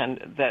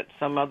understand that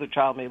some other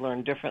child may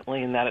learn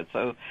differently and that it's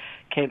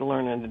okay to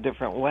learn in a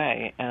different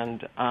way.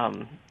 And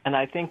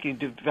I think you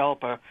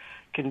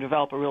can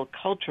develop a real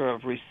culture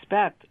of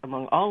respect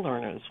among all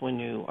learners when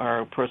you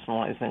are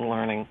personalizing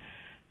learning.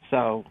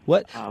 So,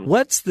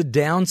 what's the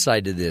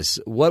downside to this?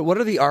 What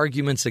are the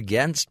arguments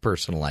against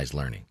personalized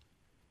learning?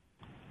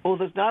 Well,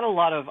 there's not a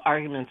lot of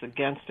arguments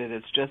against it.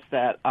 It's just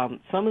that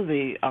some of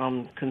the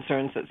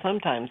concerns that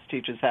sometimes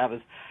teachers have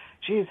is,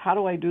 geez, how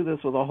do I do this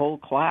with a whole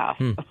class?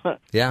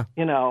 Yeah.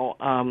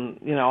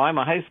 I'm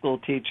a high school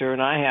teacher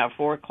and I have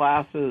 4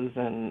 classes,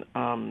 and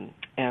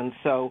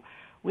so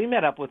we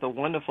met up with a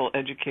wonderful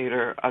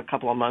educator a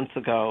couple of months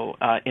ago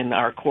in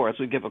our course.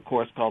 We give a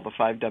course called the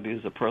 5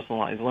 W's of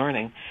Personalized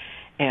Learning,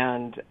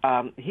 and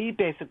he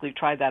basically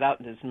tried that out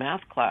in his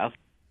math class,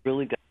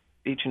 really got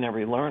each and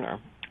every learner.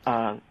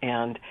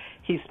 and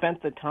he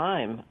spent the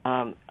time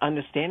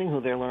understanding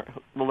who the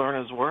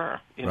learners were.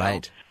 You know?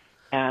 Right.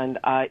 And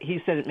he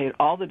said it made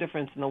all the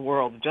difference in the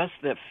world. Just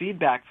the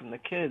feedback from the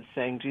kids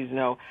saying, "Geez,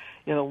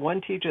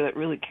 one teacher that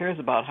really cares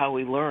about how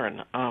we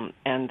learn."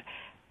 And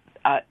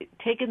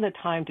taking the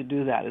time to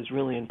do that is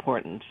really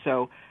important.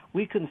 So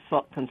we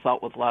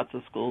consult with lots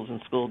of schools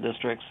and school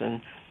districts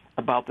and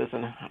about this,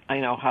 and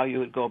how you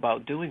would go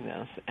about doing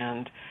this.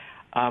 And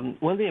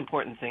one of the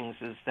important things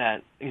is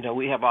that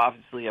we have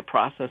obviously a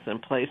process in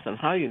place on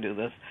how you do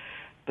this.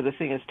 But the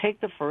thing is,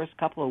 take the first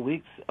couple of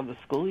weeks of the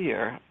school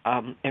year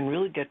and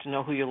really get to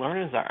know who your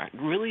learners are.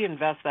 Really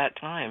invest that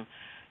time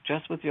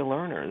just with your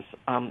learners.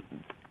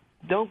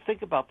 Don't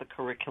think about the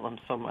curriculum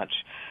so much.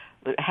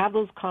 Have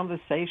those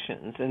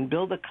conversations and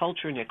build a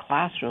culture in your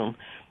classroom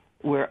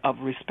of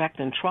respect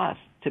and trust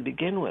to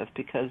begin with,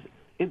 because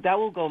that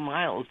will go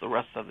miles the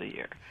rest of the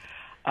year.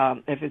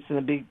 If it's in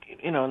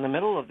the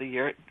middle of the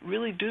year,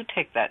 really do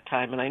take that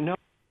time. And I know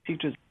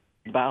teachers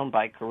are bound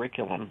by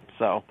curriculum,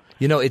 so.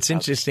 It's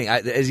interesting.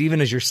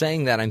 Even as you're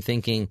saying that, I'm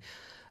thinking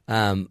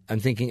of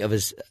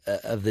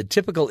the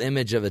typical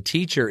image of a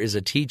teacher is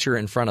a teacher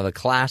in front of a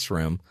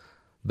classroom,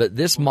 but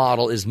this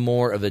model is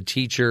more of a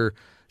teacher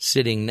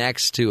sitting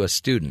next to a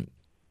student,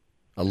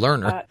 a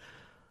learner.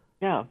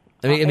 Yeah.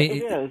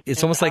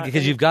 It's almost like,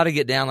 because you've got to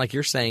get down, like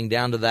you're saying,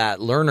 down to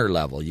that learner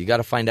level. You got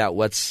to find out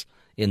what's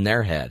in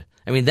their head.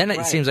 Then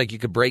it seems like you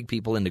could break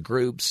people into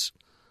groups,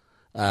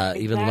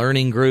 even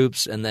learning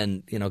groups, and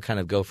then kind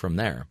of go from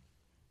there.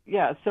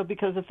 Yeah, so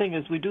because the thing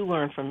is, we do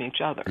learn from each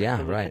other. Yeah,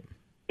 so right.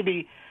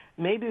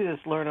 Maybe this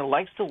learner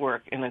likes to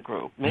work in a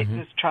group. Maybe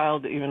this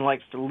child even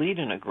likes to lead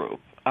in a group.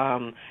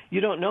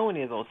 You don't know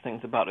any of those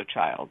things about a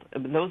child.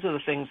 Those are the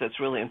things that's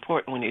really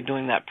important when you're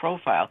doing that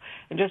profile.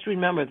 And just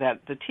remember that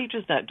the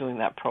teacher's not doing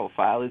that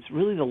profile. It's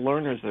really the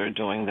learners that are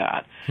doing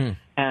that.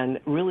 And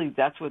really,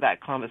 that's where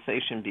that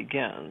conversation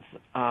begins,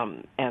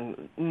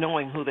 and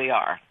knowing who they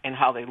are and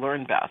how they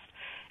learn best.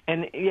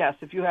 And, yes,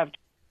 if you have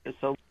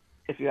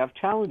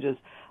challenges,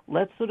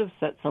 let's sort of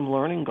set some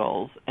learning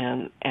goals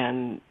and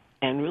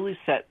really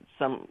set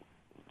some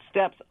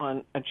steps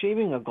on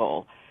achieving a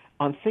goal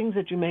on things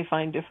that you may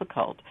find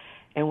difficult.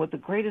 And what the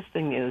greatest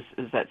thing is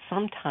that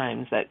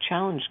sometimes that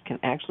challenge can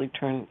actually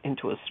turn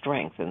into a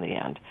strength in the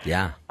end.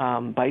 Yeah.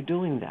 By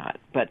doing that.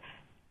 But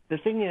the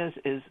thing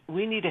is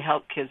we need to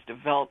help kids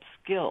develop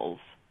skills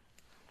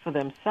for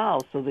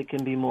themselves so they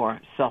can be more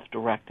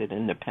self-directed,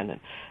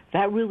 independent.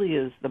 That really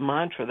is the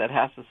mantra that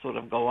has to sort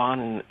of go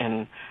on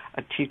in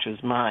a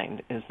teacher's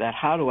mind, is that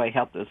how do I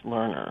help this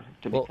learner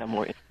to become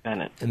more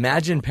independent?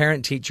 Imagine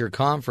parent-teacher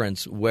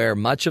conference where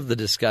much of the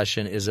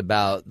discussion is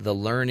about the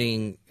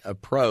learning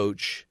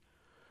approach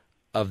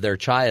of their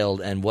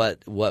child and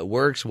what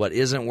works, what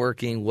isn't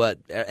working,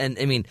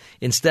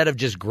 instead of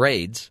just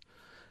grades.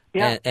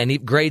 Yeah.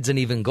 And grades and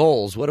even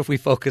goals, what if we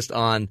focused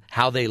on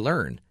how they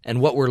learn and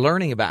what we're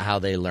learning about how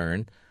they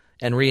learn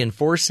and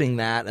reinforcing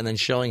that, and then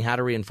showing how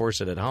to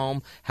reinforce it at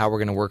home, how we're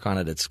going to work on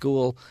it at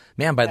school?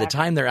 Man, by the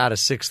time they're out of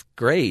 6th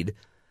grade,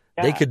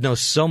 they could know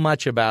so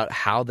much about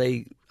how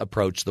they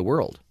approach the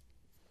world.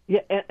 Yeah,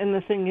 and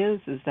the thing is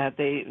that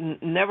they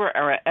never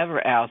are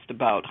ever asked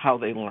about how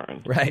they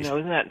learn. Right.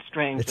 Isn't that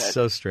strange? It's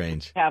so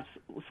strange. At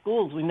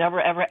schools, we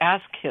never ever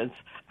ask kids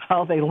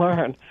how they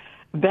learn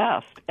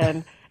best.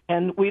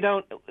 And we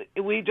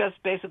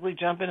just basically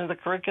jump into the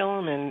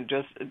curriculum and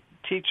just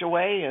teach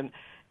away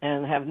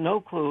and have no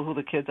clue who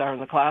the kids are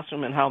in the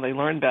classroom and how they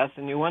learn best.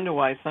 And you wonder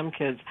why some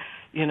kids,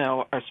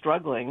 are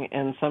struggling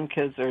and some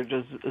kids are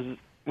just,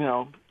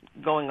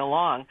 going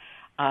along.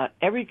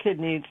 Every kid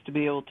needs to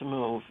be able to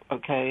move,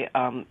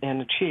 and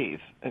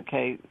achieve,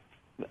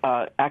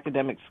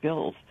 academic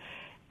skills.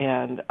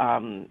 And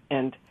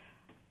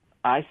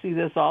I see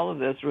all of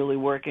this really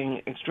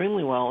working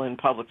extremely well in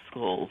public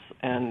schools,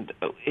 and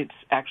it's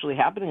actually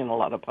happening in a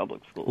lot of public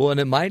schools. Well, and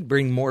it might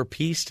bring more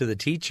peace to the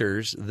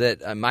teachers.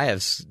 That I have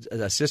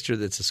a sister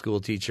that's a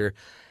school teacher,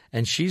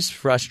 and she's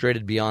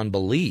frustrated beyond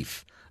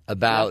belief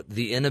about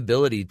the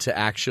inability to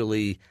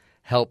actually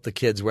help the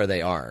kids where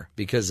they are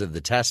because of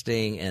the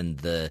testing and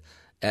the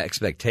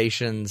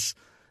expectations.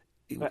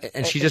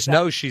 And she just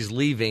knows she's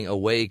leaving a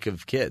wake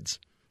of kids.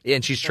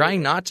 And she's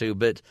trying not to,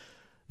 but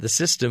the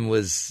system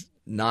was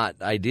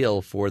not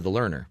ideal for the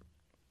learner.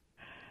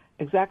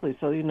 Exactly.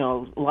 So,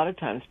 a lot of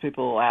times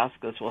people will ask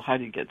us, well, how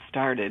do you get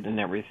started and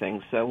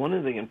everything? So one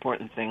of the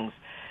important things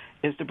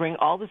is to bring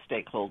all the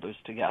stakeholders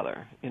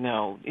together. You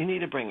need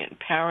to bring in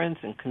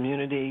parents and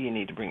community. You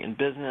need to bring in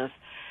business.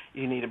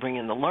 You need to bring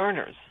in the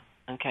learners,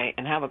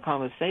 and have a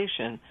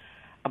conversation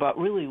about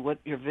really what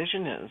your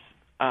vision is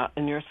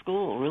in your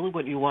school, really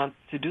what you want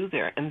to do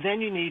there. And then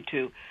you need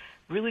to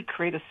really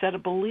create a set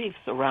of beliefs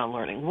around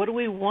learning. What do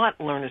we want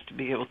learners to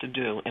be able to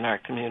do in our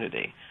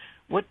community?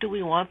 What do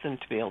we want them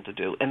to be able to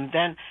do? And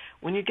then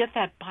when you get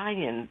that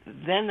buy-in,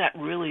 then that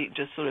really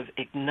just sort of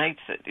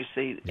ignites it, you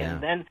see. Yeah.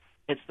 And then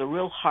it's the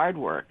real hard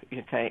work,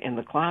 in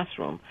the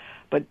classroom.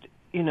 But,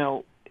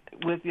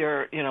 with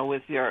your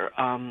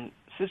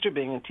sister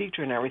being a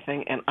teacher and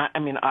everything, and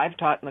I've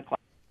taught in the class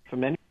for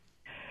many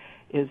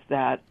years, is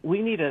that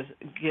we need to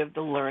give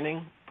the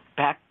learning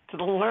back to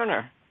the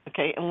learner,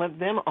 okay, and let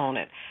them own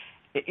it.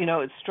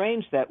 It's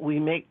strange that we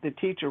make the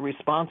teacher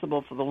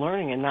responsible for the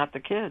learning and not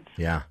the kids.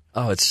 Yeah.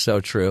 Oh, it's so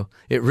true.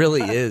 It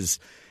really is.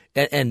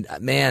 And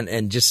man,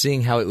 and just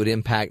seeing how it would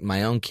impact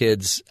my own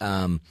kids,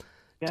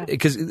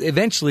 because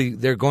eventually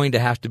they're going to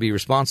have to be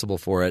responsible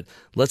for it.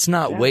 Let's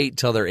not wait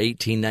till they're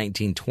 18,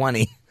 19,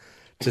 20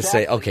 to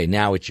say, okay,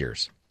 now it's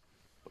yours.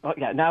 Oh,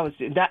 yeah,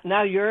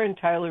 now you're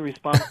entirely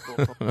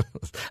responsible.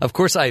 Of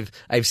course,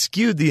 I've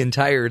skewed the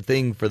entire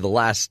thing for the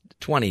last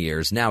 20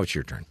 years. Now it's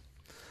your turn.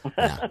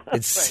 Yeah,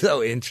 it's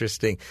so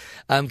interesting.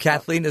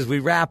 Kathleen, as we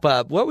wrap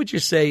up, what would you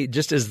say,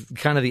 just as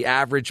kind of the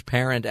average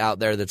parent out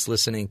there that's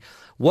listening,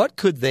 what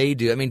could they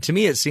do? I mean, to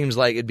me, it seems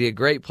like it'd be a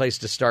great place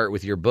to start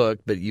with your book,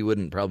 but you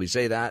wouldn't probably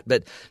say that.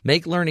 But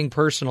Make Learning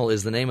Personal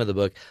is the name of the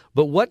book.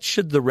 But what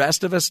should the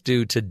rest of us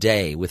do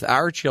today with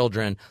our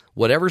children,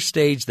 whatever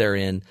stage they're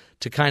in,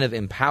 to kind of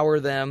empower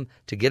them,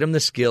 to get them the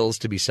skills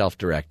to be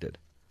self-directed?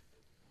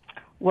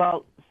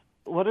 Well,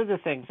 one of the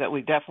things that we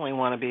definitely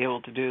want to be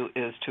able to do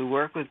is to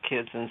work with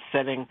kids in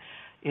setting,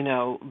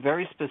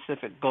 very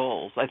specific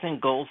goals. I think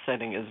goal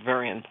setting is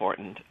very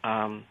important.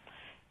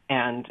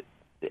 And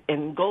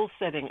in goal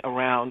setting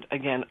around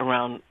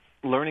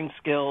learning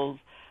skills,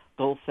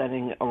 goal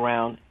setting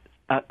around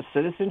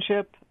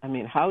citizenship. I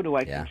mean, how do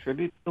I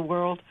contribute to the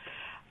world?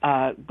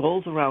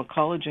 Goals around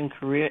college and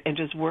career, and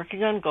just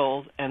working on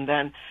goals, and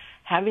then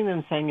having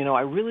them saying,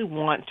 I really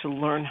want to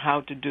learn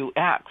how to do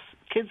X.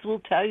 Kids will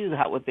tell you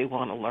what they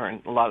want to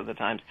learn a lot of the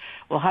times.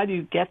 Well, how do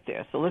you get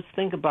there? So let's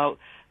think about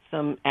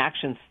some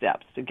action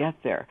steps to get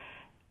there.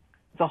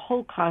 The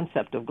whole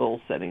concept of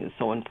goal setting is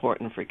so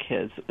important for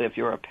kids if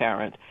you're a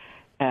parent.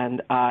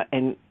 And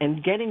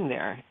getting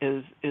there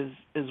is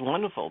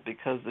wonderful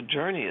because the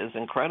journey is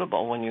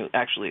incredible when you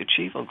actually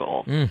achieve a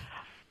goal.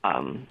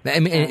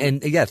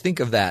 Think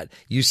of that.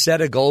 You set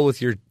a goal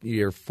with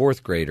your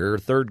fourth grader or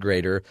third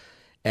grader,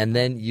 and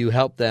then you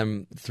help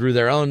them through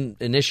their own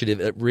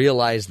initiative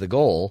realize the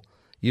goal.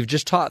 You've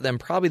just taught them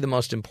probably the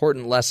most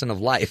important lesson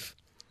of life.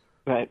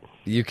 Right.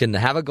 You can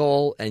have a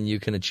goal and you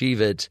can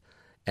achieve it,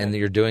 and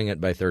you're doing it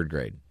by third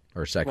grade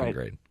or second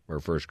grade or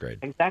first grade.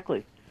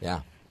 Exactly.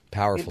 Yeah.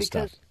 Powerful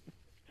stuff.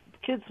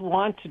 Kids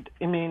want to,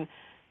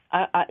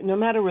 no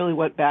matter really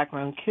what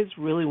background, kids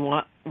really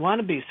want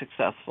to be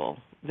successful.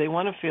 They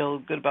want to feel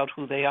good about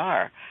who they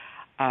are.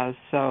 That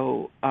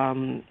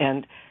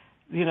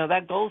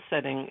goal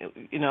setting,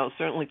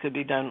 certainly could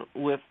be done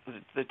with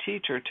the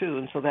teacher too.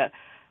 And so that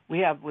we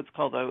have what's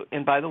called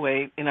and by the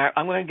way,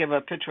 I'm going to give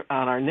a picture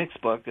on our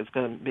next book. It's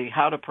going to be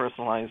How to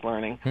Personalize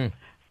Learning.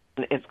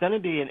 It's going to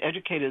be an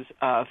educator's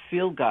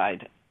field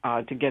guide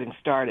to getting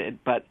started,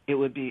 but it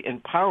would be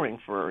empowering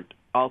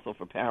also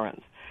for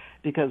parents,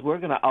 because we're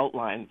going to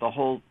outline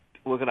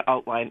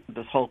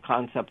this whole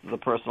concept of the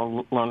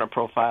personal learner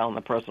profile and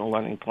the personal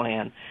learning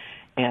plan,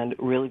 and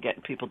really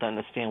get people to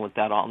understand what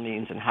that all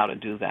means and how to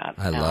do that.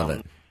 I love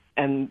it.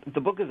 And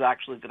the book is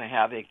actually going to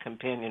have a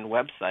companion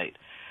website.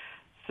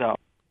 So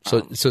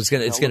it's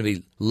going to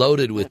be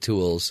loaded with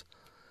tools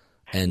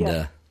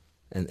and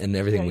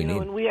everything we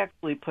need. And we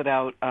actually put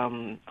out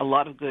a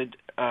lot of good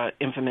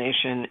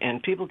information,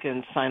 and people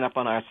can sign up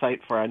on our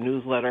site for our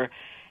newsletter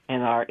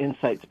and our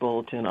Insights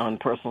Bulletin on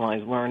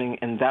personalized learning,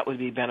 and that would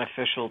be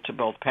beneficial to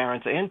both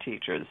parents and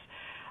teachers.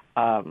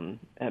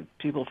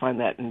 People find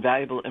that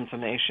invaluable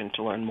information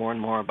to learn more and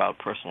more about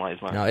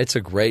personalized learning. No, it's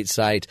a great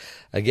site.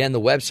 Again,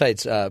 the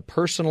website's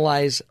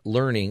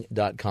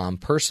personalizelearning.com,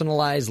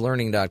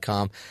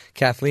 personalizelearning.com.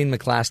 Kathleen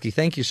McClaskey,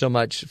 thank you so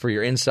much for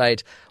your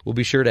insight. We'll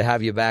be sure to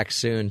have you back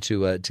soon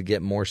to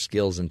get more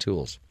skills and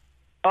tools.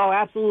 Oh,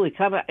 absolutely.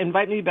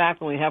 Invite me back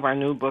when we have our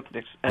new book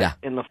in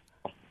the fall.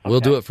 Okay.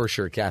 We'll do it for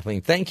sure, Kathleen.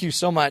 Thank you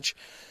so much.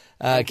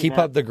 Keep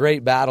up the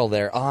great battle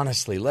there.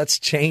 Honestly, let's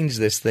change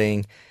this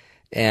thing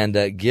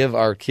and give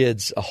our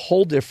kids a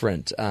whole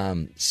different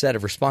set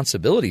of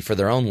responsibility for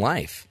their own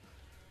life.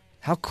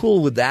 How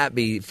cool would that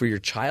be for your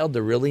child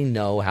to really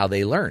know how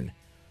they learn?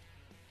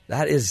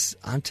 That is,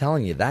 I'm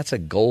telling you, that's a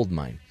gold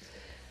mine.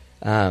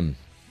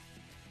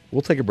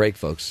 We'll take a break,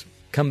 folks.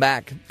 Come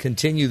back,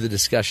 continue the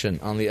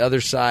discussion on the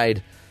other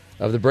side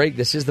of the break.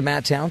 This is the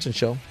Matt Townsend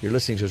Show. You're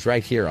listening to us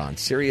right here on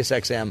Sirius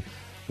XM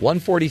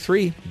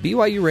 143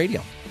 BYU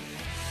Radio.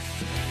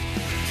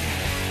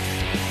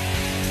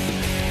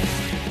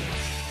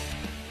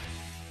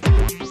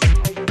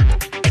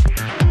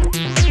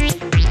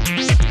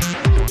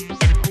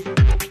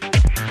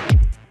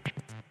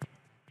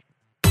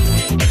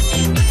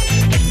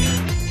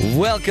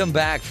 Welcome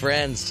back,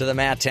 friends, to the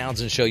Matt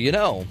Townsend Show.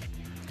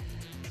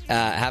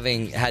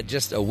 Having had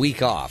just a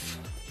week off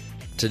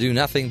to do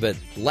nothing but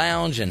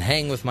lounge and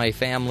hang with my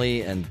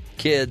family and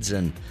kids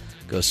and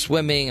go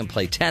swimming and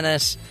play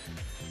tennis,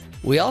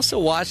 we also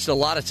watched a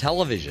lot of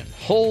television.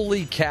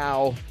 Holy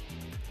cow.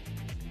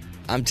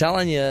 I'm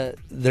telling you,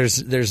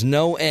 there's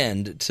no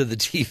end to the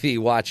TV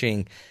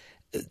watching.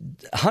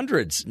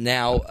 Hundreds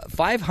now,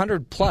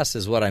 500 plus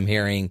is what I'm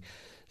hearing,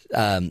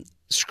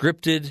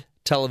 scripted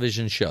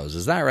television shows.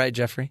 Is that right,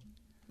 Jeffrey?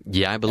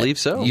 Yeah, I believe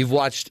so. You've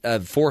watched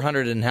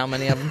 400 and how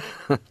many of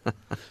them?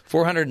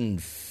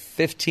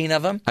 415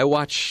 of them? I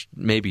watched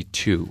maybe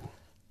 2.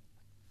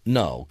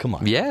 No, come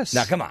on. Yes.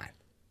 Now, come on.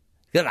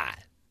 Come on.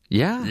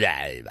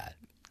 Yeah.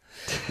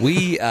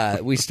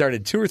 We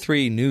started 2 or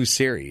 3 new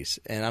series,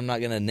 and I'm not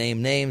going to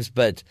name names,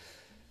 but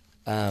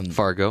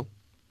Fargo,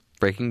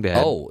 Breaking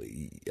Bad. Oh,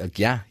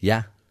 yeah.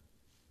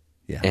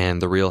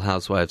 And The Real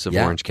Housewives of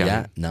Orange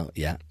County.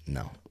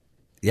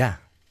 Yeah.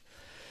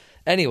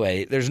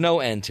 Anyway, there's no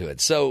end to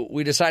it. So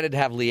we decided to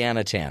have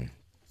Liana Tan,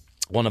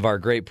 one of our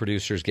great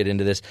producers, get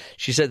into this.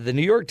 She said the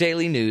New York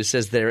Daily News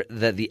says that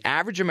the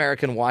average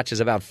American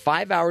watches about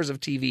 5 hours of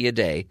TV a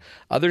day.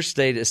 Other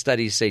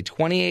studies say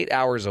 28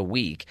 hours a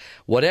week.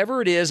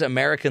 Whatever it is,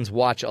 Americans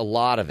watch a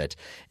lot of it.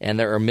 And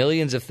there are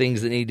millions of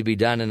things that need to be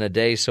done in a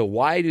day. So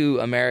why do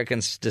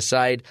Americans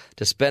decide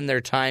to spend their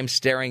time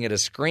staring at a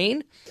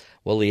screen?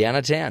 Well,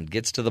 Liana Tan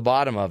gets to the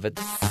bottom of it.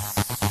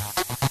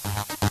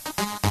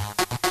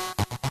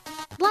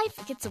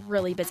 Life gets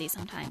really busy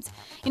sometimes.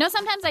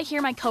 Sometimes I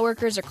hear my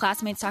coworkers or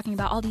classmates talking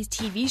about all these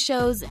TV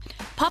shows and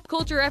pop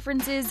culture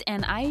references,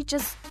 and I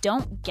just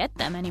don't get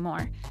them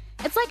anymore.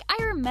 It's like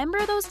I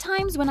remember those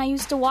times when I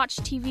used to watch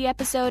TV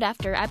episode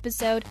after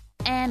episode,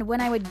 and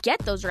when I would get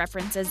those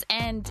references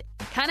and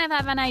kind of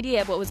have an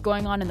idea of what was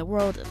going on in the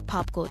world of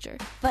pop culture.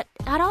 But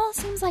that all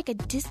seems like a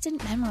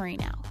distant memory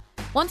now.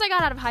 Once I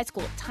got out of high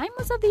school, time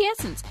was of the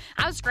essence.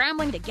 I was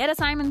scrambling to get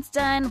assignments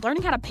done,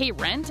 learning how to pay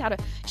rent, how to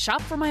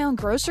shop for my own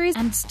groceries,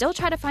 and still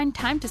try to find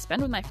time to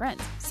spend with my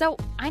friends. So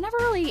I never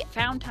really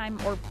found time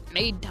or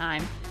made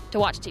time to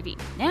watch TV.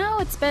 Now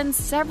it's been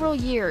several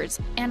years,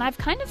 and I've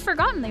kind of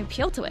forgotten the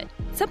appeal to it.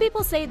 Some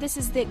people say this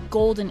is the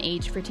golden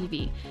age for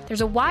TV.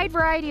 There's a wide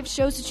variety of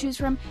shows to choose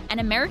from,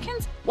 and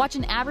Americans watch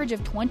an average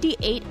of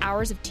 28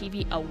 hours of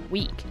TV a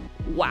week.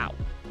 Wow.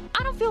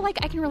 I don't feel like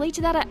I can relate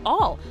to that at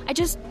all. I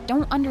just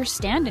don't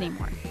understand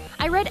anymore.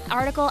 I read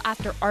article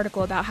after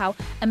article about how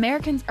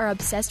Americans are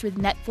obsessed with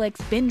Netflix,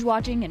 binge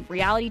watching, and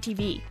reality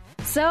TV.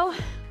 So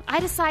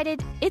I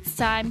decided it's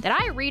time that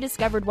I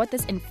rediscovered what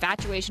this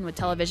infatuation with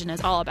television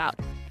is all about,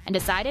 and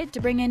decided to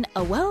bring in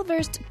a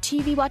well-versed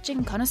TV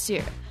watching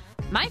connoisseur,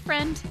 my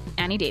friend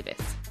Annie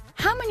Davis.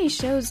 How many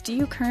shows do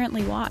you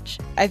currently watch?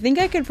 I think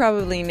I could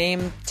probably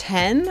name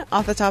 10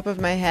 off the top of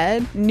my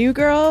head. New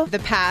Girl, The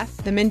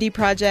Path, The Mindy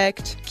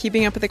Project,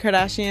 Keeping Up with the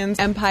Kardashians,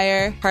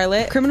 Empire,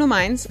 Harlot, Criminal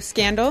Minds,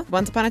 Scandal,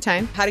 Once Upon a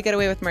Time, How to Get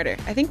Away with Murder.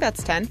 I think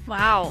that's 10.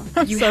 Wow.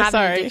 You so have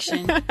sorry. an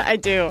addiction. I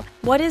do.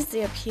 What is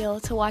the appeal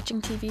to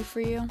watching TV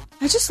for you?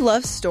 I just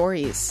love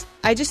stories.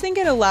 I just think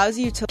it allows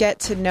you to get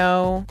to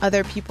know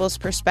other people's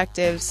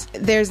perspectives.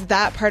 There's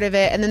that part of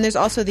it. And then there's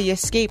also the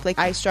escape. Like,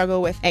 I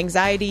struggle with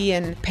anxiety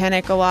and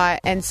panic a lot.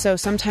 And so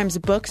sometimes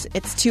books,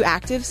 it's too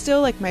active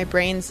still. Like, my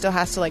brain still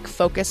has to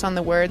focus on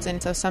the words.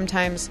 And so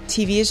sometimes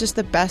TV is just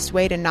the best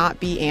way to not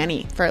be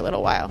Annie for a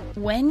little while.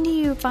 When do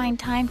you find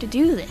time to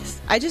do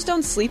this? I just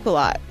don't sleep a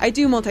lot. I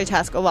do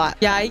multitask a lot.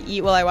 Yeah, I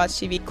eat while I watch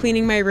TV.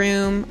 Cleaning my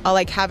room, I'll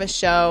have a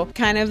show.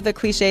 Kind of the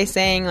cliche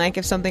saying,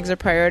 if something's a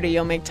priority,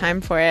 you'll make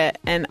time for it.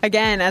 And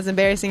again, as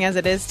embarrassing as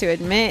it is to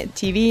admit,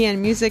 TV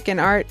and music and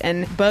art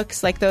and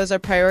books, those are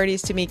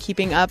priorities to me.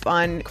 Keeping up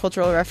on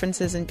cultural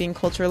references and being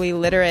culturally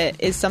literate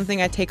is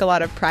something I take a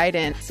lot of pride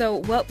in. So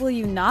what will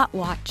you not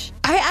watch?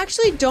 I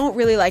actually don't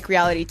really like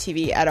reality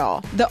TV at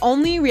all. The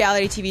only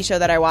reality TV show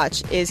that I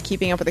watch is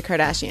Keeping Up with the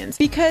Kardashians,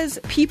 because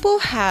people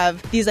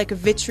have these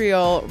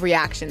vitriol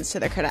reactions to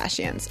the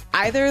Kardashians.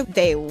 Either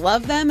they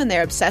love them and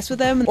they're obsessed with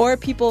them, or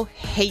people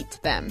hate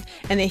them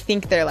and they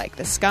think they're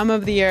the scum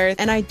of the earth.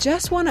 And I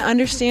just want to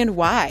understand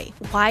why.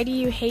 Why do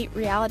you hate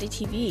reality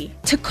TV?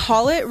 To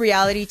call it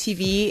reality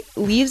TV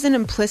leaves an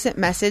implicit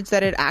message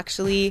that it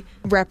actually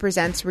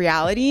represents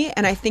reality.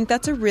 And I think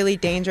that's a really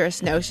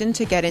dangerous notion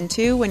to get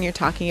into when you're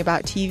talking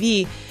about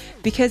TV,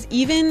 because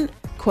even,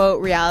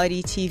 quote,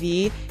 reality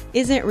TV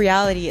isn't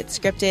reality. It's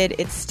scripted,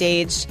 it's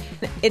staged.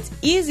 It's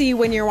easy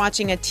when you're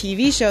watching a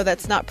TV show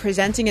that's not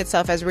presenting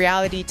itself as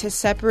reality to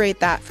separate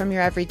that from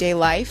your everyday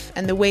life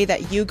and the way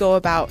that you go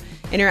about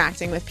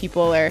interacting with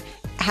people or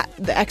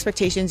the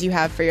expectations you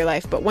have for your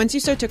life. But once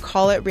you start to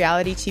call it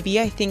reality TV,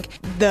 I think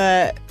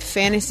the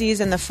fantasies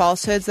and the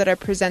falsehoods that are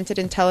presented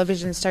in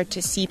television start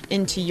to seep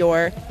into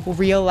your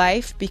real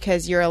life,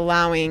 because you're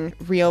allowing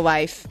real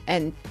life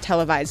and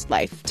televised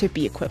life to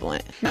be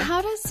equivalent.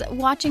 How does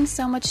watching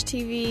so much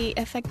TV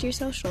affect your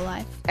social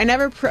life? I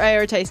never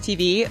prioritize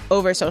TV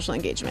over social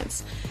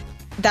engagements.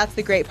 That's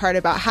the great part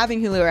about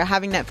having Hulu or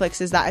having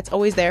Netflix, is that it's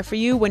always there for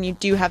you when you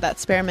do have that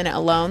spare minute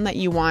alone that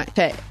you want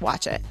to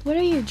watch it. What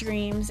are your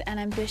dreams and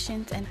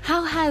ambitions, and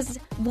how has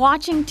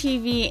watching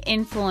TV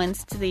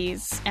influenced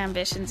these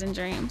ambitions and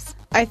dreams?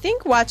 I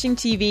think watching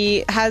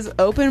TV has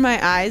opened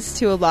my eyes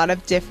to a lot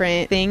of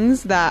different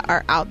things that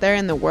are out there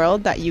in the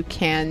world that you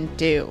can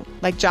do,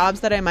 like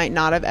jobs that I might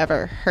not have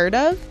ever heard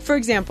of. For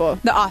example,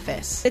 The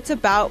Office. It's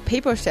about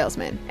paper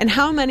salesmen. And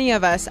how many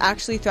of us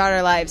actually throughout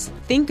our lives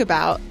think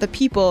about the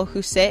people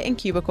who sit in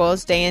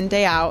cubicles day in,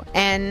 day out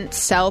and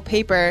sell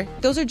paper?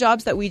 Those are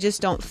jobs that we just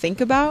don't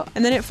think about.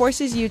 And then it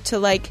forces you to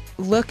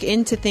look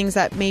into things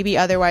that maybe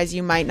otherwise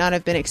you might not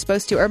have been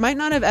exposed to or might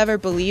not have ever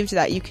believed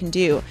that you can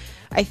do.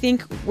 I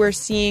think we're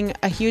seeing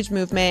a huge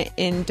movement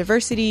in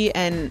diversity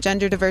and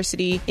gender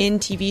diversity in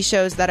TV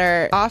shows that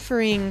are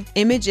offering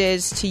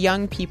images to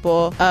young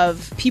people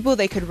of people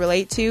they could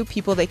relate to,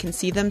 people they can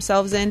see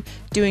themselves in,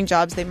 doing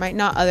jobs they might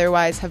not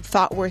otherwise have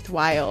thought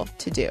worthwhile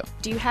to do.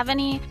 Do you have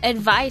any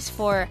advice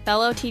for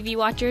fellow TV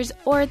watchers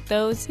or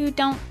those who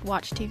don't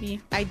watch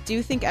TV? I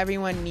do think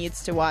everyone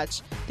needs to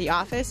watch The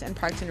Office and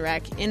Parks and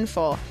Rec in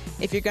full.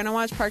 If you're going to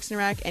watch Parks and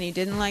Rec and you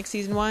didn't like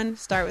season 1,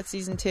 start with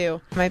season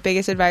 2. My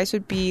biggest advice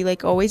would be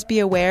always be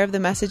aware of the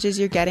messages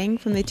you're getting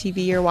from the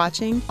TV you're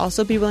watching.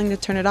 Also be willing to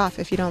turn it off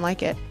if you don't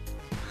like it.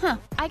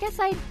 I guess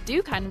I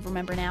do kind of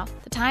remember now.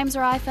 The times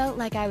where I felt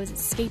like I was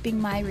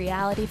escaping my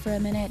reality for a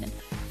minute and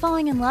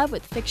falling in love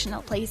with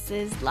fictional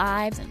places,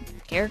 lives, and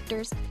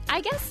characters.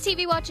 I guess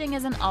TV watching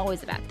isn't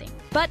always a bad thing.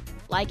 But,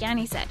 like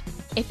Annie said,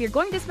 if you're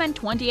going to spend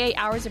 28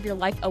 hours of your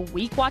life a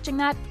week watching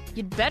that,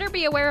 you'd better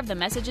be aware of the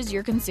messages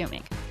you're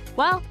consuming.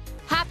 Well,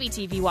 happy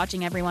TV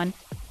watching, everyone.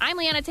 I'm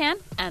Liana Tan,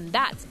 and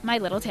that's my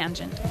little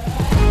tangent.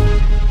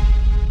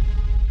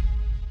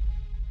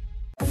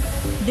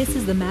 This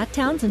is the Matt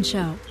Townsend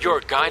Show. Your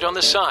guide on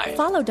the side.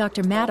 Follow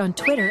Dr. Matt on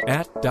Twitter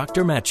At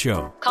Dr. Matt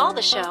Show. Call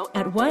the show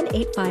at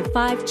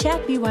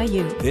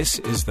 1-855-CHAT-BYU. This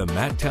is the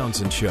Matt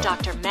Townsend Show.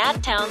 Dr.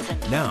 Matt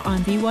Townsend. Now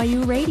On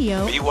BYU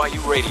Radio.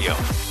 BYU Radio.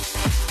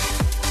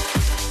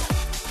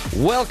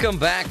 Welcome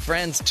back,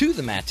 friends, to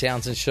the Matt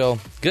Townsend Show.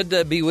 Good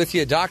to be with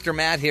you. Dr.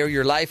 Matt here,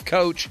 your life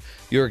coach,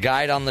 your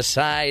guide on the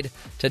side.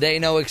 Today,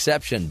 no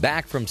exception.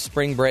 Back from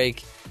spring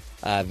break.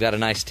 I've got a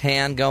nice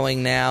tan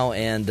going now,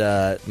 and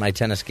my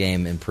tennis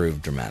game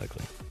improved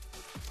dramatically.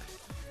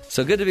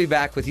 So good to be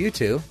back with you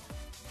two.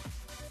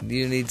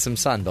 You need some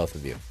sun, both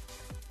of you.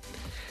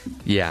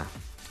 Yeah.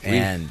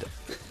 And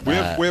we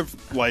have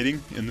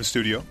lighting in the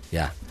studio.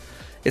 Yeah.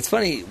 It's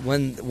funny,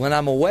 when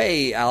I'm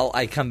away,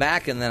 I come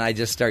back and then I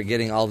just start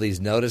getting all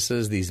these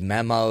notices, these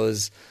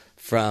memos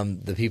from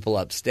the people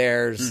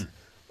upstairs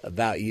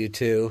about you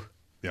two.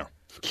 Yeah.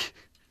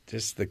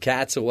 Just the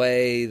cat's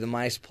away, the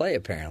mice play,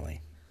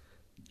 apparently.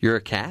 You're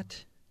a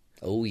cat?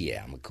 Oh,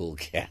 yeah, I'm a cool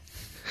cat.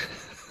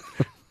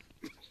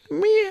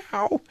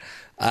 Meow.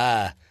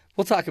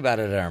 We'll talk about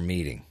it at our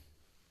meeting.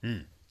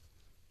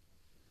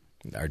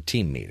 Our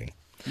team meeting.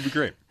 It'll be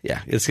great.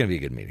 Yeah, it's going to be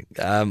a good meeting.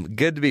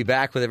 Good to be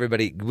back with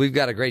everybody. We've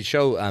got a great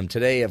show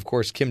today. Of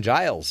course, Kim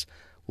Giles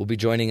will be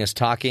joining us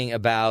talking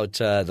about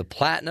the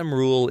platinum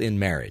rule in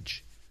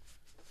marriage.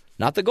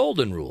 Not the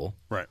golden rule.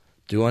 Right.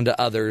 Do unto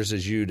others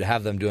as you'd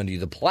have them do unto you.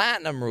 The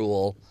platinum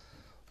rule,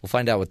 we'll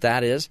find out what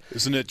that is.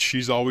 Isn't it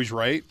she's always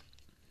right?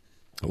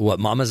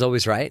 What, mama's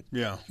always right?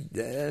 Yeah.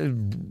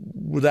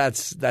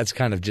 That's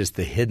kind of just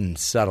the hidden,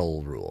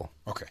 subtle rule.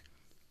 Okay.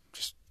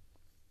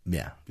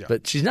 Yeah.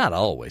 But she's not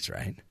always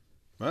right.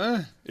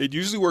 It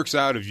usually works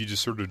out if you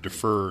just sort of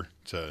defer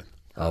to...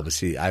 Oh, but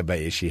see, I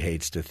bet you she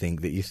hates to think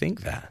that you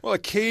think that. Well,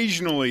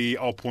 occasionally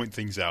I'll point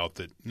things out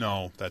that,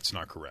 no, that's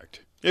not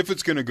correct. If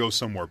it's going to go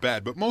somewhere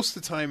bad. But most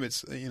of the time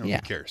it's, who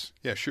cares?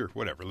 Yeah, sure,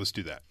 whatever, let's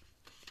do that.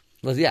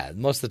 Well, yeah,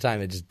 most of the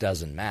time it just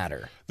doesn't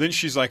matter. Then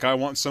she's like, I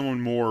want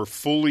someone more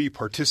fully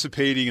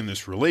participating in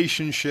this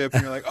relationship.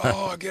 And you're like,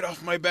 oh, get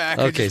off my back.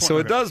 Okay, so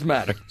it does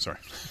matter. Sorry.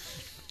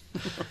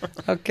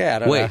 Okay, I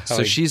don't know. Wait,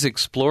 so she's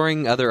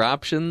exploring other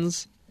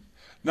options?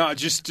 No,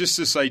 just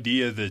this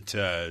idea that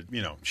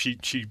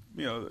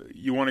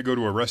you want to go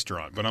to a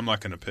restaurant, but I'm not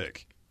going to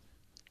pick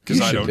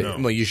because I don't know.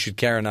 Well, you should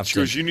care enough. She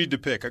goes, you need to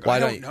pick. I go, I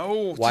don't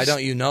know. Why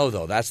don't you know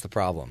though? That's the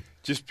problem.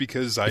 Just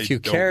because if you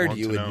don't cared, want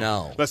you to would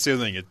know. That's the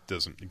other thing. It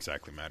doesn't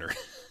exactly matter.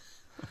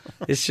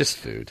 It's just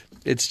food.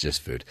 It's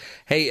just food.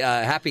 Hey,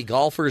 happy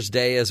Golfers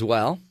Day as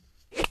well.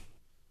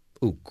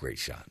 Ooh, great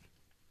shot.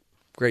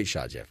 Great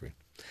shot, Jeffrey.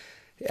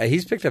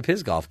 He's picked up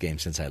his golf game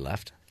since I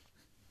left.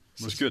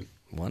 That's good.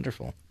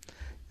 Wonderful.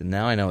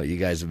 Now I know what you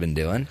guys have been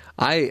doing.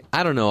 I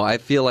don't know. I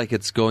feel like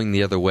it's going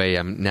the other way.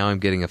 I'm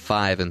getting a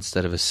 5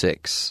 instead of a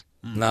 6.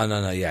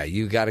 No. Yeah,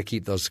 you got to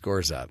keep those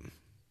scores up,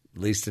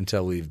 at least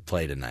until we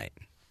play tonight.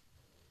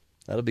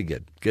 That'll be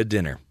good. Good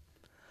dinner.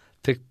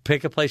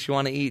 Pick a place you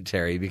want to eat,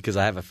 Terry, because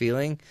I have a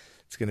feeling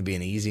it's going to be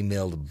an easy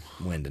meal to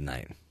win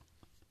tonight.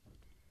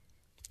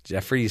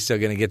 Jeffrey, you still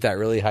going to get that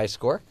really high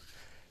score?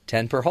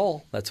 10 per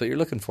hole. That's what you're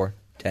looking for.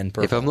 10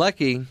 per hole. If I'm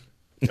lucky.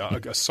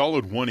 A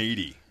solid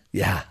 180.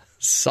 Yeah.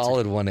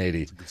 Solid 180.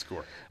 That's a good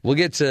score. We'll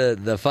get to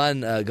the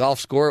fun golf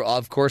score.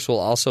 Of course, we'll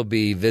also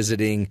be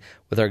visiting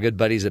with our good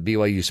buddies at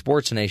BYU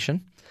Sports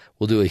Nation.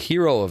 We'll do a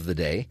hero of the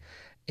day.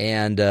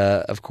 And,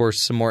 of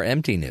course, some more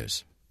empty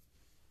news.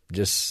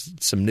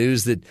 Just some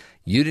news that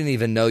you didn't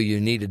even know you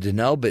needed to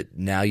know, but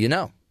now you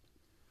know.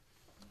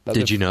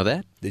 Did you know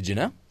that? Did you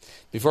know?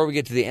 Before we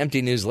get to the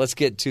empty news, let's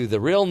get to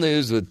the real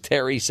news with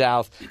Terry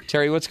South.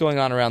 Terry, what's going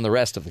on around the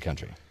rest of the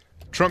country?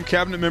 Trump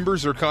cabinet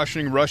members are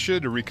cautioning Russia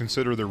to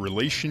reconsider their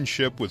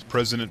relationship with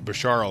President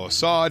Bashar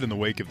al-Assad in the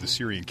wake of the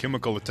Syrian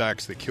chemical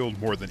attacks that killed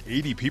more than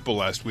 80 people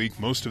last week,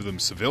 most of them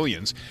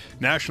civilians.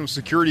 National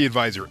Security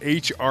Advisor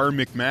H.R.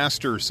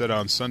 McMaster said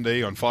on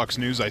Sunday on Fox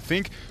News, what I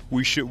think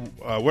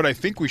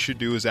we should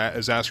do is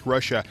ask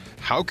Russia,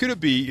 how could it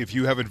be if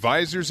you have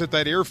advisors at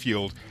that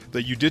airfield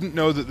that you didn't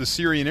know that the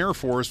Syrian Air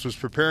Force was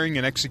preparing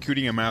and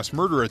executing a mass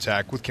murder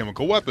attack with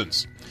chemical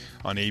weapons?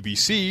 On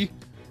ABC,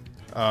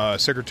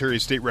 Secretary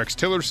of State Rex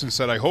Tillerson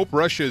said, I hope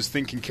Russia is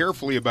thinking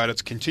carefully about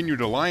its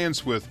continued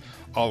alliance with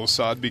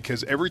al-Assad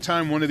because every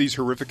time one of these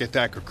horrific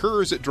attacks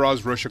occurs, it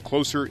draws Russia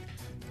closer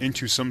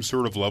into some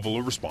sort of level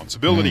of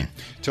responsibility.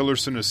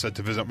 Tillerson is set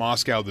to visit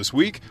Moscow this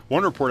week.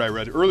 One report I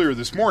read earlier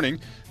this morning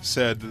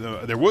said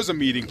there was a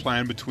meeting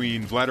planned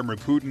between Vladimir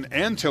Putin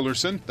and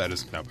Tillerson. That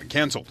has now been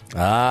canceled.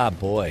 Ah,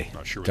 boy.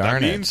 Not sure what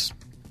Darn that it. means.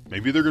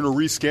 Maybe they're going to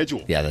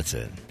reschedule. Yeah, that's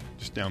it.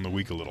 Just down the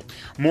week a little.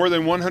 More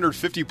than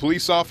 150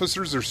 police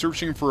officers are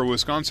searching for a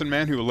Wisconsin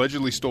man who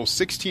allegedly stole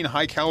 16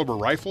 high-caliber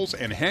rifles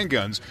and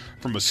handguns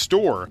from a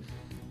store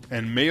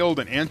and mailed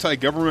an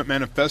anti-government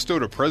manifesto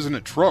to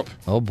President Trump.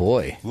 Oh,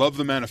 boy. Love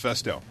the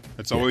manifesto.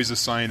 It's always a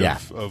sign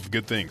of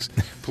good things.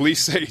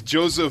 Police say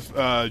Joseph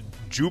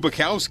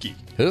Jubakowski.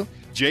 Who?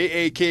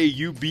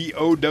 Jakubowski.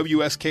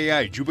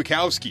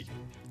 Jubakowski,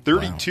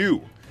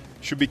 32,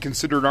 should be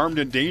considered armed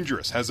and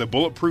dangerous, has a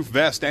bulletproof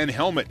vest and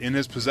helmet in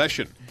his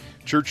possession.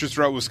 Churches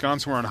throughout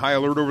Wisconsin were on high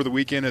alert over the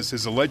weekend as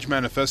his alleged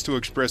manifesto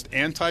expressed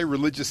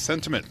anti-religious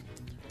sentiment.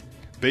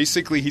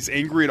 Basically, he's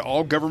angry at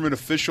all government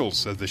officials,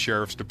 says the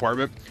sheriff's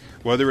department.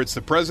 Whether it's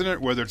the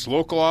president, whether it's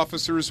local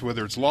officers,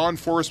 whether it's law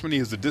enforcement, he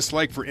has a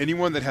dislike for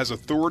anyone that has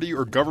authority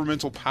or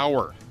governmental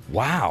power.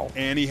 Wow.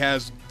 And he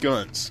has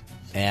guns.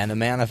 And a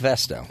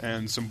manifesto.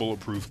 And some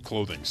bulletproof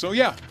clothing. So,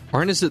 yeah.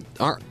 Aren't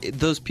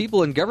those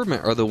people in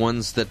government are the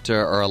ones that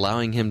are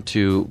allowing him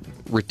to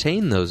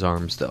retain those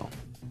arms, though?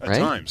 At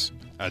times.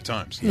 At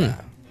times.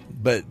 Yeah.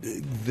 But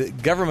the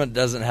government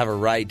doesn't have a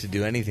right to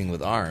do anything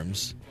with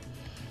arms.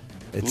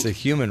 It's a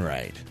human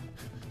right.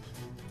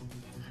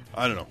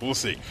 I don't know. We'll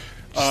see.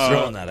 Just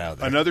throwing that out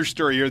there. Another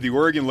story here. The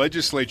Oregon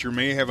legislature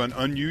may have an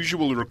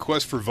unusual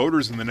request for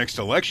voters in the next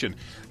election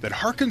that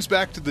harkens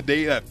back to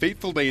that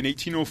fateful day in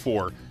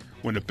 1804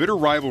 when a bitter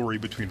rivalry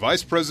between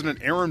Vice President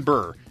Aaron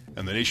Burr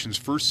and the nation's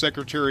first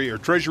Secretary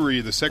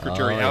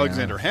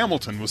Alexander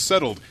Hamilton was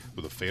settled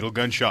with a fatal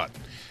gunshot.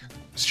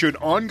 Should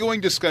ongoing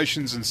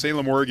discussions in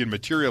Salem, Oregon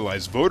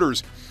materialize,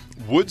 voters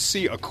would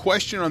see a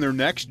question on their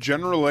next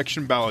general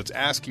election ballots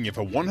asking if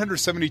a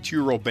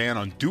 172-year-old ban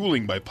on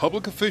dueling by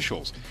public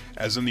officials,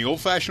 as in the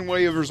old-fashioned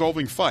way of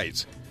resolving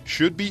fights,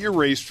 should be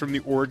erased from the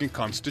Oregon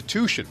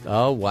Constitution.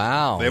 Oh,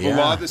 wow. They have a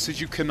law that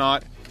says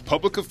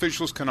public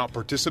officials cannot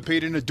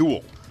participate in a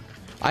duel.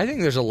 I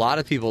think there's a lot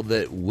of people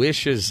that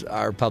wishes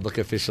our public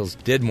officials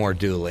did more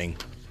dueling.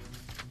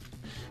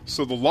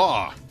 So the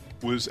law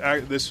was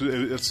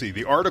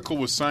the article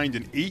was signed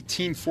in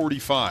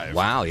 1845.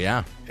 Wow,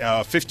 yeah.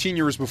 15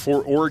 years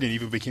before Oregon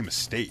even became a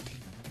state.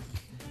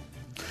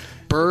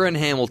 Burr and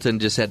Hamilton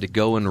just had to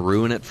go and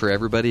ruin it for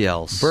everybody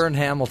else. Burr and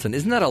Hamilton.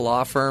 Isn't that a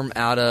law firm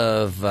out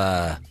of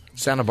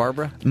Santa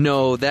Barbara?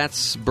 No,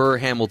 that's Burr,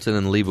 Hamilton,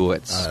 and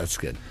Leibowitz. Oh, that's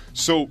good.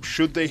 So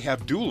should they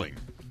have dueling?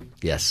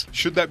 Yes.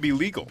 Should that be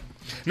legal?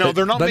 No,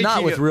 they're not. But making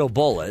not with real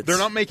bullets. They're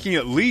not making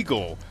it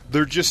legal.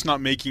 They're just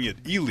not making it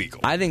illegal.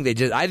 I think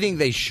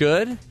they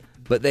should,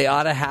 but they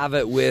ought to have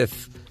it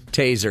with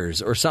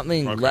tasers or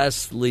something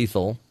less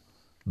lethal.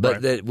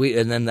 But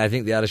and then I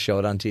think they ought to show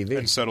it on TV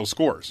and settle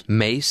scores.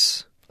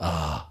 Mace.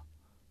 A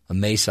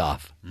mace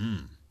off.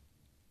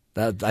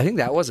 I think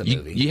that was a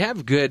movie. You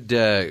have good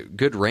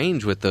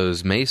range with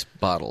those mace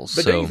bottles.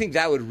 But don't you think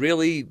that would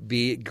really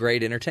be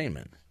great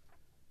entertainment?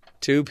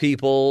 Two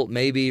people,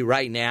 maybe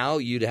right now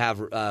you'd have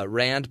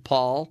Rand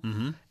Paul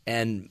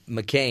and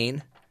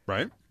McCain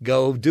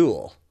go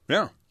duel.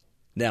 Yeah.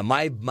 Now,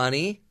 my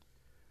money,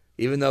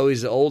 even though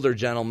he's an older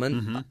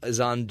gentleman, is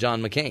on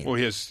John McCain. Well,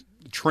 he has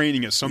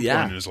training at some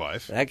point in his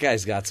life. That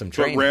guy's got some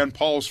training. But Rand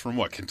Paul's from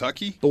what,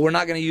 Kentucky? But we're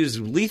not going to use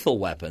lethal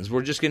weapons.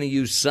 We're just going to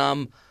use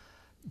some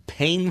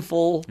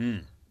painful,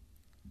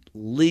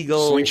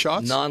 legal,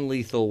 slingshots?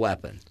 Non-lethal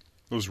weapon.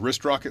 Those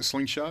wrist rocket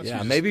slingshots?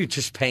 Yeah, maybe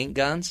just paint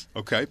guns.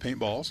 Okay,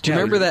 paintballs. Do you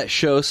remember that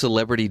show,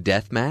 Celebrity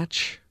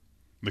Deathmatch?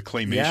 The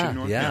claymation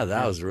one? Yeah,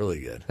 that was really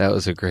good. That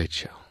was a great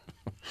show.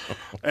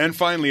 And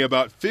finally,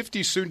 about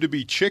 50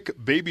 soon-to-be chick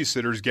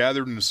babysitters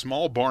gathered in a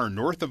small barn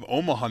north of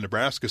Omaha,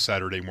 Nebraska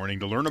Saturday morning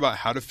to learn about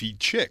how to feed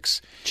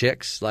chicks.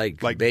 Chicks? Like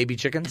baby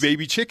chickens?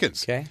 Baby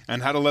chickens. Okay.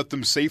 And how to let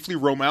them safely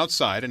roam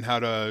outside and how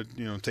to,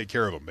 take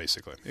care of them,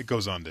 basically. It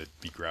goes on to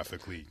be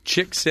graphically.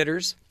 Chick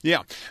sitters?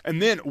 Yeah.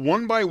 And then,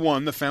 one by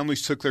one, the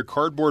families took their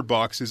cardboard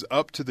boxes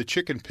up to the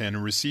chicken pen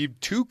and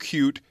received two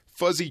cute,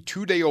 fuzzy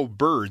 2-day-old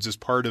birds as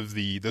part of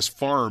this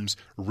farm's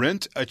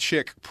Rent a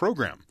Chick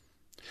program.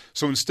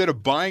 So instead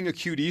of buying a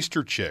cute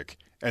Easter chick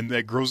and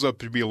that grows up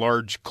to be a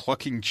large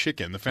clucking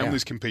chicken. The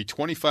families can pay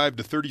 $25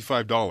 to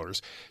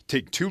 $35,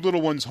 take 2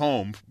 little ones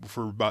home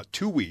for about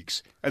 2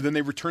 weeks, and then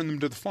they return them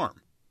to the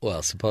farm.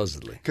 Well,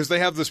 supposedly. Because they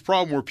have this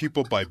problem where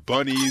people buy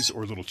bunnies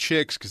or little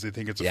chicks because they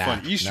think it's a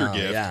fun Easter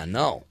gift. Yeah,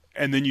 no.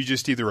 And then you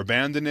just either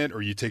abandon it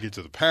or you take it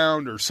to the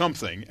pound or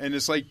something. And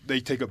it's like they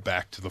take it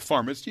back to the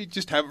farm. You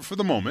just have it for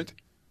the moment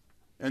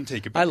and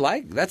take it back.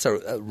 That's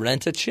a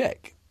rent a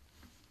chick.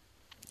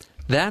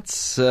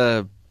 That's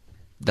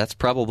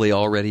probably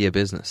already a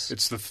business.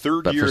 It's the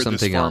third But year for this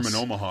something farm else. in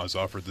Omaha has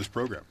offered this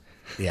program.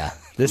 Yeah.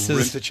 This is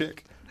Rent a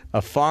chick.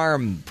 a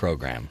farm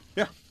program.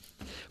 Yeah.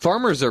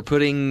 Farmers are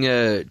putting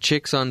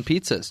chicks on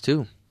pizzas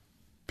too.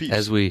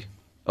 Peeps.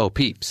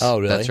 Peeps. Oh,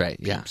 really? That's right.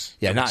 Yeah. Peeps.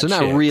 Yeah, not so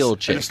chicks. not real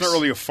And chicks. it's not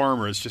really a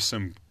farmer. It's just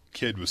some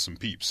kid with some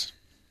peeps.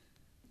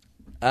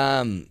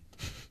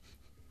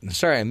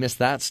 Sorry, I missed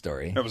that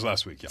story. That was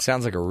last week, yeah.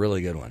 Sounds like a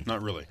really good one.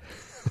 Not really.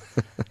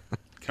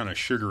 Kind of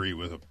sugary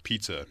with a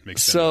pizza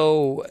mixed in.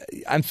 So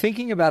I'm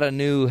thinking about a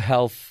new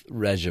health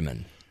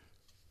regimen.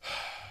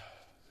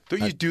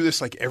 Don't you do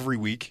this like every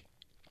week?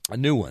 A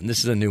new one. This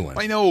is a new one.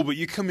 I know, but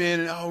you come in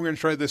and, we're going to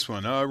try this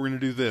one. We're going to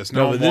do this.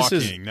 No, Now I'm but this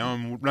walking. Now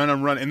I'm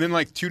running. And then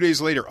like 2 days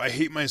later, I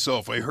hate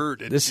myself. I hurt.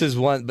 This is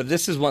one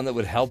that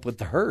would help with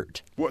the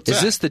hurt. What's Is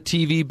that? this the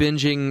TV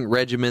binging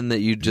regimen that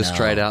you just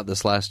tried out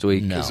this last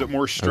week? No. Is it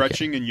more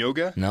stretching and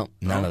yoga? No,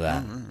 none of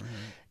that.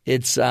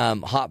 It's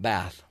hot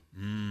bath.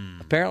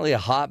 Apparently a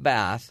hot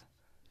bath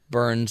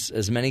burns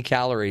as many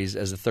calories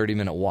as a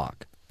 30-minute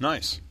walk.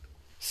 Nice.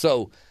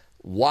 So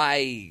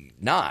why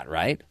not,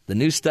 right? The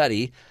new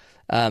study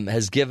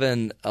has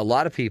given a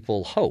lot of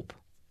people hope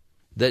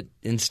that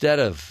instead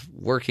of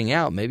working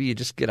out, maybe you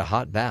just get a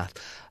hot bath.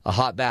 A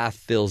hot bath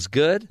feels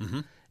good,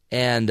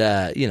 and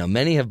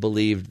many have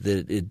believed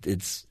that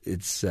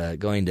it's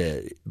going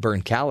to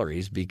burn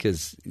calories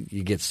because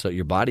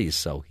your body is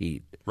so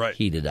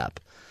heated up.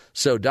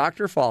 So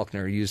Dr.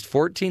 Faulkner used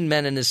 14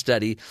 men in his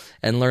study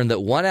and learned that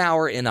 1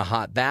 hour in a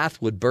hot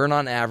bath would burn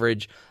on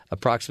average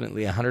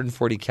approximately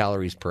 140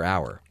 calories per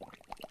hour.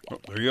 Oh,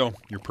 there you go.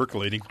 You're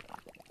percolating.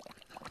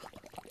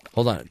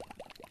 Hold on.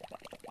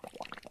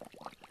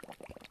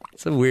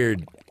 It's a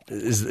weird.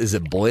 Is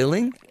it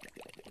boiling?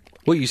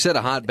 Well, you said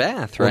a hot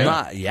bath, right?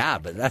 Well,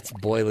 but that's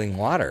boiling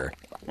water.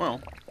 Well,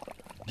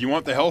 do you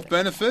want the health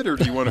benefit or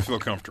do you want to feel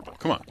comfortable?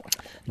 Come on.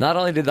 Not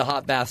only did the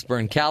hot baths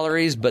burn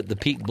calories, but the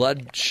peak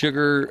blood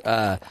sugar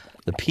of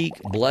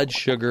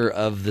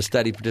the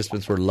study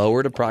participants were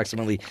lowered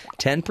approximately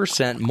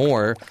 10%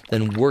 more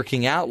than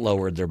working out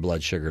lowered their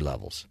blood sugar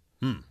levels.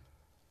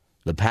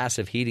 The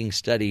passive heating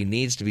study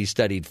needs to be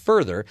studied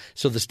further,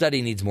 so the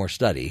study needs more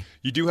study.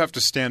 You do have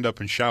to stand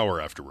up and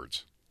shower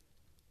afterwards.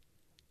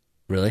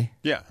 Really?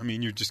 Yeah. I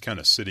mean, you're just kind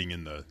of sitting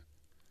in the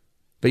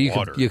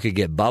water. You could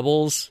get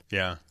bubbles.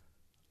 Yeah.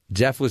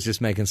 Jeff was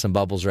just making some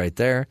bubbles right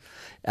there.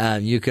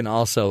 You can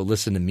also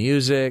listen to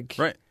music.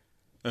 Right.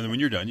 And then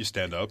when you're done, you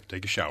stand up,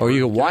 take a shower. Or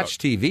you can watch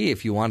TV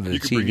if you wanted a TV. You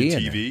could bring a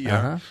TV, yeah.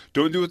 Uh-huh.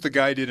 Don't do what the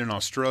guy did in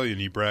Australia,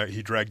 and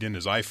he dragged in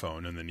his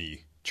iPhone, and then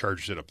he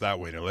charged it up that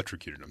way and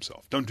electrocuted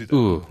himself. Don't do that.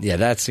 Ooh. Yeah,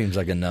 that seems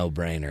like a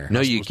no-brainer.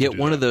 No, you get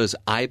one of those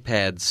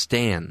iPad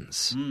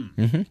stands.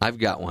 Mm-hmm. I've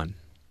got one.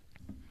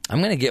 I'm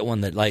going to get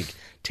one that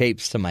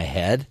tapes to my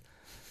head.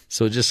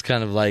 So just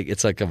kind of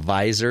it's like a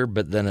visor,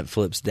 but then it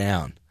flips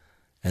down.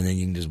 And then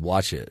you can just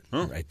watch it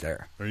right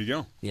there. There you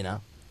go. You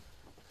know?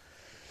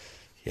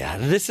 Yeah,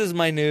 this is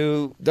my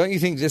new... Don't you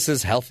think this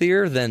is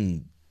healthier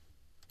than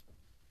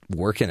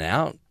working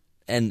out?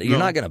 And you're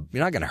not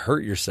gonna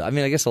hurt yourself. I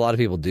mean, I guess a lot of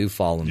people do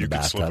fall in the bathtub.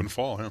 You could slip and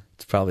fall, yeah.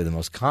 It's probably the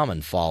most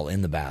common fall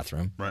in the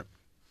bathroom. Right.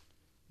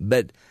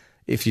 But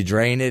if you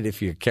drain it,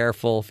 if you're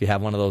careful, if you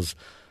have one of those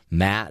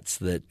mats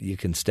that you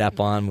can step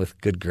on with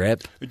good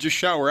grip. Just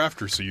shower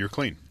after so you're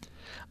clean.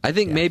 I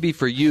think maybe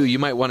for you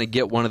might want to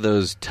get one of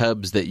those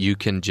tubs that you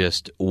can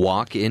just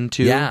walk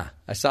into. Yeah.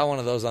 I saw one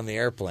of those on the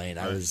airplane.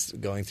 Right. I was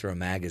going through a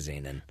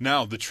magazine. And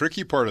now, the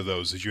tricky part of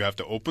those is you have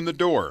to open the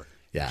door,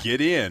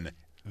 get in,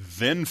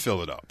 then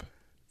fill it up.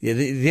 Yeah,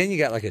 then you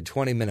got a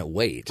 20-minute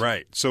wait.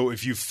 Right. So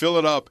if you fill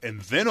it up and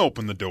then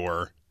open the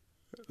door,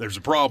 there's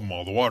a problem.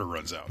 All the water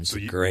runs out. That's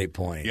a great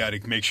point. You got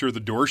to make sure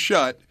the door's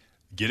shut,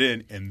 get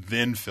in, and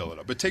then fill it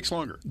up. It takes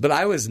longer. But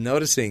I was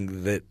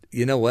noticing that,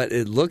 you know what,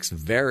 it looks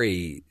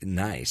very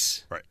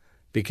nice. Right.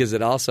 Because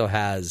it also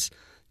has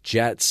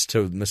jets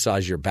to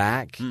massage your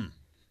back.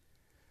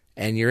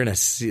 And you're in a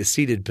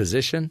seated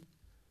position.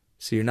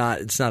 So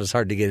it's not as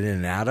hard to get in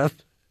and out of.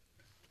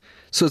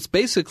 So it's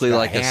basically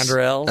like a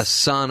handrails. A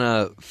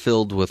sauna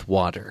filled with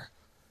water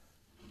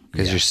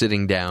because you're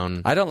sitting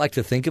down. I don't like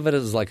to think of it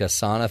as like a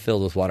sauna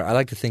filled with water. I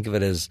like to think of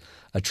it as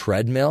a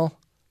treadmill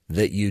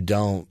that you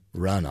don't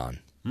run on.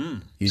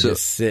 You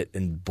just sit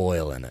and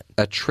boil in it.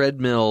 A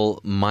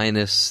treadmill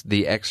minus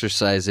the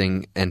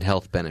exercising and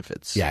health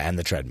benefits. Yeah, and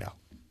the treadmill.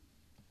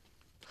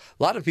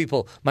 A lot of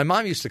people, my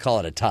mom used to call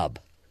it a tub.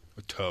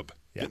 A tub.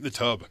 Yeah. Get in the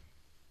tub.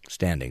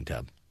 Standing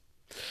tub.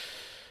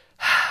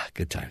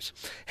 Good times.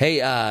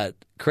 Hey,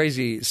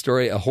 crazy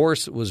story. A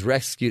horse was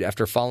rescued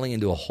after falling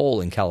into a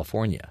hole in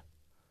California.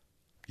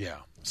 Yeah.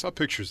 I saw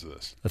pictures of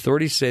this.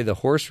 Authorities say the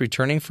horse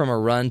returning from a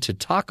run to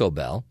Taco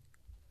Bell.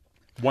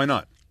 Why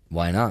not?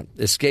 Why not?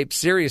 Escaped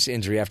serious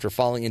injury after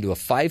falling into a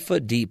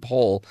 5-foot deep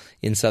hole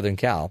in Southern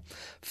Cal.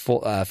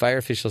 Fire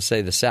officials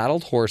say the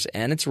saddled horse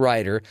and its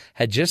rider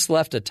had just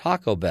left a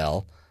Taco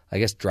Bell, I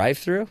guess,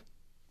 drive-through?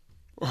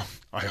 Well,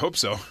 I hope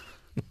so.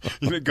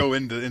 You didn't go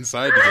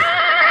inside to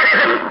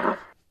get...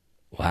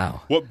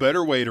 Wow. What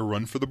better way to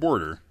run for the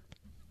border?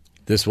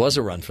 This was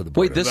a run for the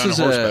border.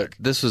 Wait,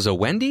 this was a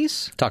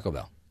Wendy's? Taco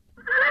Bell.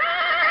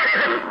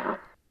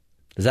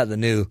 Is that the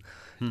new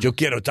Yo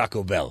quiero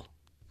Taco Bell?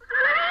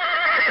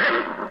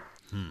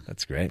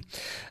 That's great.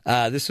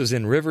 This was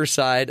in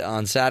Riverside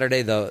on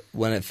Saturday,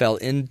 when it fell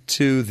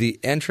into the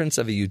entrance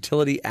of a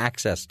utility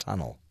access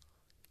tunnel.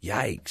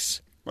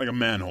 Yikes. Like a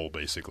manhole,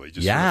 basically.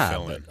 Just yeah,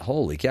 sort of fell in.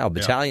 Holy cow.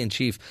 Battalion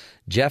Chief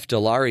Jeff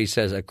Delary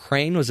says a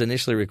crane was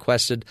initially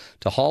requested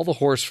to haul the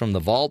horse from the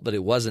vault, but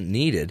it wasn't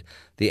needed.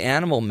 The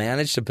animal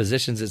managed to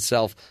position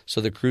itself so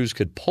the crews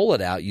could pull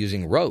it out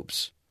using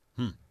ropes.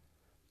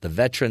 The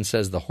veteran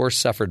says the horse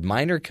suffered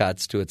minor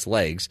cuts to its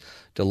legs.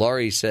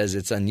 Delary says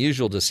it's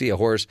unusual to see a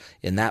horse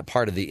in that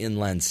part of the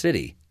inland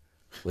city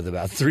with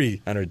about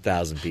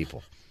 300,000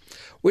 people.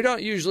 We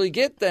don't usually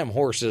get them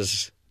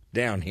horses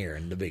down here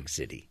in the big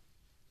city.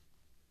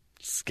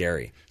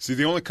 Scary. See,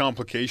 the only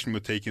complication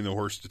with taking the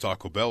horse to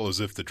Taco Bell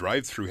is if the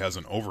drive-thru has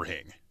an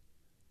overhang,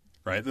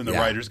 right? Then the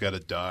rider's got to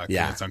duck,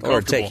 and it's uncomfortable.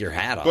 Or take your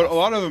hat off. But a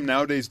lot of them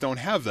nowadays don't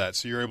have that,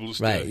 so you're able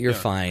to right, you're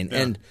fine. Yeah.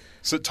 And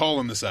sit tall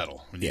in the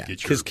saddle when you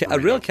get your because a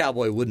real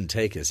cowboy wouldn't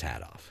take his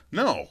hat off.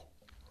 No.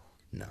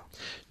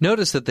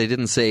 Notice that they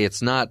didn't say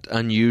it's not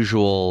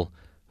unusual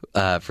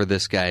for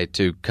this guy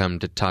to come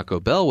to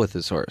Taco Bell with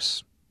his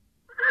horse.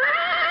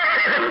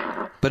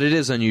 But it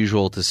is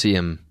unusual to see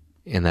him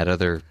in that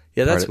other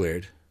Yeah, that's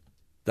weird.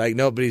 Like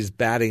nobody's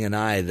batting an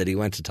eye that he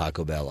went to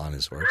Taco Bell on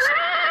his horse.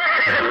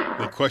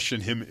 They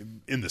question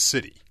him in the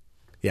city.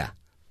 Yeah.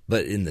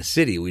 But in the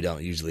city, we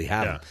don't usually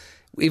have them.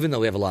 Even though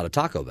we have a lot of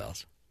Taco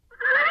Bells.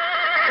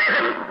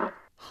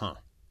 Huh.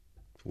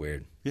 It's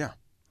weird. Yeah.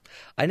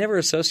 I never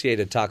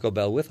associated Taco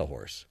Bell with a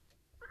horse.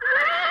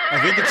 I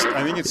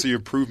think it's the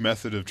approved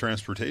method of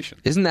transportation.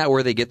 Isn't that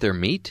where they get their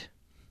meat?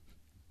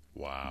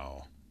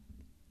 Wow.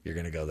 You're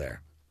going to go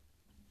there.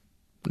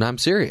 No, I'm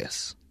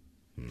serious.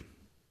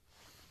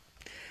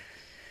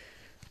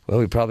 Well,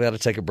 we probably ought to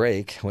take a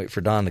break. Wait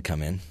for Don to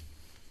come in.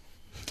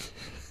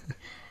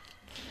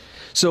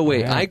 So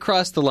wait, I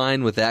crossed the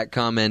line with that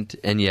comment,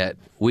 and yet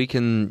we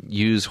can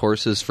use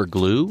horses for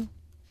glue?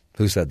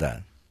 Who said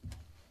that?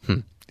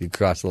 You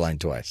crossed the line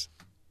twice.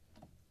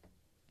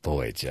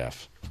 Boy,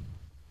 Jeff.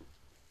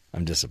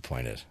 I'm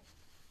disappointed.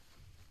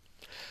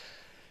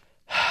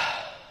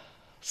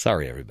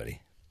 Sorry, everybody.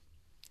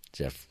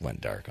 Jeff went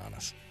dark on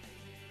us.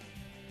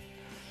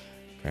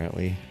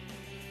 Apparently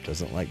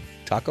doesn't like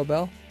Taco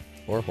Bell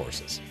or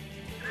horses.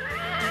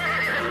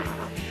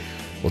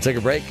 We'll take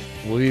a break.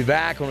 We'll be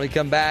back. When we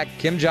come back,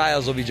 Kim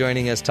Giles will be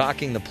joining us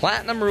talking the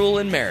platinum rule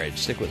in marriage.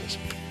 Stick with us.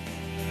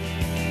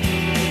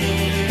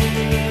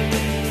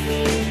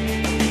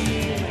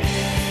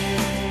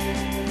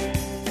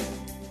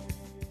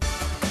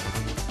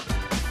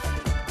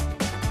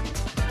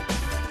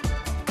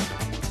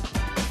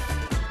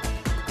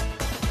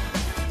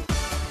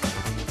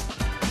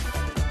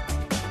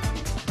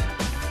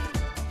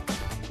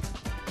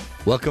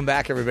 Welcome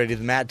back, everybody, to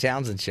the Matt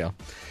Townsend Show.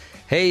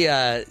 Hey,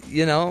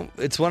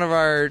 it's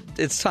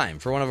time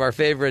for one of our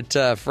favorite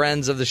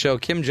friends of the show.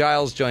 Kim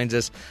Giles joins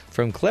us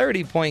from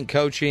Clarity Point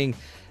Coaching.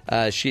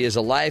 She is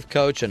a life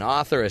coach, an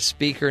author, a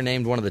speaker,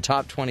 named one of the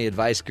top 20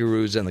 advice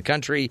gurus in the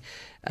country.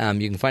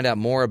 You can find out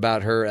more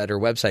about her at her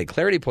website,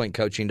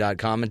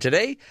 claritypointcoaching.com. And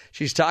today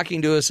she's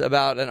talking to us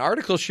about an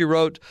article she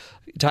wrote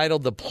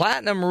titled The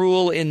Platinum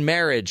Rule in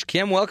Marriage.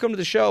 Kim, welcome to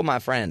the show, my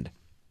friend.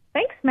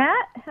 Thanks, Matt.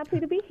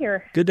 Happy to be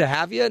here. Good to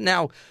have you.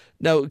 Now,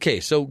 okay,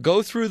 so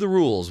go through the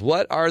rules.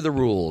 What are the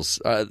rules?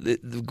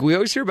 We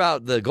always hear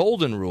about the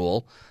golden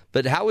rule,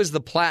 but how is the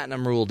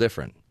platinum rule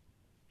different?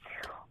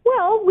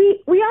 Well,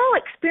 we all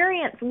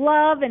experience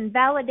love and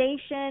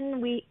validation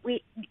we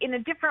in a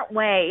different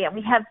way, and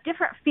we have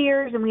different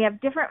fears and we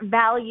have different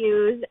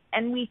values,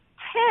 and we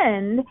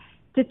tend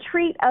to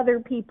treat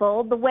other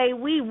people the way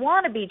we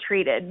want to be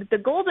treated. The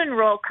golden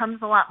rule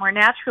comes a lot more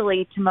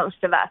naturally to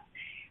most of us,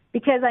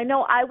 because I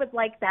know I would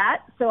like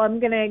that, so I'm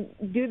going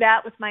to do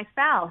that with my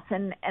spouse.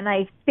 And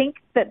I think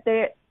that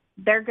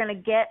they're going to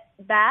get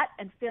that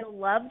and feel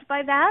loved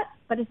by that,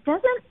 but it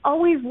doesn't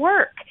always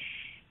work.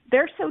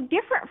 They're so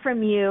different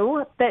from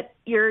you that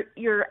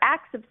your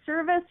acts of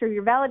service or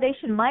your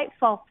validation might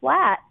fall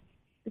flat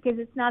because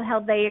it's not how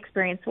they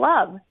experience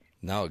love.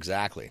 No,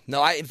 exactly.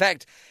 No, in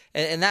fact,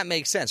 and that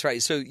makes sense,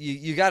 right? So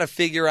you got to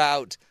figure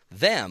out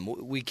them.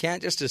 We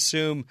can't just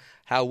assume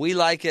how we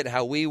like it,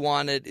 how we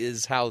want it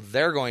is how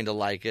they're going to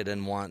like it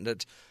and want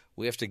it.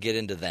 We have to get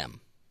into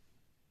them.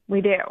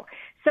 We do.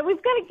 So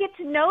we've got to get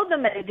to know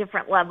them at a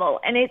different level.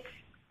 And it's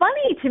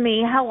funny to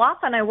me how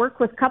often I work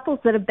with couples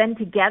that have been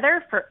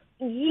together for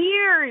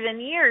years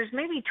and years,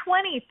 maybe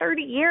 20,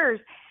 30 years,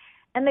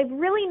 and they've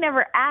really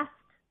never asked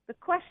the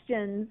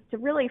questions to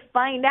really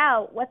find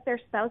out what their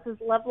spouse's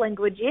love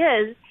language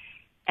is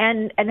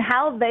and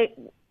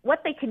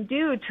what they can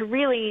do to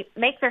really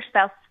make their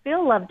spouse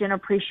feel loved and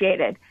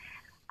appreciated.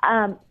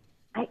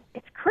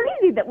 It's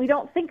crazy that we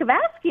don't think of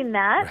asking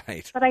that,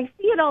 right. But I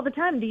see it all the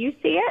time. Do you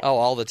see it? Oh,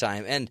 all the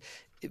time.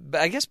 But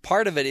I guess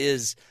part of it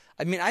is,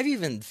 I mean, I've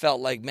even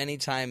felt like many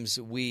times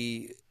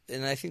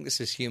and I think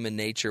this is human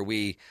nature,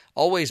 we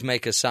always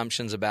make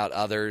assumptions about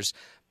others,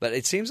 but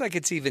it seems like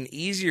it's even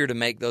easier to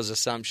make those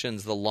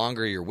assumptions the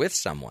longer you're with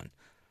someone.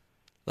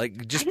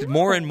 Like just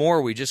more and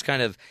more we just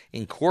kind of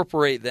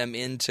incorporate them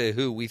into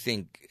who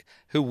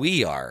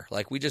we are.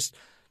 Like we just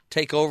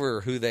take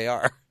over who they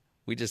are.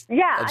 We just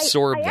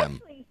absorb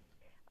them. Actually,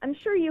 I'm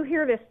sure you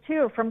hear this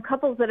too from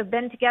couples that have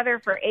been together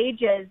for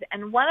ages,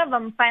 and one of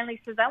them finally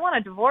says, I want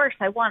a divorce,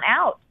 I want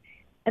out.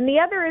 And the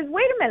other is,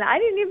 wait a minute, I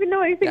didn't even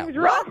know anything was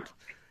wrong.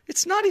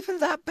 It's not even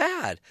that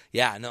bad.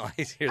 Yeah, no, I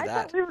hear that.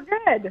 I thought we were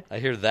good. I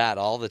hear that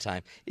all the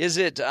time. Is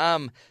it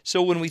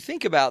so when we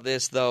think about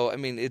this, though, I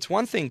mean, it's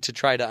one thing to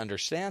try to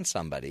understand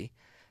somebody,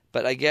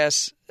 but I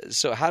guess,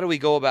 so how do we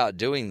go about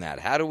doing that?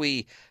 How do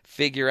we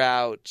figure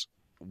out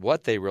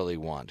what they really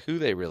want, who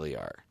they really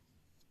are?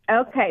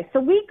 Okay, so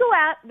we go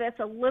at this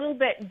a little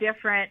bit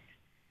different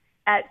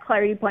at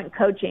Clarity Point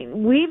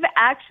Coaching. We've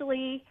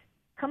actually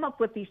come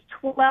up with these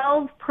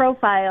 12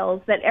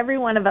 profiles that every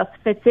one of us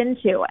fits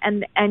into,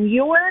 and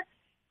your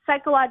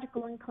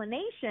psychological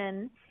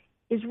inclination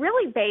is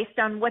really based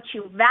on what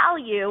you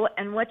value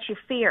and what you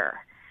fear.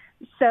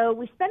 So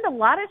we spend a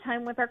lot of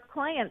time with our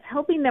clients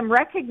helping them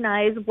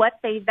recognize what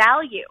they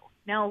value.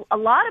 Now, a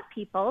lot of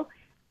people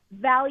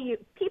value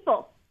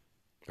people.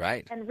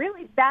 Right. And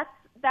really that's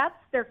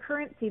their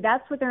currency.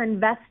 That's what they're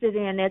invested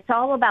in. It's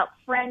all about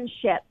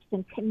friendships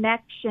and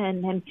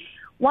connection and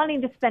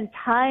wanting to spend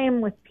time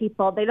with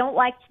people. They don't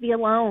like to be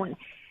alone.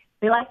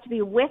 They like to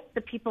be with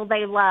the people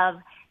they love.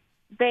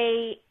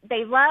 They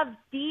love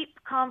deep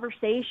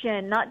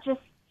conversation, not just,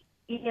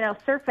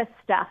 surface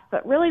stuff,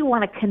 but really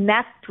want to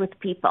connect with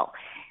people.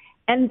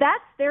 And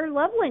that's their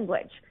love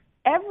language.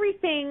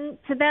 Everything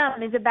to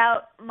them is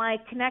about my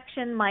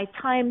connection, my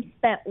time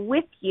spent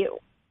with you.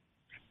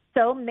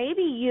 So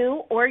maybe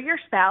you or your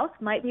spouse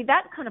might be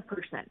that kind of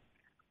person.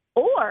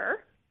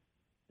 Or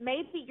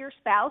maybe your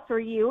spouse or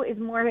you is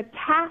more of a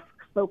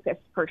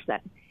task-focused person.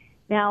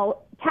 Now,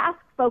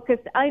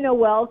 task-focused, I know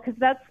well because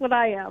that's what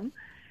I am.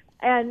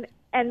 And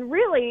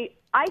really,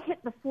 I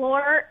hit the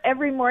floor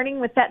every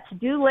morning with that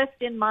to-do list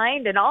in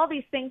mind and all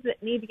these things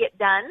that need to get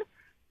done.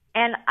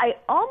 And I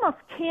almost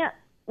can't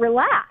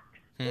relax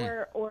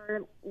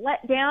or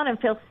let down and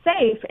feel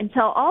safe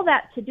until all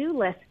that to-do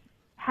list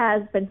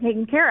has been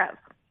taken care of.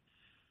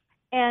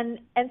 And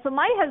so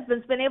my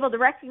husband's been able to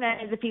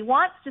recognize if he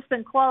wants to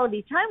spend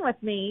quality time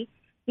with me,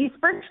 he's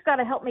first got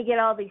to help me get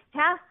all these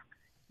tasks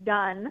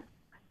done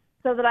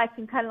so that I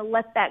can kind of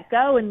let that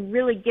go and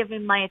really give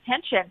him my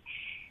attention.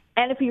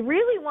 And if he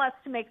really wants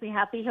to make me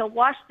happy, he'll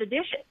wash the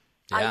dishes.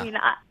 Yeah. I mean,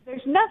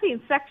 there's nothing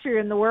sexier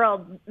in the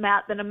world,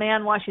 Matt, than a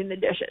man washing the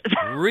dishes.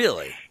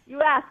 Really?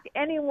 You ask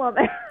any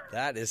woman.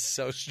 That is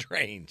so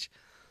strange.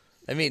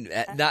 I mean,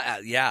 but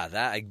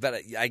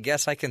I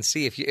guess I can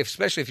see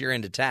especially if you're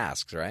into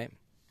tasks, right?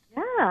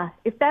 Yeah,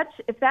 if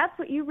that's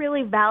what you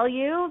really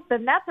value,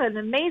 then that's an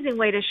amazing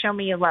way to show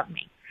me you love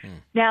me.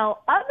 Now,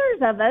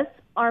 others of us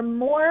are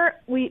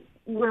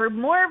we're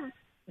more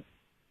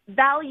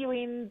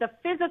valuing the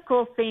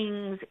physical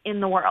things in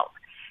the world.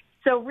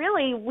 So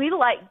really, we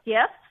like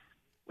gifts.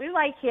 We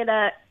like you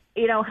to,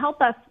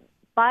 help us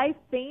buy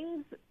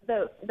things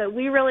that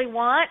we really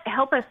want,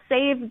 help us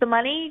save the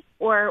money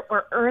or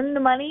earn the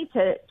money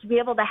to be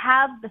able to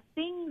have the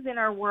things in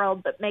our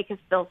world that make us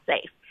feel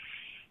safe.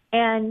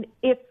 And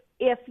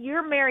if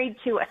you're married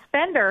to a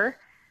spender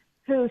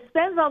who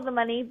spends all the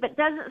money but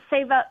doesn't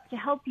save up to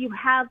help you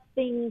have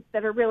things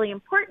that are really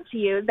important to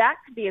you, that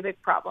could be a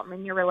big problem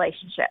in your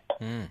relationship.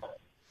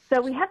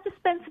 So we have to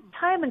spend some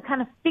time and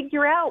kind of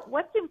figure out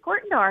what's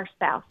important to our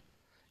spouse.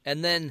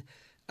 And then,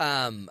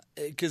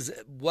 because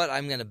what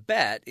I'm going to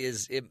bet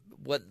is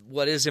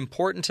what is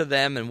important to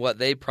them and what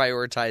they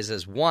prioritize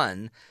as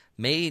one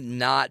may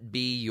not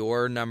be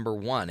your number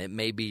one. It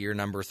may be your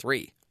number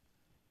three.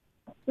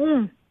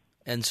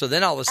 And so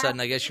then all of a sudden,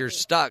 I guess you're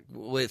stuck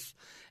with,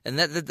 and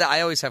that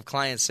I always have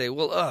clients say,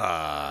 well,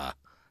 I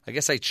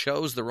guess I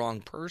chose the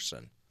wrong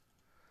person.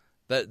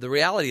 But the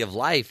reality of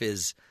life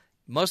is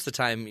most of the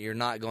time you're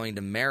not going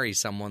to marry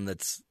someone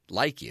that's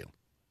like you.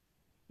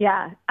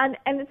 Yeah, and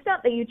it's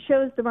not that you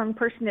chose the wrong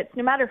person. It's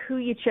no matter who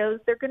you chose,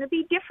 they're going to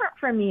be different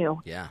from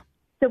you. Yeah.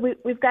 So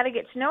we've got to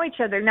get to know each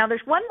other. Now,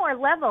 there's one more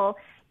level.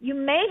 You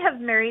may have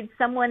married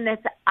someone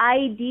that's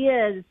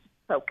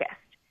ideas-focused.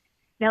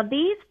 Now,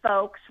 these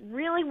folks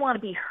really want to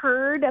be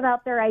heard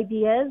about their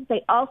ideas.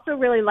 They also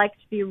really like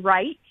to be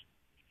right.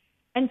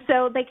 And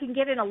so they can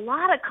get in a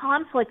lot of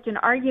conflict and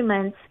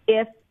arguments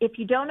if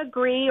you don't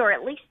agree or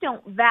at least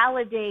don't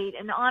validate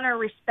and honor,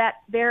 respect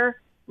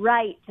their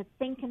right to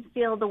think and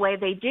feel the way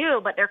they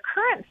do. But their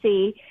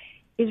currency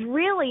is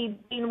really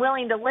being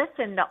willing to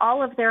listen to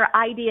all of their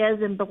ideas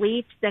and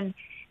beliefs and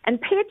and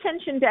pay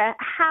attention to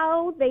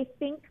how they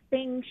think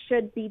things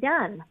should be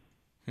done.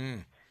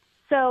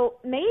 So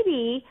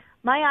maybe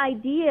my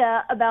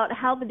idea about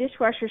how the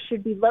dishwasher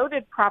should be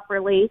loaded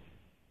properly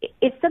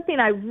is something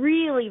I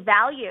really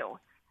value.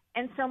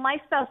 And so my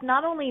spouse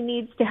not only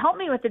needs to help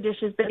me with the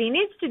dishes, but he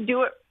needs to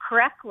do it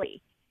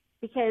correctly,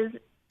 because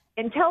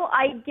until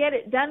I get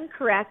it done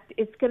correct,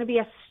 it's going to be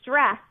a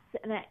stress,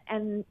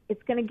 and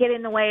it's going to get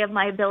in the way of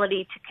my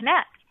ability to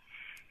connect.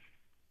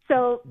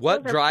 So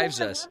what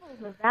drives us?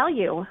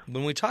 Value.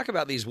 When we talk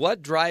about these,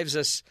 what drives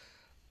us?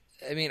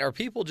 I mean, are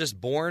people just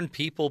born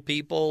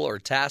people, or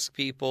task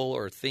people,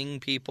 or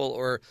thing people,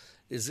 or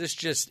is this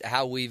just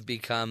how we've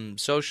become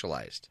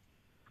socialized?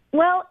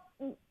 Well,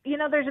 you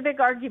know, there's a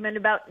big argument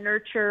about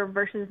nurture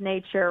versus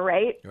nature,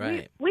 right?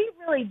 Right. We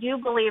really do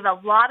believe a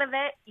lot of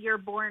it you're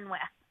born with.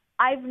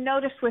 I've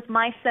noticed with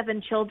my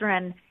 7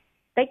 children,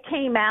 they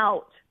came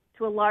out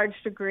to a large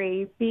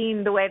degree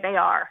being the way they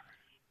are.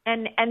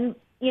 And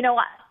you know,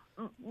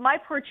 my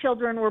poor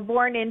children were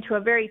born into a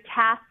very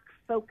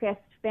task-focused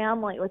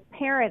family with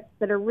parents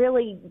that are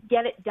really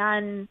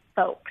get-it-done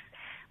folks.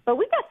 But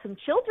we got some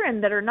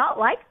children that are not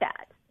like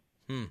that.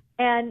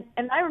 And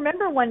I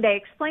remember one day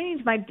explaining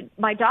to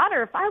my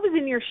daughter, if I was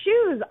in your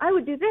shoes, I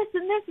would do this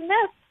and this and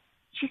this.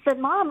 She said,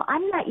 Mom,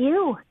 I'm not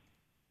you.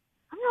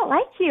 I'm not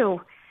like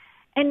you.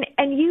 And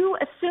you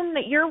assume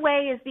that your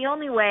way is the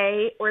only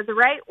way or the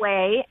right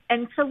way.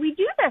 And so we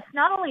do this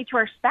not only to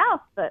our spouse,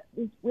 but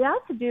we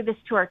also do this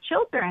to our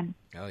children.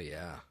 Oh,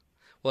 yeah.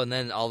 Well, and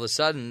then all of a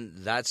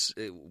sudden, that's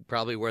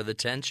probably where the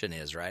tension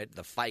is, right?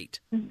 The fight.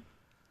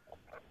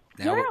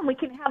 Yeah, and we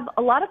can have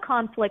a lot of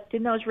conflict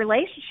in those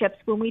relationships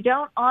when we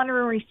don't honor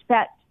and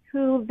respect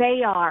who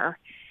they are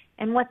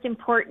and what's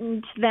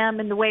important to them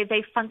and the way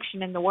they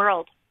function in the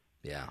world.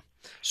 Yeah.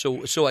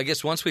 So I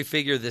guess once we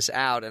figure this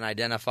out and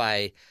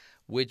identify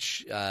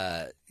which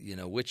of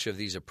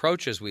these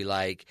approaches we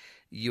like,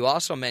 you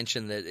also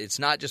mentioned that it's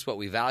not just what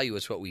we value,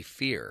 it's what we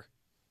fear.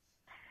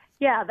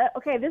 Yeah,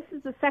 this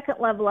is the second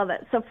level of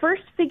it. So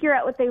first figure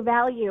out what they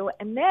value,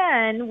 and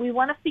then we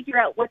want to figure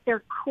out what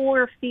their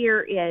core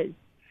fear is.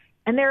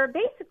 And there are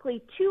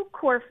basically 2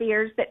 core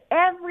fears that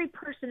every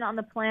person on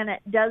the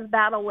planet does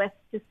battle with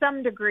to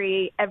some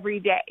degree every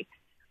day.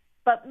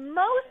 But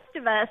most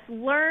of us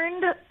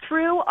learned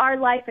through our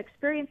life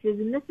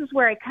experiences, and this is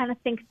where I kind of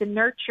think the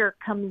nurture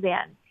comes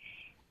in.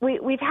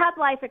 We've had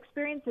life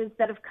experiences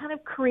that have kind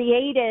of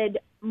created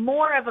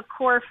more of a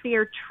core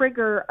fear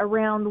trigger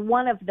around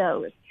one of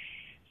those.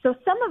 So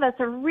some of us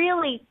are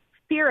really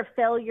fear of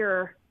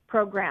failure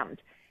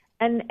programmed.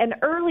 And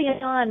early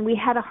on, we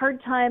had a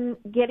hard time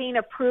getting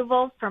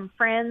approval from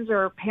friends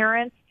or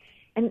parents.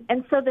 And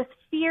so this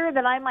fear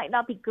that I might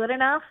not be good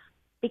enough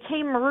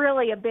became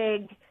really a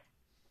big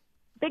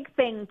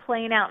thing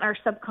playing out in our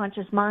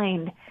subconscious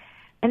mind.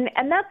 And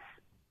that's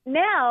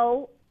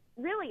now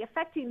really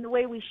affecting the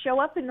way we show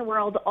up in the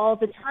world all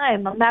the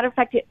time. As a matter of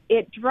fact,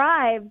 it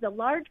drives a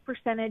large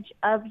percentage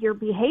of your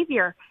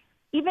behavior.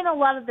 Even a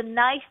lot of the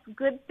nice,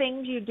 good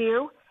things you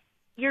do,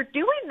 you're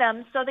doing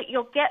them so that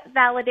you'll get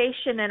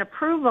validation and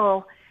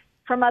approval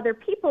from other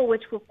people,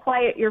 which will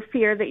quiet your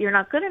fear that you're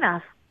not good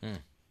enough.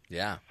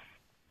 Yeah.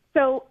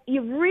 So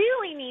you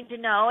really need to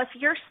know if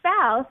your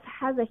spouse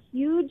has a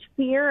huge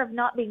fear of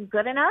not being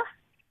good enough.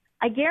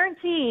 I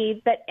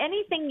guarantee that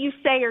anything you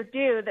say or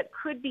do that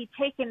could be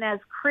taken as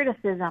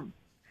criticism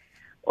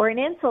or an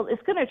insult is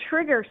going to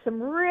trigger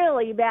some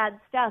really bad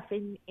stuff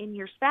in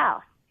your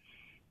spouse.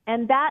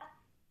 And that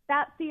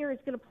fear is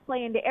going to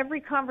play into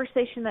every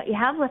conversation that you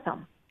have with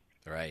them.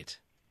 Right.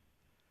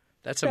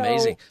 That's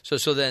amazing. So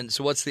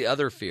what's the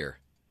other fear?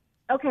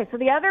 Okay, so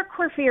the other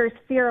core fear is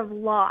fear of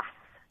loss.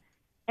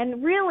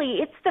 And really,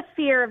 it's the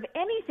fear of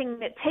anything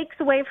that takes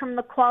away from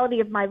the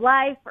quality of my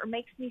life or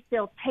makes me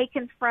feel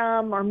taken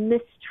from or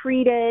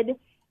mistreated,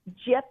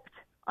 gypped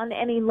on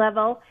any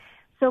level.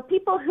 So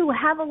people who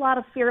have a lot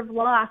of fear of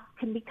loss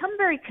can become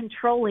very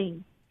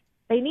controlling.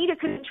 They need to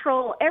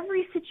control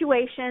every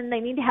situation. They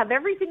need to have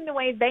everything the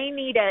way they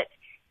need it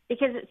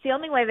because it's the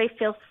only way they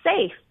feel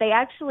safe. They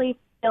actually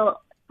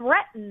feel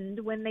threatened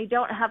when they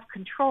don't have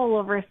control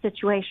over a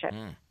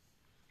situation.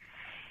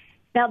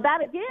 Now, that,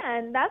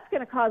 again, that's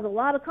going to cause a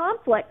lot of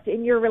conflict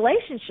in your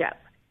relationship.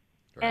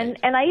 Right.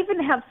 And I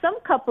even have some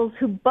couples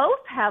who both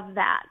have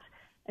that.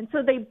 And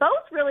so they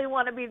both really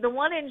want to be the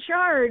one in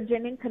charge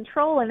and in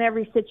control in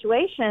every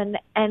situation.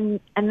 And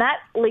that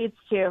leads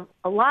to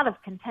a lot of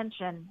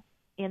contention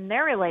in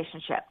their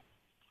relationship.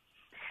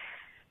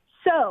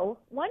 So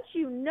once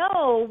you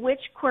know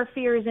which core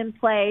fear is in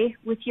play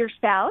with your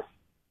spouse,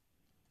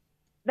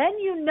 then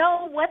you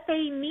know what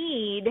they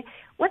need.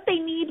 What they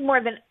need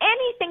more than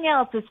anything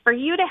else is for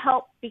you to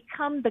help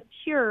become the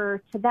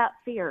cure to that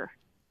fear.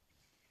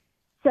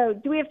 So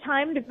do we have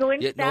time to go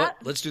into that?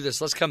 Let's do this.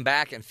 Let's come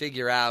back and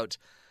figure out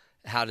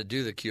how to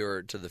do the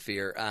cure to the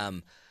fear.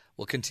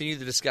 We'll continue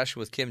the discussion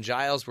with Kim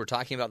Giles. We're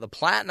talking about the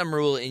platinum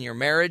rule in your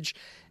marriage.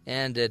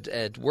 And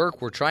at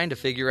work, we're trying to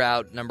figure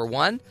out, number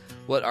one,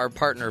 what our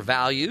partner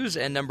values,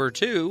 and number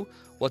two,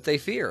 what they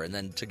fear. And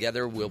then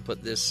together we'll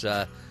put this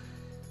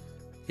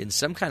in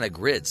some kind of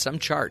grid, some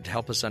chart to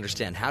help us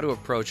understand how to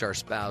approach our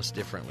spouse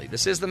differently.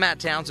 This is the Matt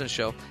Townsend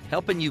Show,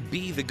 helping you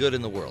be the good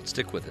in the world.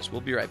 Stick with us. We'll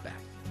be right back.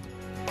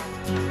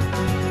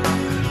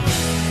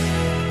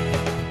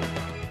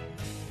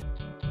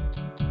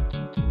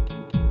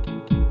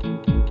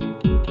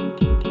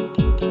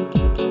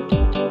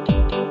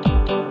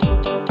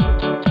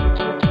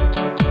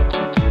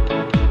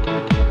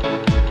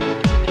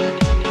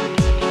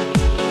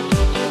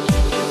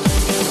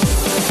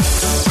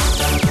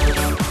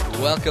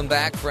 Welcome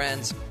back,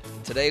 friends.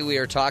 Today we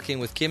are talking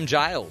with Kim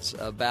Giles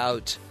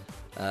about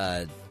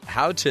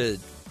how to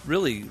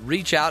really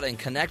reach out and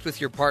connect with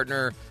your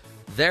partner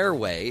their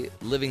way,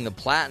 living the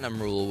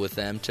platinum rule with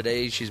them.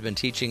 Today she's been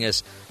teaching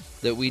us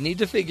that we need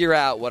to figure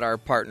out what our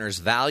partners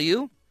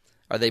value.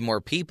 Are they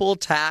more people,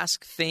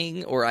 task,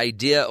 thing, or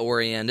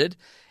idea-oriented?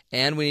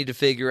 And we need to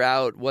figure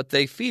out what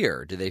they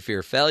fear. Do they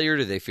fear failure?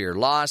 Do they fear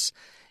loss?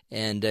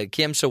 And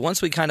Kim, so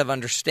once we kind of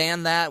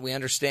understand that, we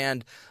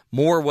understand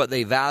more what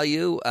they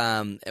value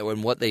and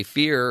what they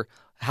fear,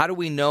 how do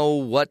we know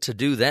what to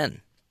do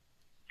then?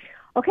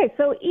 Okay,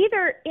 so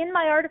either in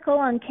my article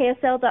on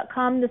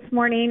KSL.com this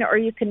morning, or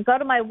you can go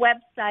to my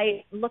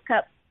website, look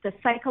up the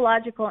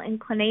psychological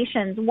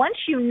inclinations. Once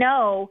you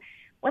know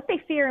what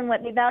they fear and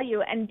what they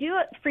value, and do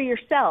it for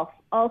yourself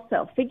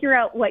also, figure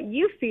out what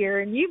you fear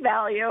and you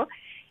value,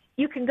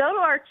 you can go to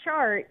our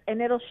chart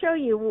and it'll show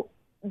you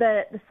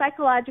the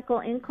psychological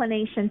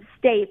inclination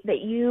state that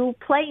you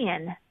play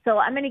in. So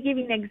I'm going to give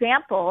you an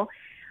example.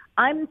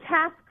 I'm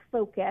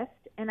task-focused,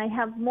 and I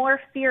have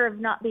more fear of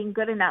not being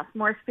good enough,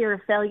 more fear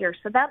of failure.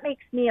 So that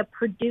makes me a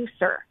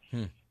producer.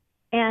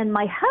 And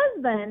my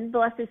husband,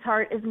 bless his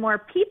heart, is more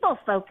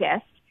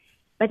people-focused,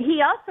 but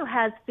he also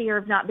has fear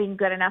of not being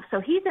good enough.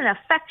 So he's an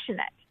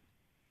affectionate.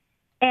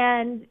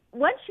 And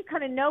once you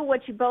kind of know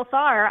what you both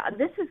are,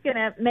 this is going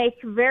to make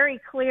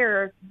very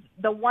clear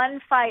the one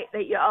fight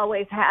that you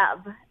always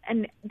have.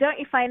 And don't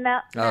you find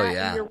that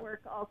in your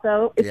work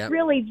also? It's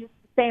really just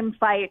the same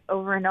fight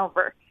over and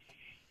over.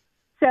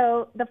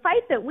 So the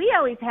fight that we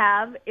always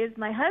have is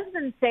my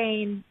husband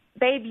saying,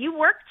 babe, you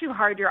work too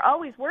hard. You're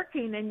always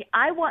working, and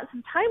I want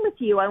some time with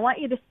you. I want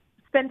you to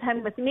spend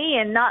time with me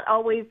and not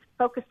always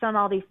focused on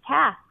all these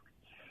tasks.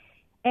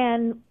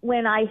 And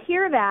when I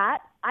hear that,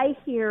 I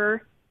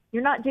hear,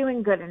 you're not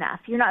doing good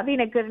enough. You're not being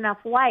a good enough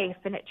wife.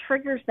 And it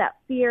triggers that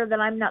fear that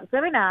I'm not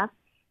good enough,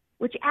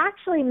 which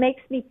actually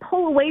makes me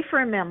pull away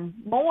from him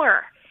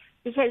more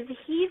because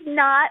he's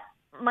not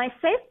my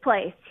safe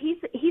place. He's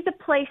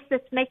a place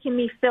that's making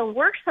me feel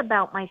worse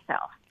about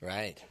myself.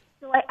 Right.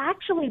 So I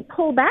actually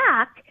pull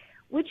back,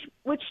 which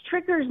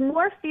triggers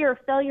more fear of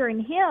failure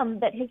in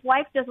him, that his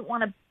wife doesn't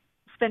want to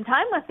spend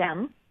time with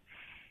him.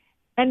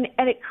 And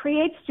it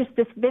creates just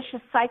this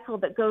vicious cycle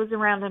that goes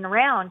around and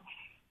around.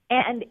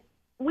 And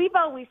we've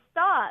always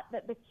thought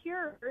that the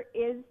cure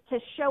is to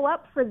show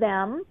up for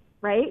them,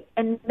 right,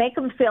 and make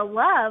them feel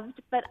loved.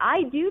 But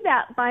I do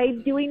that by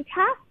doing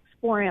tasks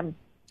for him.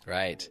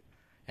 Right.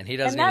 And he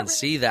doesn't even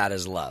see that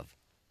as love.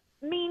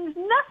 Means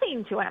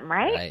nothing to him,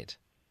 right? Right.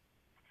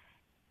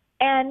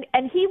 And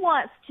he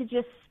wants to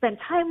just spend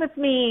time with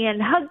me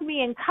and hug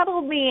me and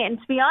cuddle me. And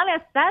to be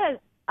honest, that is,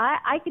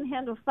 I can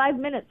handle 5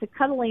 minutes of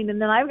cuddling,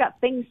 and then I've got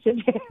things to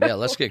do. Yeah,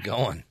 let's get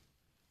going.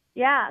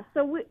 Yeah,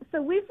 so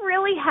we've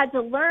really had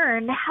to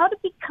learn how to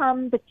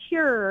become the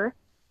cure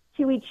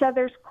to each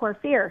other's core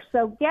fear.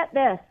 So get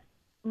this.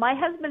 My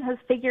husband has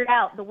figured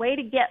out the way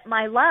to get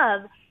my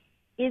love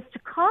is to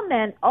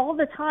comment all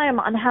the time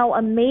on how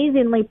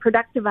amazingly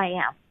productive I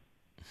am.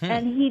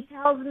 And he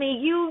tells me,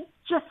 you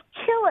just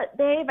kill it,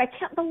 babe. I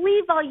can't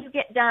believe all you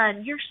get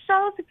done. You're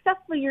so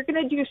successful. You're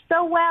going to do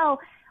so well.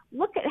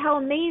 Look at how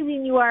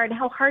amazing you are and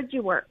how hard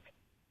you work.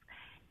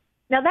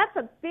 Now, that's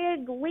a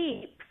big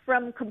leap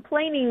from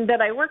complaining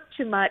that I work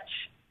too much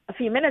a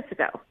few minutes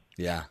ago.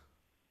 Yeah.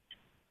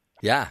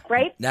 Yeah.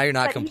 Right? Now you're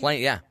not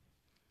complaining. Yeah.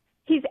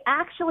 He's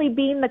actually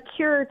being the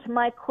cure to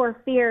my core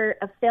fear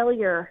of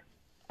failure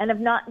and of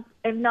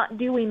not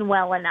doing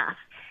well enough.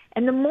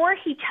 And the more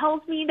he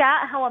tells me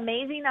that, how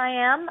amazing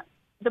I am,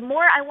 the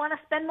more I want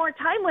to spend more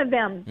time with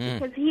him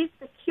because he's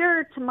the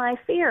cure to my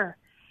fear.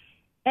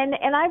 And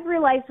I've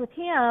realized with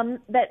him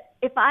that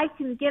if I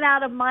can get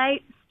out of my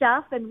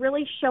stuff and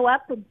really show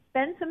up and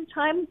spend some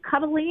time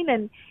cuddling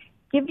and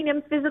giving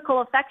him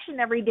physical affection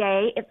every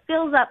day, it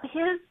fills up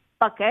his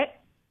bucket,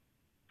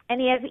 and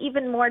he has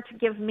even more to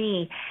give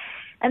me.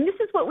 And this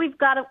is what we've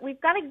got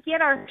to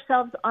get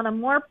ourselves on a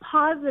more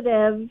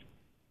positive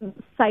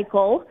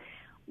cycle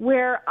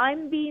where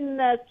I'm being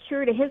the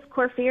cure to his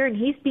core fear and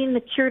he's being the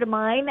cure to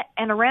mine,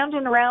 and around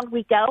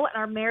we go, and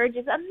our marriage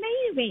is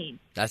amazing.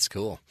 That's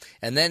cool.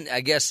 And then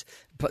I guess,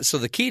 so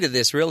the key to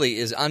this really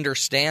is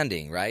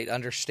understanding, right?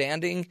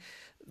 Understanding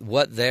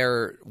what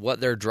their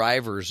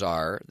drivers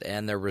are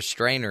and their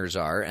restrainers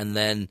are, and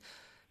then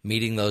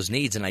meeting those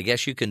needs. And I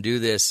guess you can do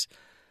this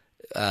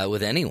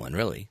with anyone,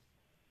 really.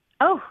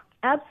 Oh,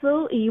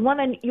 absolutely. You want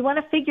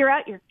to figure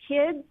out your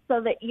kids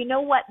so that you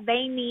know what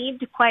they need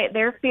to quiet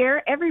their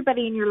fear.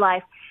 Everybody in your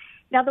life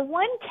Now, the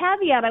one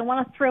caveat I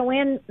want to throw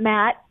in,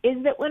 Matt,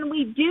 is that when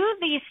we do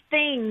these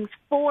things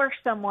for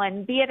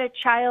someone, be it a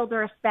child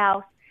or a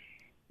spouse,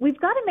 we've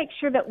got to make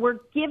sure that we're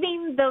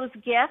giving those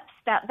gifts,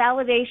 that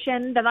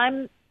validation, that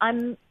I'm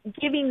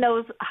giving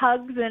those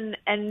hugs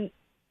and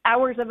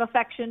hours of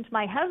affection to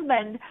my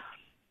husband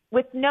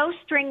with no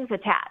strings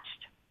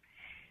attached.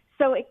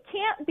 So it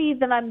can't be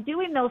that I'm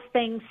doing those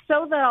things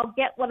so that I'll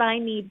get what I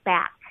need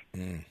back.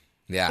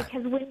 Yeah.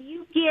 Because when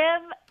you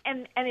give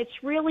and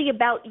it's really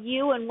about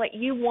you and what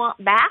you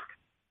want back,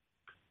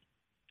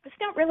 it's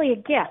not really a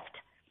gift.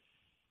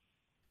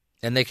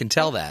 And they can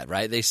tell that,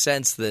 right? They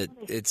sense that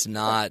it's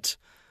not,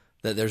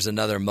 that there's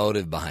another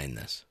motive behind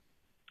this.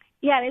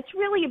 Yeah, and it's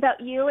really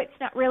about you. It's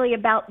not really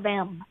about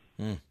them.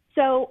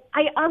 So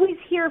I always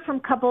hear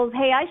from couples,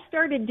 hey, I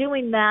started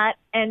doing that,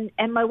 and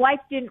my wife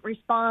didn't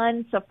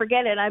respond, so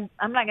forget it.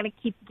 I'm not going to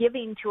keep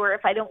giving to her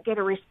if I don't get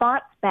a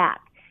response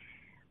back.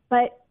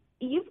 But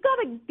you've got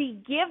to be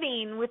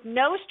giving with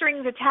no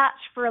strings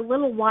attached for a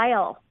little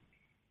while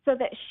so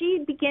that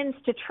she begins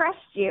to trust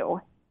you,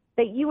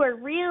 that you are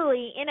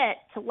really in it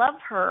to love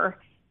her,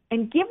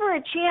 and give her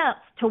a chance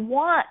to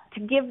want to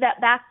give that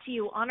back to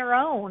you on her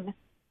own,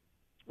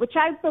 which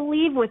I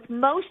believe with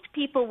most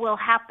people will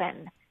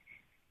happen.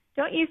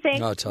 Don't you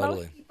think? No,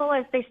 totally. Most people,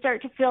 as they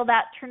start to feel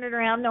that, turn it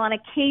around. Now, on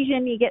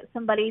occasion, you get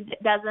somebody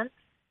that doesn't.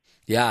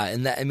 Yeah,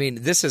 and that, I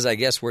mean, this is, I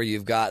guess, where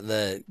you've got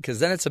because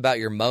then it's about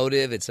your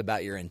motive, it's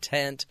about your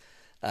intent,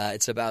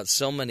 it's about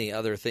so many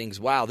other things.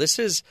 Wow, this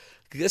is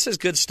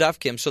good stuff,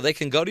 Kim. So they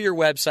can go to your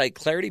website,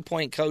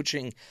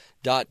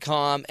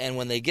 claritypointcoaching.com, and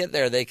when they get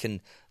there, they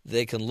can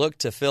look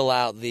to fill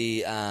out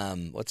the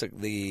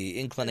the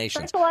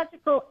inclinations.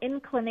 Psychological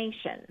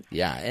inclinations.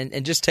 Yeah,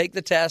 and just take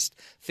the test,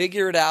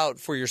 figure it out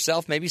for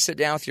yourself. Maybe sit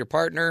down with your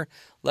partner,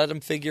 let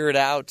them figure it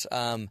out,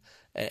 and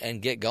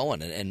get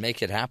going and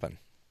make it happen.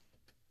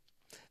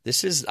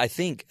 I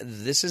think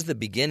this is the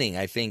beginning,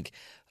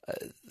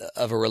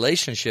 of a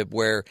relationship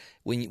where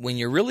when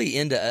you're really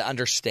into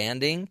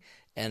understanding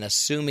and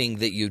assuming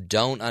that you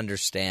don't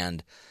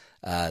understand,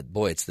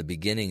 it's the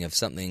beginning of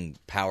something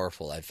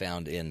powerful I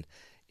found in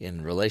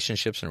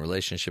relationships and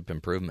relationship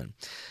improvement.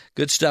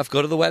 Good stuff.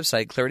 Go to the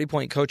website,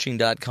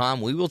 claritypointcoaching.com.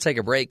 We will take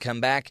a break,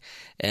 come back,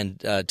 and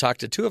talk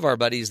to two of our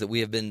buddies that we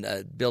have been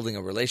building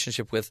a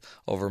relationship with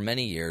over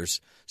many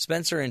years,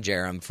 Spencer and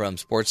Jerem from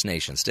Sports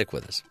Nation. Stick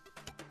with us.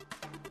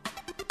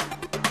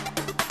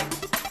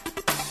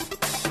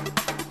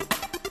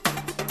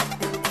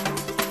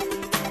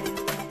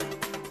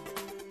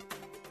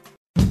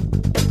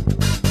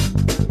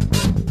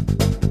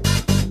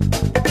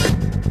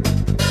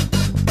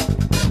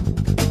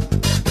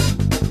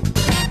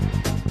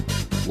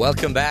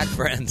 Welcome back,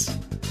 friends,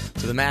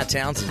 to the Matt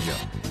Townsend Show.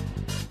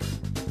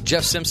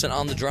 Jeff Simpson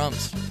on the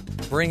drums,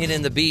 bringing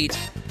in the beat.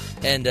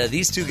 And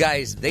these two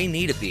guys, they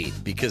need a beat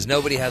because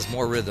nobody has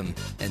more rhythm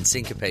and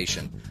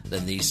syncopation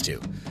than these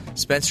two.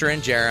 Spencer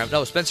and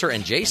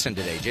Jason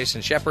today.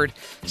 Jason Shepard,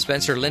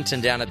 Spencer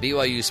Linton down at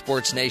BYU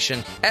Sports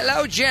Nation.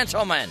 Hello,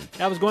 gentlemen.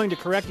 I was going to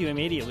correct you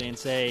immediately and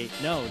say,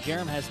 no,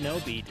 Jerem has no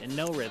beat and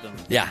no rhythm.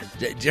 Yeah.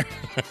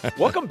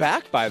 Welcome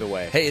back, by the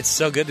way. Hey, it's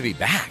so good to be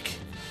back.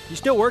 You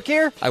still work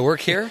here? I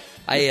work here.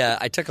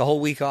 I took a whole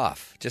week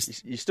off.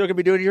 You still going to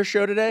be doing your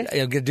show today? I'm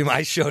going to do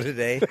my show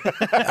today.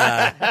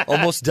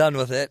 Almost done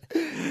with it.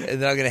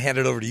 And then I'm going to hand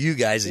it over to you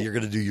guys, and you're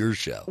going to do your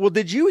show. Well,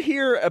 did you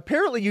hear?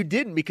 Apparently you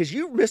didn't, because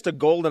you missed a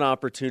golden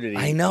opportunity.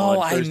 I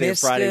know. On Thursday I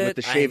missed and Friday it. with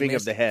the shaving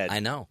of the head. I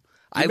know.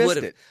 I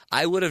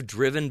would have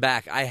driven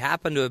back. I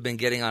happened to have been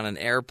getting on an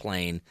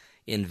airplane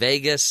in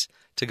Vegas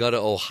to go to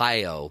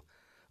Ohio,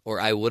 or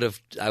I would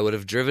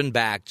have driven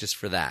back just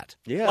for that.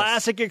 Yes.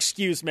 Classic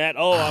excuse, Matt.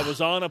 I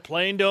was on a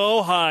plane to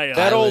Ohio.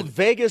 That old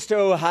Vegas to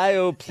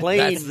Ohio plane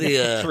that's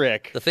the,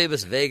 trick. The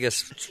famous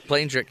Vegas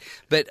plane trick.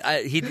 But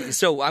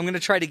so I'm going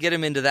to try to get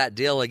him into that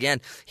deal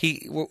again.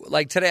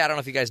 Like today, I don't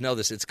know if you guys know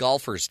this, it's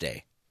Golfers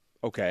Day.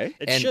 Okay.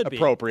 It should be.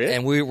 Appropriate.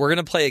 And we're going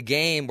to play a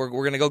game. We're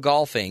going to go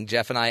golfing,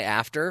 Jeff and I,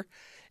 after.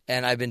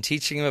 And I've been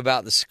teaching him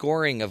about the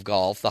scoring of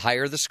golf. The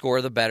higher the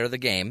score, the better the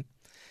game.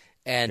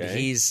 And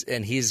he's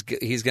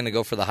going to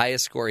go for the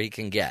highest score he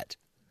can get.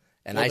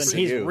 And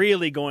he's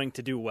really going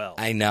to do well.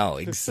 I know,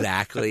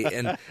 exactly.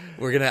 And I'm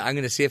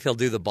going to see if he'll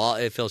do the ball,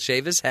 if he'll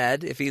shave his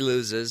head if he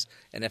loses,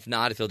 and if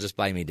not, if he'll just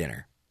buy me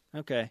dinner.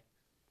 Okay.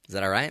 Is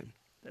that all right?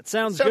 That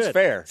sounds good.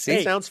 Fair.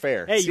 Sounds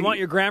fair. Hey, you want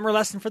your grammar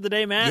lesson for the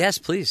day, Matt? Yes,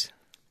 please.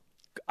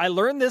 I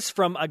learned this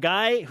from a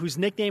guy whose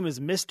nickname is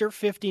Mr.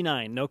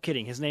 59. No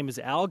kidding. His name is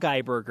Al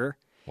Geiberger.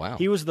 Wow.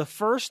 He was the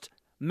first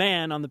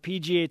man on the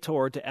PGA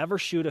Tour to ever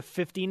shoot a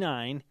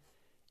 59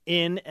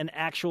 in an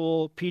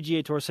actual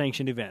PGA Tour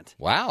sanctioned event.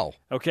 Wow.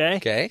 Okay?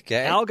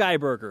 Okay. Al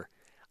Geiberger.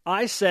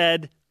 I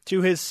said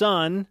to his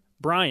son,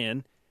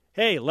 Brian,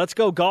 hey, let's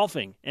go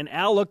golfing. And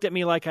Al looked at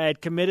me like I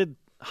had committed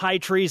high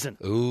treason.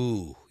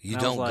 Ooh, you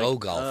don't go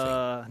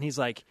golfing. And he's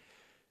like,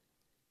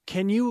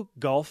 can you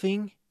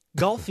golfing?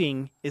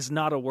 Golfing is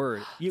not a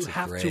word. You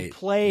have to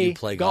play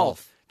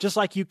golf. Just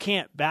like you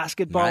can't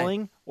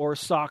basketballing or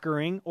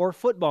soccering or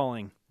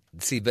footballing.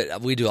 See,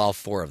 but we do all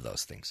four of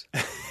those things.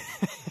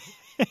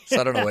 So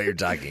I don't know what you're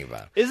talking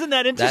about. Isn't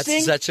that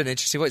interesting? That's such an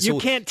interesting way. You so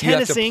can't you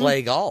have tennising. to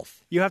play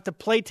golf. You have to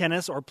play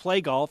tennis or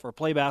play golf or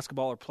play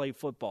basketball or play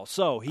football.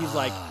 So he's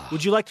like,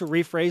 would you like to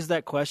rephrase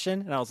that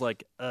question? And I was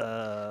like,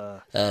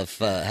 how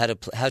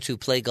to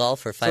play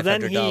golf for $500. So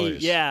then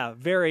he,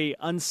 very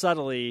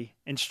unsubtly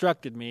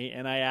instructed me,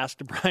 and I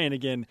asked Brian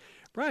again,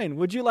 Brian,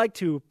 would you like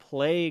to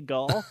play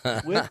golf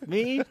with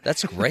me?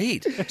 That's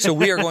great. So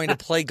we are going to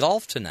play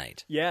golf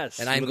tonight. Yes.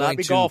 And I'm will going not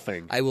be to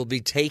golfing. I will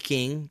be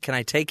taking. Can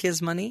I take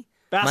his money?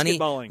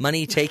 Basketballing.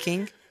 Money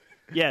taking?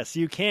 Yes,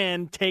 you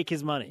can take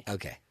his money.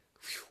 Okay.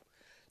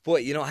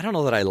 Boy, I don't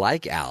know that I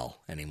like Al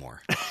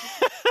anymore.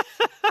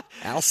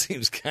 Al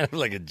seems kind of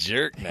like a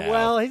jerk now.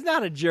 Well, he's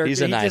not a jerk.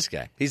 He's a nice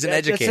guy. He's an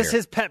educator. It's just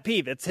his pet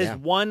peeve. It's his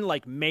one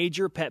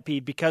major pet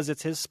peeve because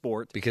it's his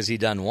sport. Because he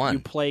done one. You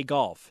play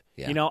golf.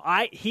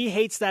 Yeah. He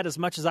hates that as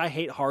much as I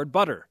hate hard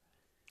butter.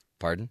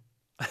 Pardon?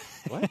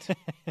 What?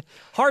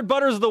 Hard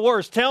butter's the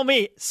worst. Tell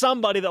me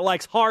somebody that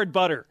likes hard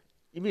butter.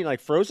 You mean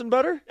like frozen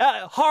butter?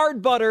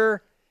 Hard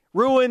butter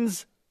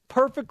ruins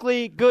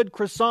perfectly good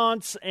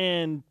croissants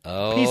and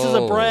pieces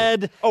of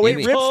bread. Oh,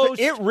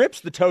 it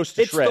rips the toast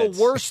to shreds. It's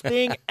the worst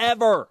thing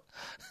ever.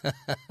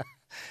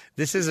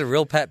 This is a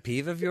real pet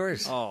peeve of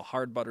yours? Oh,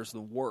 hard butter's the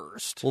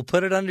worst. We'll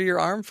put it under your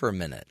arm for a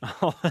minute.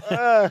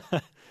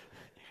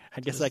 I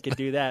guess I could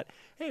do that.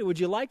 Hey, would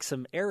you like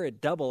some Arid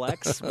Double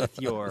X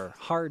with your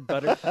hard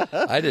butter?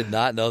 I did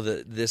not know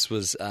that this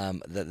was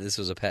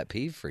a pet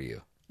peeve for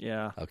you.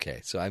 Yeah.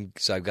 Okay, so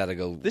I've got to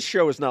go. This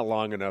show is not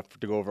long enough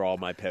to go over all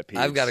my pet peeves.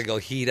 I've got to go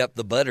heat up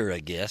the butter, I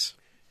guess.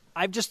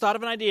 I've just thought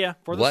of an idea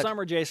for the What?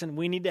 summer, Jason.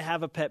 We need to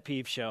have a pet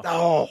peeve show.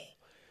 Oh,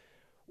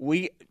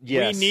 yes.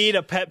 We need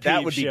a pet peeve show.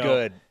 That would be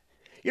good.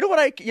 You know what?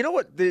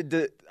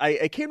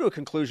 I came to a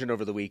conclusion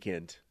over the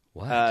weekend.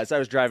 What? As I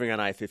was driving on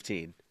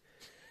I-15.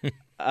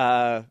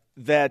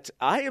 That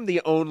I am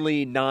the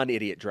only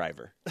non-idiot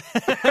driver.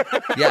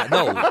 Yeah,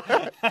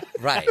 no,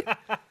 right.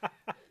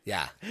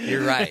 Yeah,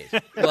 you're right.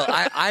 Well,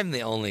 I'm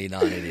the only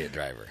non-idiot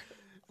driver.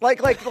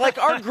 Like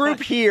our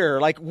group here,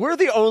 like we're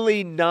the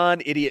only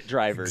non-idiot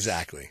drivers.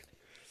 Exactly.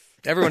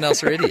 Everyone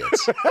else are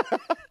idiots.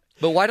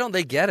 But why don't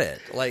they get it?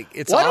 Like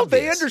it's why obvious. don't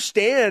they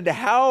understand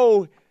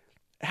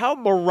how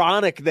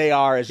moronic they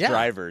are as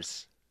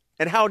drivers,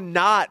 and how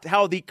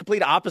the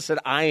complete opposite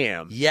I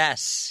am?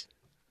 Yes.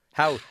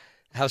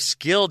 How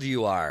skilled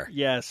you are.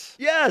 Yes.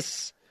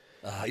 Yes.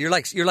 You're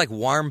like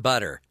warm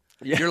butter.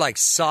 Yeah. You're like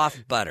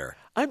soft butter.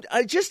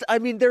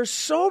 There's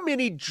so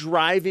many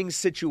driving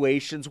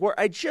situations where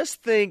I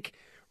just think,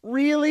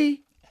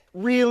 really?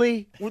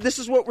 This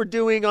is what we're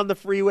doing on the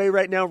freeway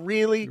right now?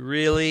 Really?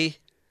 Really?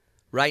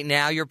 Right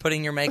now you're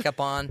putting your makeup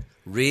on?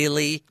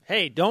 Really?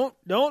 Hey, don't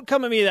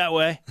come at me that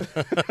way.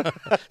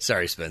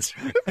 Sorry, Spencer.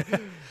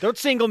 Don't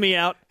single me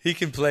out. He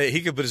can put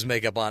his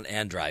makeup on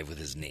and drive with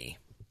his knee.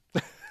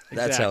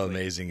 That's how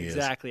amazing he is.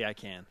 Exactly, I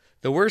can.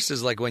 The worst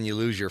is like when you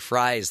lose your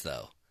fries,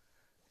 though.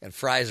 And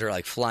fries are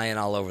like flying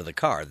all over the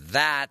car.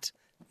 That's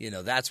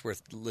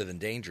worth living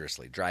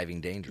dangerously,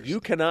 driving dangerously. You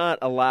cannot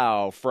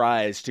allow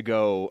fries to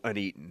go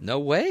uneaten. No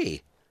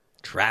way.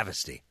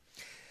 Travesty.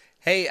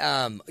 Hey,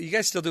 you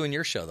guys still doing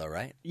your show, though,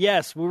 right?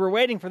 Yes, we were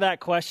waiting for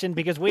that question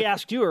because we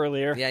asked you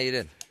earlier. Yeah, you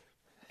did.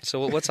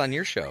 So what's on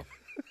your show?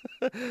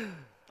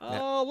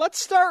 Let's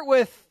start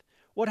with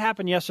what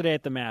happened yesterday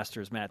at the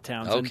Masters, Matt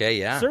Townsend. Okay,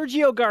 yeah.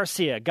 Sergio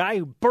Garcia, guy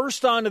who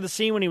burst onto the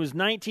scene when he was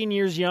 19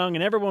 years young,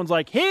 and everyone's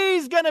like,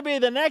 he's going to be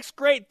the next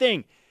great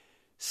thing.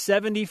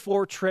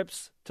 74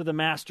 trips to the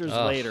Masters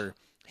later,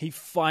 he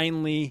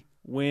finally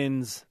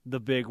wins the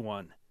big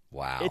one.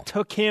 Wow. It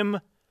took him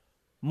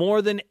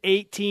more than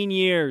 18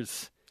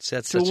 years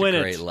That's to such win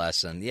a great it.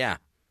 lesson. Yeah.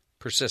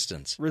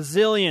 Persistence.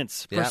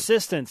 Resilience, Yep.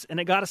 persistence, and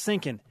it got us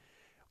thinking,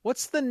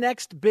 what's the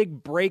next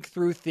big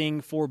breakthrough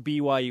thing for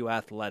BYU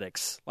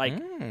athletics? Like,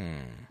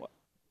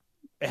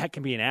 it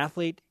can be an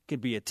athlete, it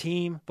could be a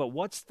team, but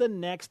what's the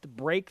next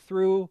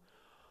breakthrough,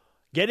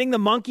 getting the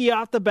monkey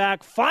off the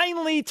back,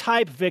 finally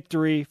type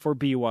victory for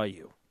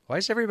BYU? Why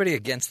is everybody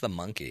against the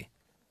monkey?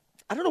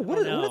 I don't know. What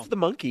is the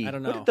monkey? I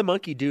don't know. What did the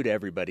monkey do to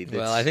everybody?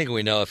 Well, I think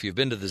we know. If you've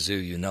been to the zoo,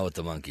 you know what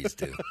the monkeys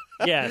do.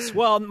 Yes.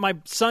 Well, my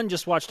son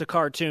just watched a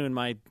cartoon,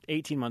 my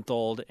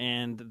 18-month-old,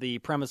 and the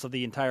premise of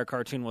the entire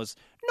cartoon was,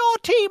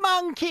 naughty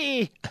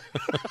monkey!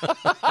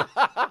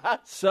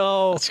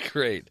 So That's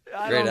great.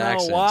 I Great don't know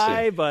accent,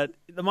 why, too. but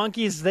the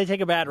monkeys, they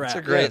take a bad rap.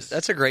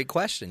 That's a great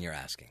question you're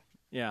asking.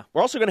 Yeah.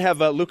 We're also going to have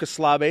Lucas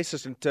Slabe,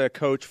 assistant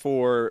coach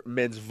for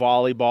men's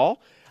volleyball.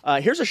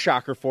 Here's a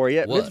shocker for you.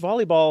 What? Men's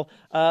volleyball,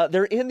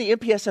 they're in the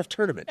MPSF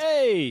tournament.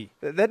 Hey!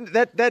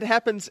 That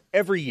happens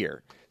every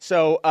year.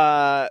 So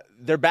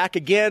they're back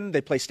again.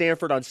 They play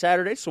Stanford on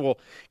Saturday, so we'll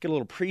get a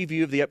little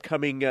preview of the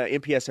upcoming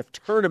MPSF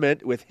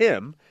tournament with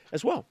him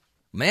as well.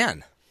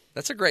 Man,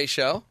 that's a great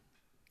show.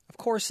 Of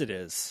course it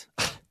is.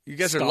 You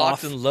guys are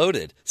locked and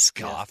loaded.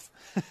 Scoff.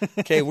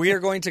 Okay, we are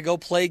going to go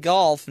play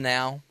golf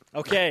now.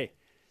 Okay.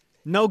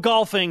 No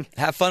golfing.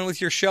 Have fun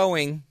with your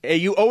showing. Hey,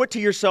 you owe it to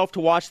yourself to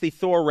watch the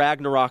Thor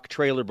Ragnarok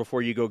trailer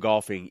before you go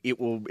golfing. It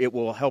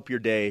will help your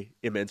day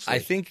immensely. I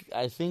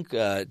think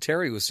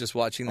Terry was just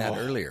watching that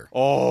earlier.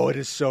 Oh, it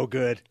is so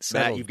good.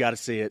 Matt, you've got to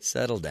see it.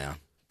 Settle down.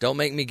 Don't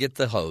make me get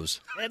the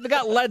hose. They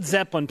got Led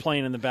Zeppelin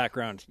playing in the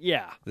background.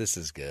 Yeah. This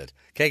is good.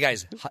 Okay,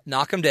 guys,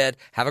 knock 'em dead.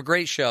 Have a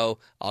great show.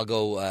 I'll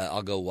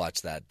go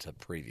watch that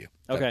preview.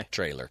 That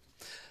trailer.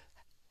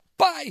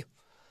 Bye.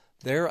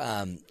 They're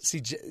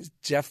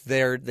Jeff.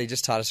 They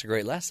just taught us a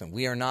great lesson.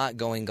 We are not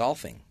going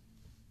golfing.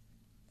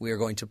 We are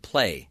going to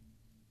play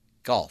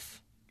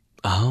golf.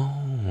 Oh.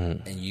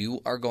 And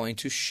you are going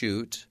to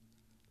shoot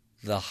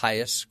the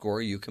highest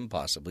score you can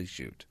possibly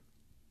shoot.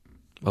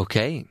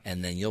 Okay.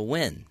 And then you'll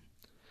win.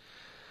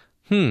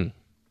 And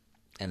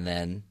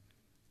then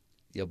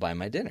you'll buy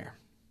my dinner.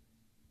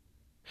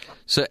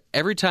 So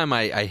every time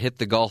I hit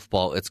the golf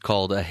ball, it's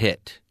called a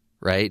hit,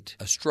 right?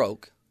 A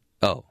stroke.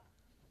 Oh.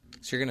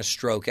 So you're going to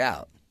stroke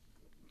out.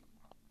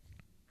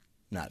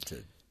 Not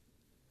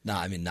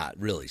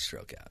really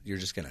stroke out. You're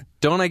just going to...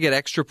 Don't I get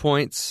extra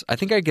points? I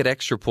think I get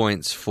extra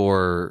points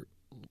for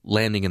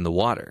landing in the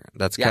water.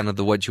 That's kind of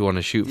what you want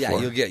to shoot for.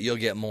 Yeah, you'll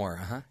get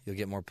more. You'll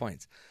get more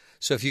points.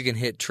 So if you can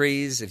hit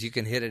trees, if you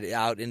can hit it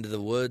out into the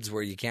woods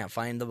where you can't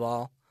find the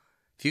ball,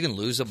 if you can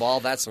lose a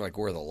ball, that's like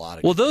worth a lot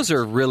of. Well, those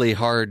are really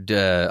hard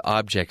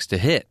objects to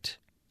hit.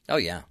 Oh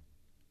yeah,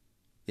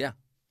 yeah.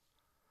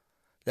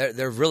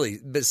 They're really.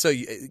 But so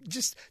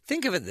just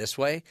think of it this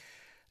way: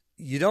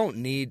 you don't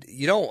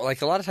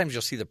like a lot of times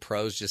you'll see the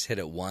pros just hit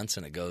it once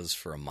and it goes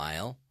for a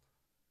mile.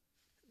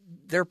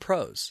 They're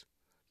pros,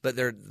 but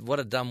what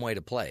a dumb way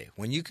to play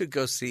when you could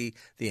go see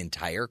the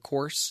entire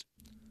course.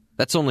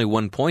 That's only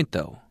 1 point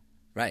though.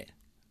 Right.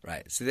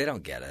 See, they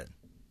don't get it.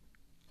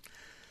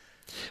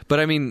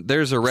 But, I mean,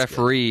 there's a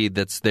referee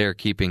that's there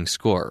keeping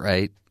score,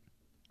 right?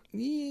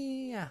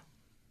 Yeah.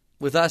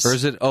 With us. Or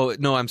is it – oh,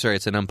 no, I'm sorry.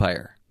 It's an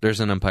umpire.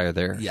 There's an umpire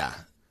there. Yeah.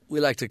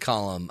 We like to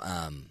call him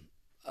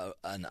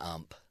an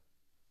ump.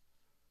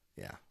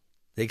 Yeah.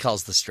 He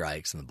calls the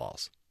strikes and the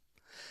balls.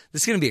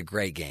 This is going to be a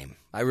great game.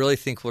 I really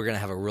think we're going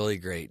to have a really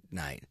great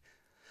night.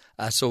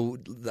 So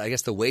I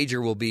guess the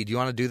wager will be, do you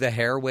want to do the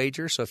hair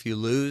wager? So if you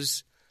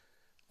lose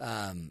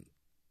well,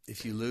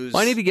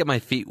 I need to get my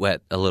feet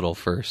wet a little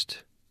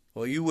first.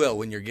 Well, you will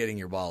when you're getting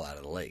your ball out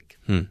of the lake.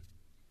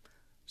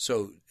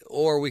 So,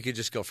 or we could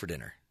just go for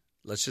dinner.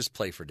 Let's just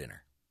play for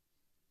dinner.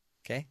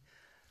 Okay?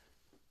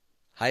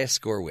 Highest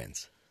score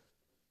wins.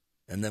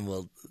 And then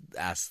we'll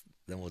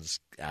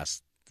just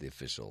ask the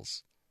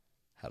officials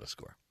how to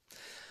score.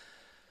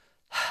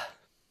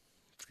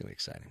 It's going to be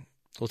exciting.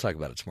 We'll talk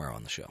about it tomorrow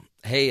on the show.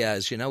 Hey,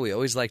 as you know, we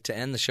always like to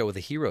end the show with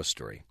a hero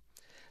story.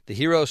 The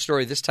hero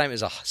story this time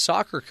is a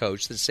soccer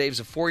coach that saves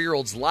a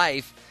 4-year-old's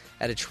life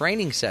at a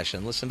training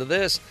session. Listen to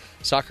this.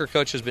 Soccer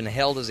coach has been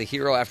hailed as a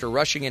hero after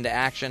rushing into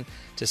action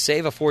to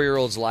save a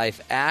 4-year-old's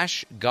life.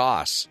 Ash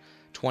Goss,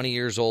 20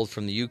 years old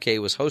from the UK,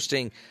 was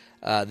hosting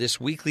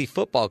this weekly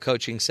football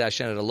coaching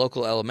session at a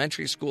local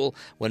elementary school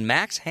when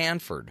Max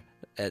Hanford,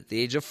 at the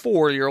age of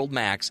 4-year-old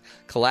Max,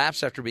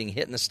 collapsed after being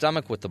hit in the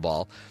stomach with the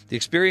ball. The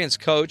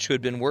experienced coach, who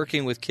had been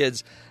working with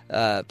kids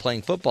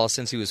playing football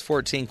since he was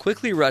 14,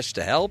 quickly rushed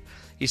to help.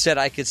 He said,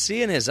 "I could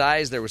see in his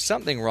eyes there was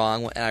something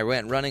wrong, and I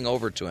went running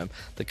over to him.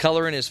 The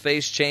color in his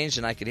face changed,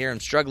 and I could hear him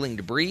struggling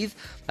to breathe.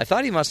 I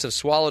thought he must have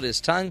swallowed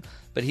his tongue,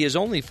 but he is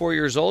only 4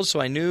 years old,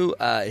 so I knew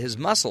his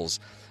muscles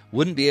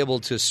wouldn't be able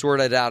to sort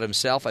it out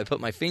himself. I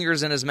put my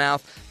fingers in his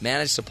mouth,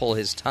 managed to pull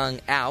his tongue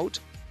out,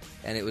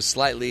 and it was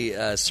slightly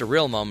a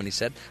surreal moment," he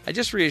said. "I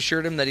just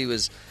reassured him that he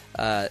was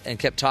and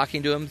kept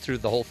talking to him through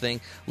the whole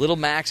thing. Little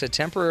Max had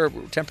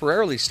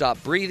temporarily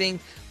stopped breathing,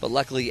 but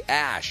luckily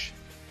Ash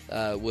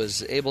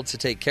was able to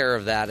take care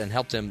of that and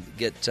helped him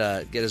get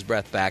his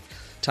breath back.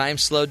 Time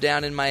slowed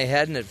down in my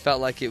head, and it felt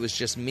like it was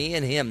just me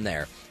and him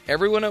there.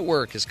 Everyone at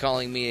work is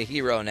calling me a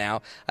hero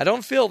now. I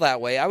don't feel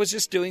that way. I was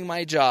just doing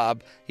my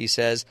job," he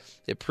says.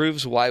 "It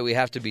proves why we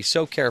have to be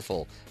so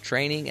careful.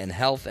 Training and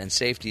health and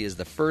safety is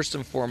the first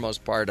and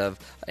foremost part of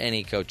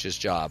any coach's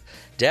job."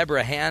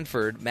 Deborah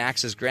Hanford,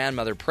 Max's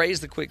grandmother,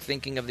 praised the quick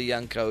thinking of the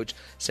young coach,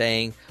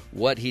 saying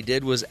what he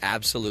did was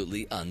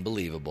absolutely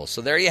unbelievable.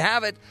 So there you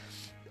have it.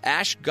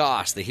 Ash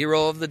Goss, the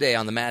hero of the day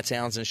on the Matt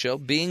Townsend Show,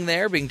 being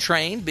there, being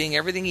trained, being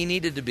everything he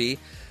needed to be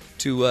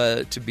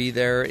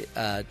there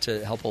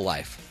to help a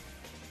life.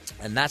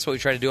 And that's what we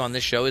try to do on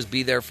this show, is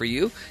be there for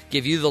you,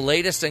 give you the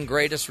latest and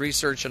greatest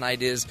research and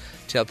ideas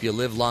to help you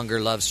live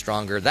longer, love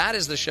stronger. That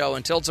is the show.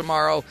 Until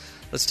tomorrow,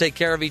 let's take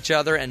care of each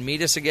other and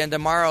meet us again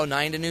tomorrow,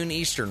 9 to noon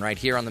Eastern, right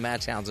here on the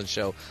Matt Townsend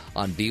Show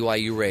on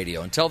BYU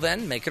Radio. Until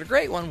then, make it a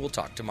great one. We'll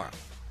talk tomorrow.